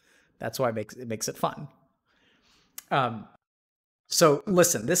both. That's why it makes it fun. So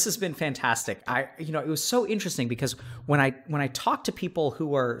listen, this has been fantastic. It was so interesting because when I talk to people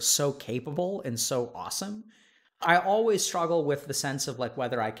who are so capable and so awesome, I always struggle with the sense of like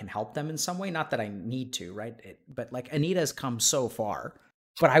whether I can help them in some way. Not that I need to, right? But like, Anita's come so far,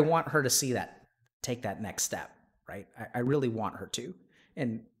 but I want her to see that, take that next step, right? I really want her to.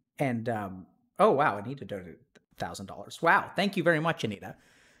 And oh wow, Anita donated $1,000. Wow, thank you very much, Anita.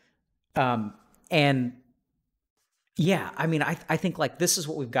 And yeah, I mean, I think like this is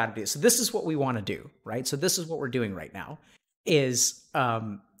what we've got to do. So this is what we want to do, right? So this is what we're doing right now is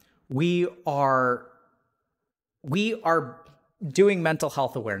we are doing Mental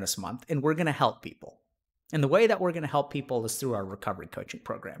Health Awareness Month, and we're going to help people. And the way that we're going to help people is through our recovery coaching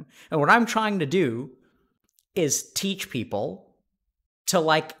program. And what I'm trying to do is teach people to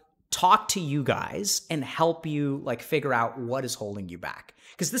like talk to you guys and help you like figure out what is holding you back.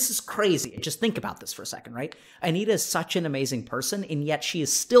 Because this is crazy. Just think about this for a second, right? Anita is such an amazing person, and yet she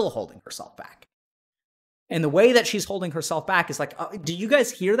is still holding herself back. And the way that she's holding herself back is like, do you guys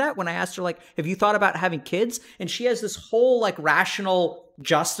hear that? When I asked her, like, have you thought about having kids? And she has this whole like rational,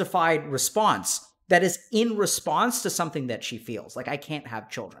 justified response that is in response to something that she feels. Like, I can't have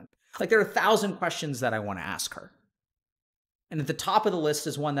children. Like, there are 1,000 questions that I want to ask her. And at the top of the list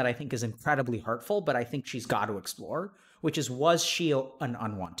is one that I think is incredibly hurtful, but I think she's got to explore, which is, was she an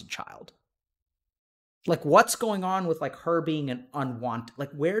unwanted child? Like, what's going on with like her being an unwanted,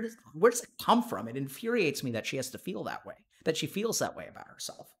 like where does it come from? It infuriates me that she has to feel that way, that she feels that way about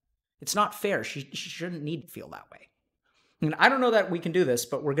herself. It's not fair. She shouldn't need to feel that way. And I don't know that we can do this,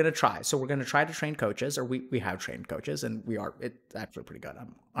 but we're going to try. So we're going to try to train coaches, or we have trained coaches, and it's actually pretty good.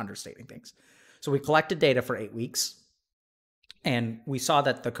 I'm understating things. So we collected data for 8 weeks, and we saw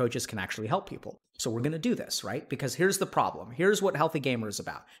that the coaches can actually help people. So we're going to do this, right? Because here's the problem. Here's what Healthy Gamer is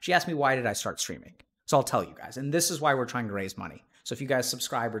about. She asked me, why did I start streaming? So I'll tell you guys. And this is why we're trying to raise money. So if you guys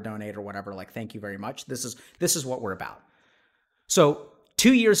subscribe or donate or whatever, like, thank you very much. This is what we're about. So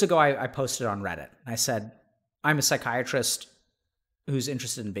 2 years ago, I posted on Reddit. I said, I'm a psychiatrist who's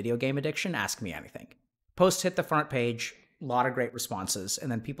interested in video game addiction. Ask me anything. Post hit the front page, a lot of great responses.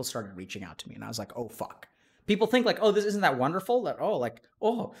 And then people started reaching out to me. And I was like, oh, fuck. People think like, oh, this isn't that wonderful? That, oh, like,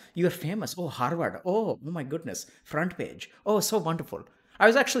 oh, you're famous. Oh, Harvard. Oh my goodness. Front page. Oh, so wonderful. I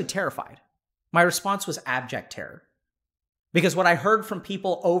was actually terrified. My response was abject terror. Because what I heard from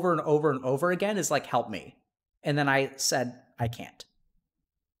people over and over and over again is like, help me. And then I said, I can't.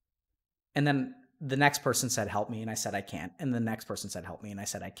 And then the next person said, help me. And I said, I can't. And the next person said, help me. And I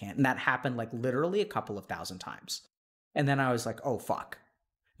said, I can't. And that happened like literally a couple of thousand times. And then I was like, oh, fuck.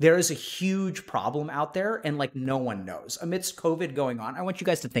 There is a huge problem out there and like no one knows. Amidst COVID going on, I want you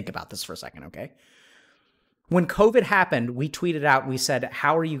guys to think about this for a second, okay? When COVID happened, we tweeted out, we said,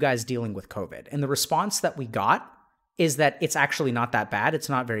 how are you guys dealing with COVID? And the response that we got is that it's actually not that bad. It's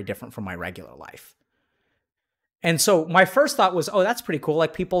not very different from my regular life. And so my first thought was, oh, that's pretty cool.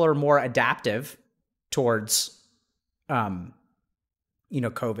 Like people are more adaptive towards,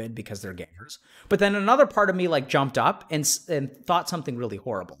 COVID because they're gamers. But then another part of me like jumped up and thought something really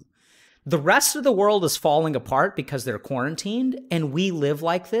horrible. The rest of the world is falling apart because they're quarantined, and we live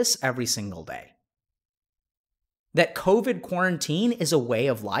like this every single day. That COVID quarantine is a way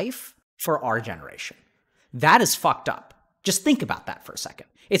of life for our generation. That is fucked up. Just think about that for a second.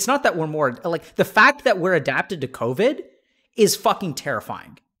 It's not that we're more, like, the fact that we're adapted to COVID is fucking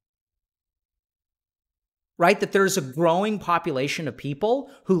terrifying. Right? That there's a growing population of people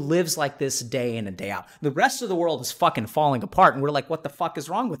who lives like this day in and day out. The rest of the world is fucking falling apart, and we're like, what the fuck is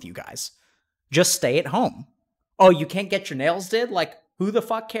wrong with you guys? Just stay at home. Oh, you can't get your nails did? Like, who the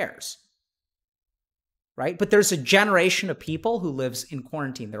fuck cares? Right? But there's a generation of people who lives in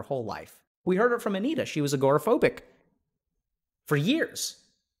quarantine their whole life. We heard it from Anita. She was agoraphobic for years.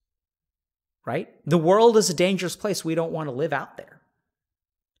 Right? The world is a dangerous place. We don't want to live out there.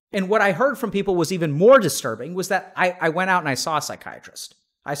 And what I heard from people was even more disturbing was that I went out and I saw a psychiatrist.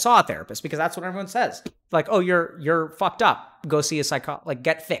 I saw a therapist because that's what everyone says. Like, oh, you're fucked up. Go see a psychologist. Like,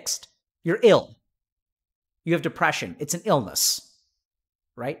 get fixed. You're ill. You have depression. It's an illness.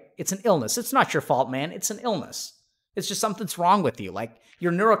 Right? It's an illness. It's not your fault, man. It's an illness. It's just something's wrong with you. Like,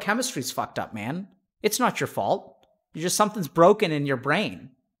 your neurochemistry's fucked up, man. It's not your fault. You're just something's broken in your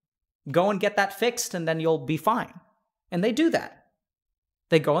brain. Go and get that fixed and then you'll be fine. And they do that.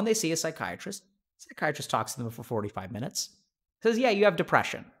 They go and they see a psychiatrist. Psychiatrist talks to them for 45 minutes. Says, yeah, you have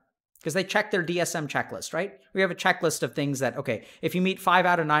depression. Because they check their DSM checklist, right? We have a checklist of things that, okay, if you meet 5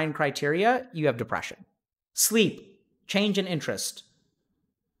 out of 9 criteria, you have depression. Sleep, change in interest,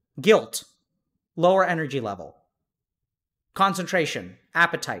 guilt, lower energy level, concentration,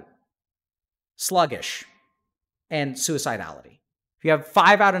 appetite, sluggish, and suicidality. If you have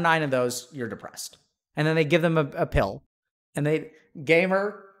 5 out of 9 of those, you're depressed. And then they give them a pill. And they,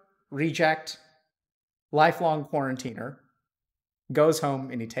 gamer, reject, lifelong quarantiner, goes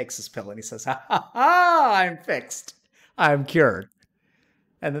home and he takes his pill and he says, ha ha ha, I'm fixed. I'm cured.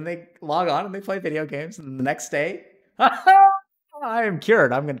 And then they log on and they play video games. And the next day, ha ha, I am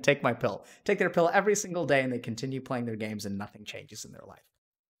cured. I'm going to take my pill. Take their pill every single day and they continue playing their games and nothing changes in their life.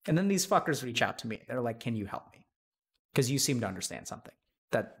 And then these fuckers reach out to me. They're like, can you help me? Because you seem to understand something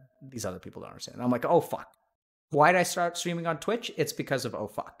that these other people don't understand. And I'm like, oh, fuck. Why did I start streaming on Twitch? It's because of oh,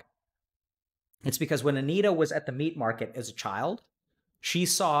 fuck. It's because when Anita was at the meat market as a child, she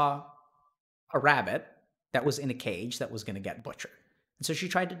saw a rabbit that was in a cage that was going to get butchered. And so she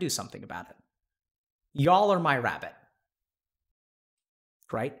tried to do something about it. Y'all are my rabbit.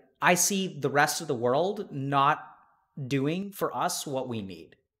 Right? I see the rest of the world not doing for us what we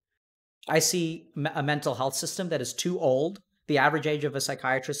need. I see a mental health system that is too old. The average age of a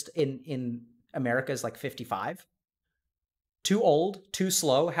psychiatrist in America is like 55. Too old, too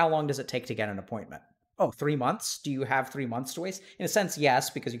slow. How long does it take to get an appointment? Oh, 3 months? Do you have 3 months to waste? In a sense, yes,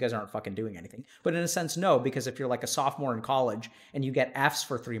 because you guys aren't fucking doing anything. But in a sense, no, because if you're like a sophomore in college and you get Fs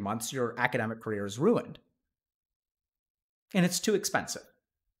for 3 months, your academic career is ruined. And it's too expensive.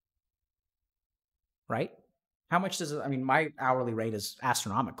 Right? How much does it, I mean, my hourly rate is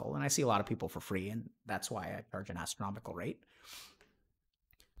astronomical, and I see a lot of people for free, and that's why I charge an astronomical rate.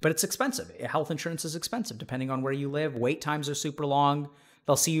 But it's expensive. Health insurance is expensive, depending on where you live. Wait times are super long.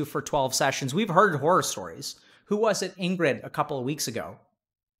 They'll see you for 12 sessions. We've heard horror stories. Who was it? Ingrid, a couple of weeks ago,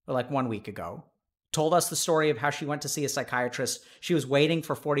 or like 1 week ago, told us the story of how she went to see a psychiatrist. She was waiting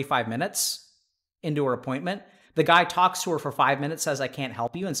for 45 minutes into her appointment. The guy talks to her for 5 minutes, says, I can't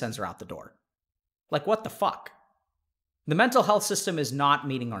help you, and sends her out the door. Like, what the fuck? The mental health system is not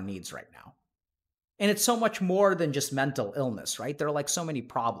meeting our needs right now. And it's so much more than just mental illness, right? There are like so many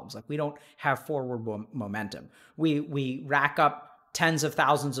problems. Like we don't have forward momentum. We rack up tens of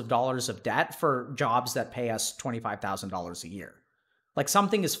thousands of dollars of debt for jobs that pay us $25,000 a year. Like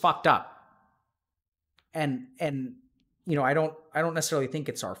something is fucked up. And you know, I don't necessarily think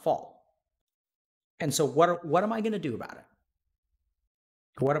it's our fault. And so what am I going to do about it?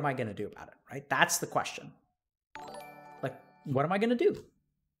 What am I going to do about it, right? That's the question. Like, what am I going to do?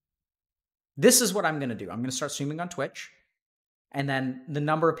 This is what I'm going to do. I'm going to start streaming on Twitch. And then the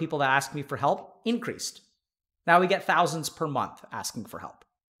number of people that ask me for help increased. Now we get thousands per month asking for help.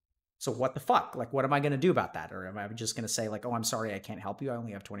 So what the fuck? Like, what am I going to do about that? Or am I just going to say like, oh, I'm sorry, I can't help you. I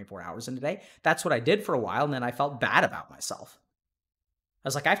only have 24 hours in a day. That's what I did for a while. And then I felt bad about myself. I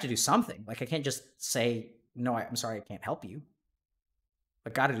was like, I have to do something. Like, I can't just say, no, I'm sorry, I can't help you.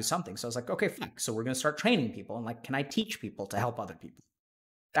 I got to do something. So I was like, okay, fuck. So we're going to start training people. And like, can I teach people to help other people?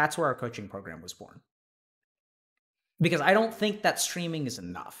 That's where our coaching program was born. Because I don't think that streaming is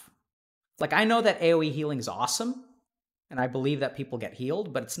enough. Like, I know that AoE healing is awesome, and I believe that people get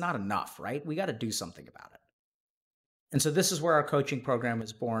healed, but it's not enough, right? We got to do something about it. And so this is where our coaching program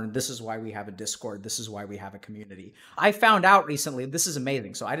is born. This is why we have a Discord. This is why we have a community. I found out recently, this is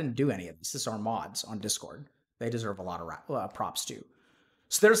amazing. So I didn't do any of this. This is our mods on Discord. They deserve a lot of props too.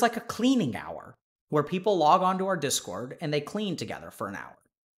 So there's like a cleaning hour where people log onto our Discord and they clean together for an hour.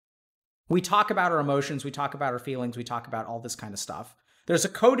 We talk about our emotions. We talk about our feelings. We talk about all this kind of stuff. There's a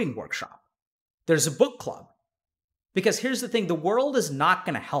coding workshop. There's a book club. Because here's the thing, the world is not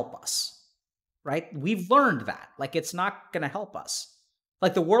going to help us, right? We've learned that. Like, it's not going to help us.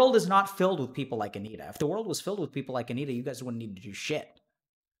 Like, the world is not filled with people like Anita. If the world was filled with people like Anita, you guys wouldn't need to do shit.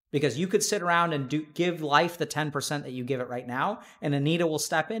 Because you could sit around and give life the 10% that you give it right now, and Anita will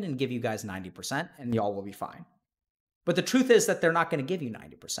step in and give you guys 90%, and y'all will be fine. But the truth is that they're not going to give you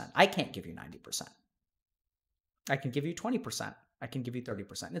 90%. I can't give you 90%. I can give you 20%. I can give you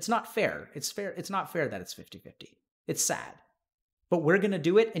 30%. It's not fair. It's not fair that it's 50-50. It's sad. But we're going to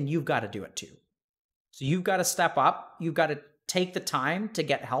do it, and you've got to do it too. So you've got to step up. You've got to take the time to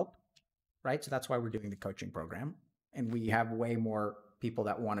get help, right? So that's why we're doing the coaching program. And we have way more people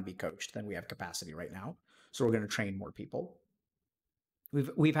that want to be coached than we have capacity right now. So we're going to train more people.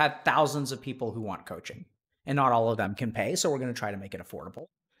 We've had thousands of people who want coaching, and not all of them can pay. So we're going to try to make it affordable.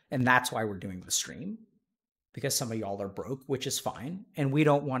 And that's why we're doing the stream. Because some of y'all are broke, which is fine. And we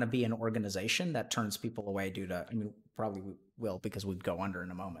don't want to be an organization that turns people away due to, I mean, probably we will because we'd go under in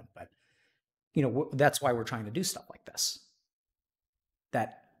a moment. But, you know, that's why we're trying to do stuff like this.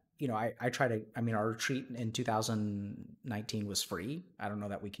 That, you know, I try to, I mean, our retreat in 2019 was free. I don't know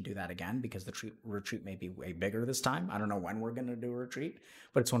that we can do that again because the retreat may be way bigger this time. I don't know when we're going to do a retreat,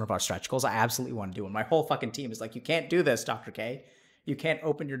 but it's one of our stretch goals. I absolutely want to do it. My whole fucking team is like, you can't do this, Dr. K. You can't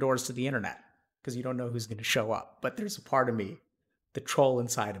open your doors to the internet. Because you don't know who's going to show up. But there's a part of me, the troll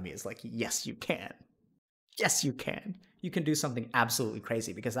inside of me is like, yes, you can. Yes, you can. You can do something absolutely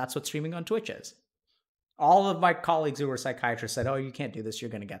crazy because that's what streaming on Twitch is. All of my colleagues who were psychiatrists said, oh, you can't do this.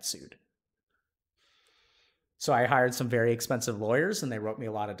 You're going to get sued. So I hired some very expensive lawyers and they wrote me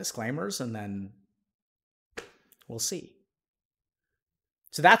a lot of disclaimers and then we'll see.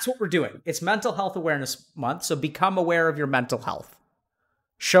 So that's what we're doing. It's Mental Health Awareness Month. So become aware of your mental health.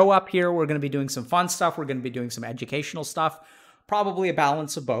 Show up here. We're going to be doing some fun stuff. We're going to be doing some educational stuff. Probably a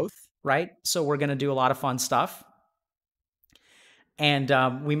balance of both, right? So we're going to do a lot of fun stuff. And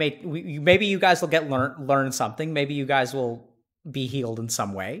maybe you guys will learn something. Maybe you guys will be healed in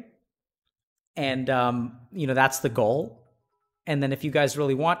some way. And, you know, that's the goal. And then if you guys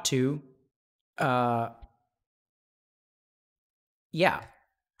really want to, join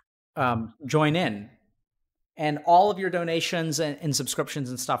in. And all of your donations and subscriptions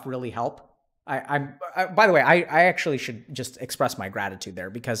and stuff really help. By the way, I actually should just express my gratitude there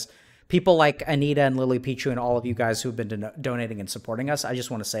because people like Anita and Lily Pichu and all of you guys who've been donating and supporting us, I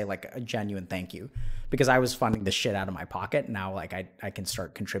just want to say like a genuine thank you because I was funding the shit out of my pocket. Now, like I can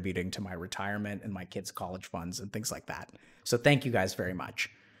start contributing to my retirement and my kids' college funds and things like that. So thank you guys very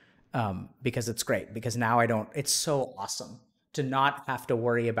much because it's great because now it's so awesome to not have to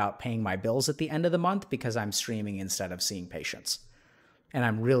worry about paying my bills at the end of the month because I'm streaming instead of seeing patients. And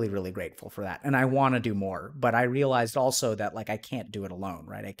I'm really, really grateful for that. And I want to do more, but I realized also that like I can't do it alone,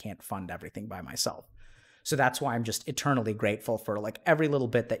 right? I can't fund everything by myself. So that's why I'm just eternally grateful for like every little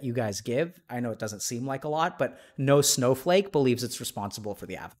bit that you guys give. I know it doesn't seem like a lot, but no snowflake believes it's responsible for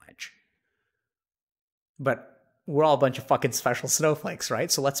the avalanche. But we're all a bunch of fucking special snowflakes,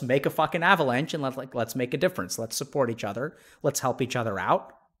 right? So let's make a fucking avalanche and let's make a difference. Let's support each other. Let's help each other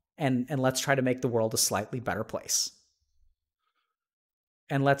out. And let's try to make the world a slightly better place.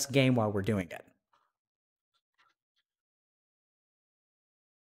 And let's game while we're doing it.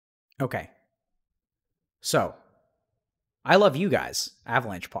 Okay. So, I love you guys.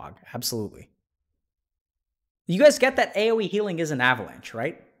 Avalanche Pog. Absolutely. You guys get that AoE healing is an avalanche,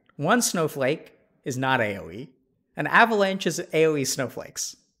 right? One snowflake is not AoE. An avalanche is AoE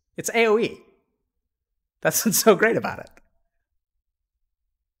snowflakes. It's AoE. That's what's so great about it.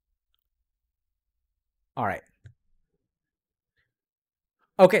 All right.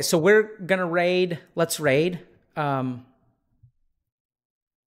 Okay, so we're gonna raid. Let's raid.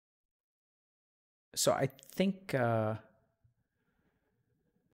 So I think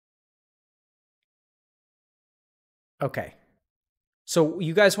okay. So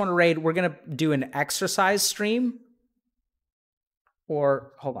you guys want to raid? We're gonna do an exercise stream.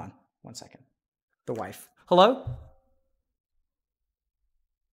 Or hold on 1 second. The wife. Hello?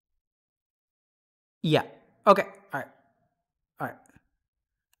 Yeah. Okay. All right. All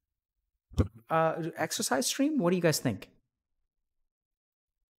right. Exercise stream? What do you guys think?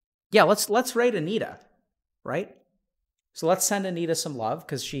 Yeah, let's raid Anita, right? So let's send Anita some love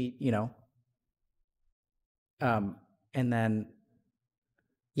because she, and then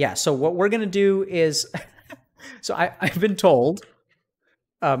so what we're gonna do is so I've been told,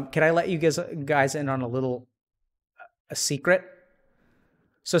 can I let you guys in on a secret?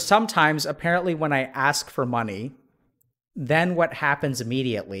 So sometimes apparently when I ask for money, then what happens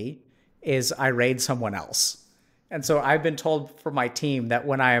immediately is I raid someone else. And so I've been told from my team that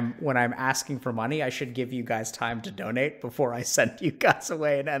when I'm asking for money, I should give you guys time to donate before I send you guys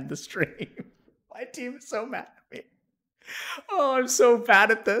away and end the stream. My team is so mad at me. Oh, I'm so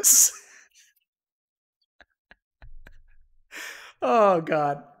bad at this. Oh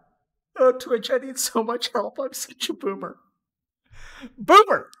God. Oh, Twitch, I need so much help. I'm such a boomer.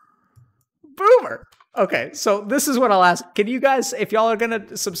 Boomer. Okay, so this is what I'll ask. Can you guys, if y'all are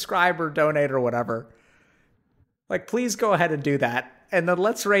gonna subscribe or donate or whatever, like, please go ahead and do that. And then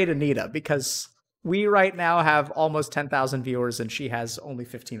let's raid Anita, because we right now have almost 10,000 viewers and she has only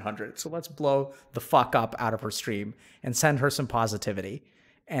 1,500. So let's blow the fuck up out of her stream and send her some positivity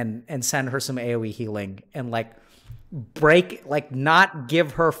and send her some AoE healing and not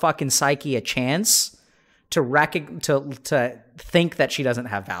give her fucking psyche a chance to think that she doesn't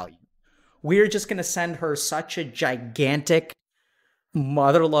have value. We're just going to send her such a gigantic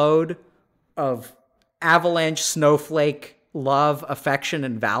motherload of avalanche, snowflake, love, affection,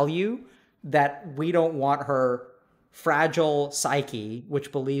 and value that we don't want her fragile psyche,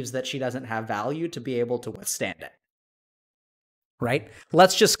 which believes that she doesn't have value, to be able to withstand it. Right?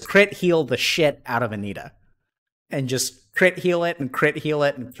 Let's just crit heal the shit out of Anita. And just crit heal it and crit heal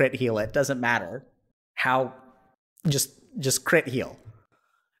it and crit heal it. Doesn't matter how, just crit heal.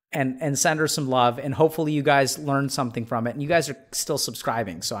 And send her some love, and hopefully you guys learned something from it. And you guys are still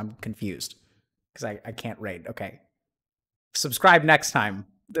subscribing, so I'm confused because I can't raid. Okay, subscribe next time.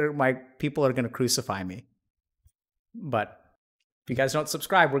 My people are gonna crucify me. But if you guys don't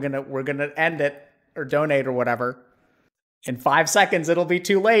subscribe, we're gonna end it or donate or whatever. In 5 seconds, it'll be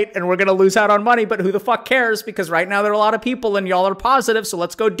too late, and we're gonna lose out on money. But who the fuck cares? Because right now there are a lot of people, and y'all are positive. So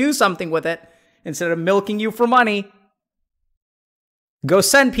let's go do something with it instead of milking you for money. Go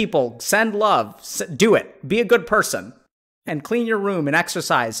send people, send love, do it. Be a good person and clean your room and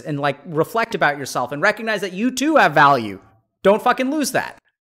exercise and reflect about yourself and recognize that you too have value. Don't fucking lose that,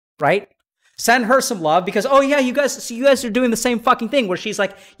 right? Send her some love because, oh yeah, you guys are doing the same fucking thing where she's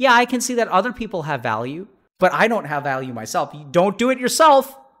like, yeah, I can see that other people have value, but I don't have value myself. You don't do it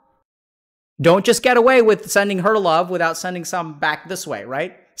yourself. Don't just get away with sending her love without sending some back this way,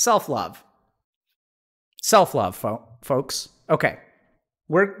 right? Self-love. Self-love, folks. Okay.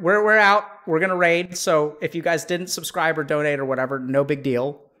 We're out. We're going to raid. So if you guys didn't subscribe or donate or whatever, no big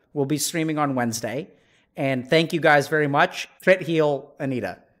deal. We'll be streaming on Wednesday. And thank you guys very much. Crit heal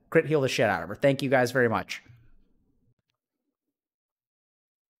Anita. Crit heal the shit out of her. Thank you guys very much.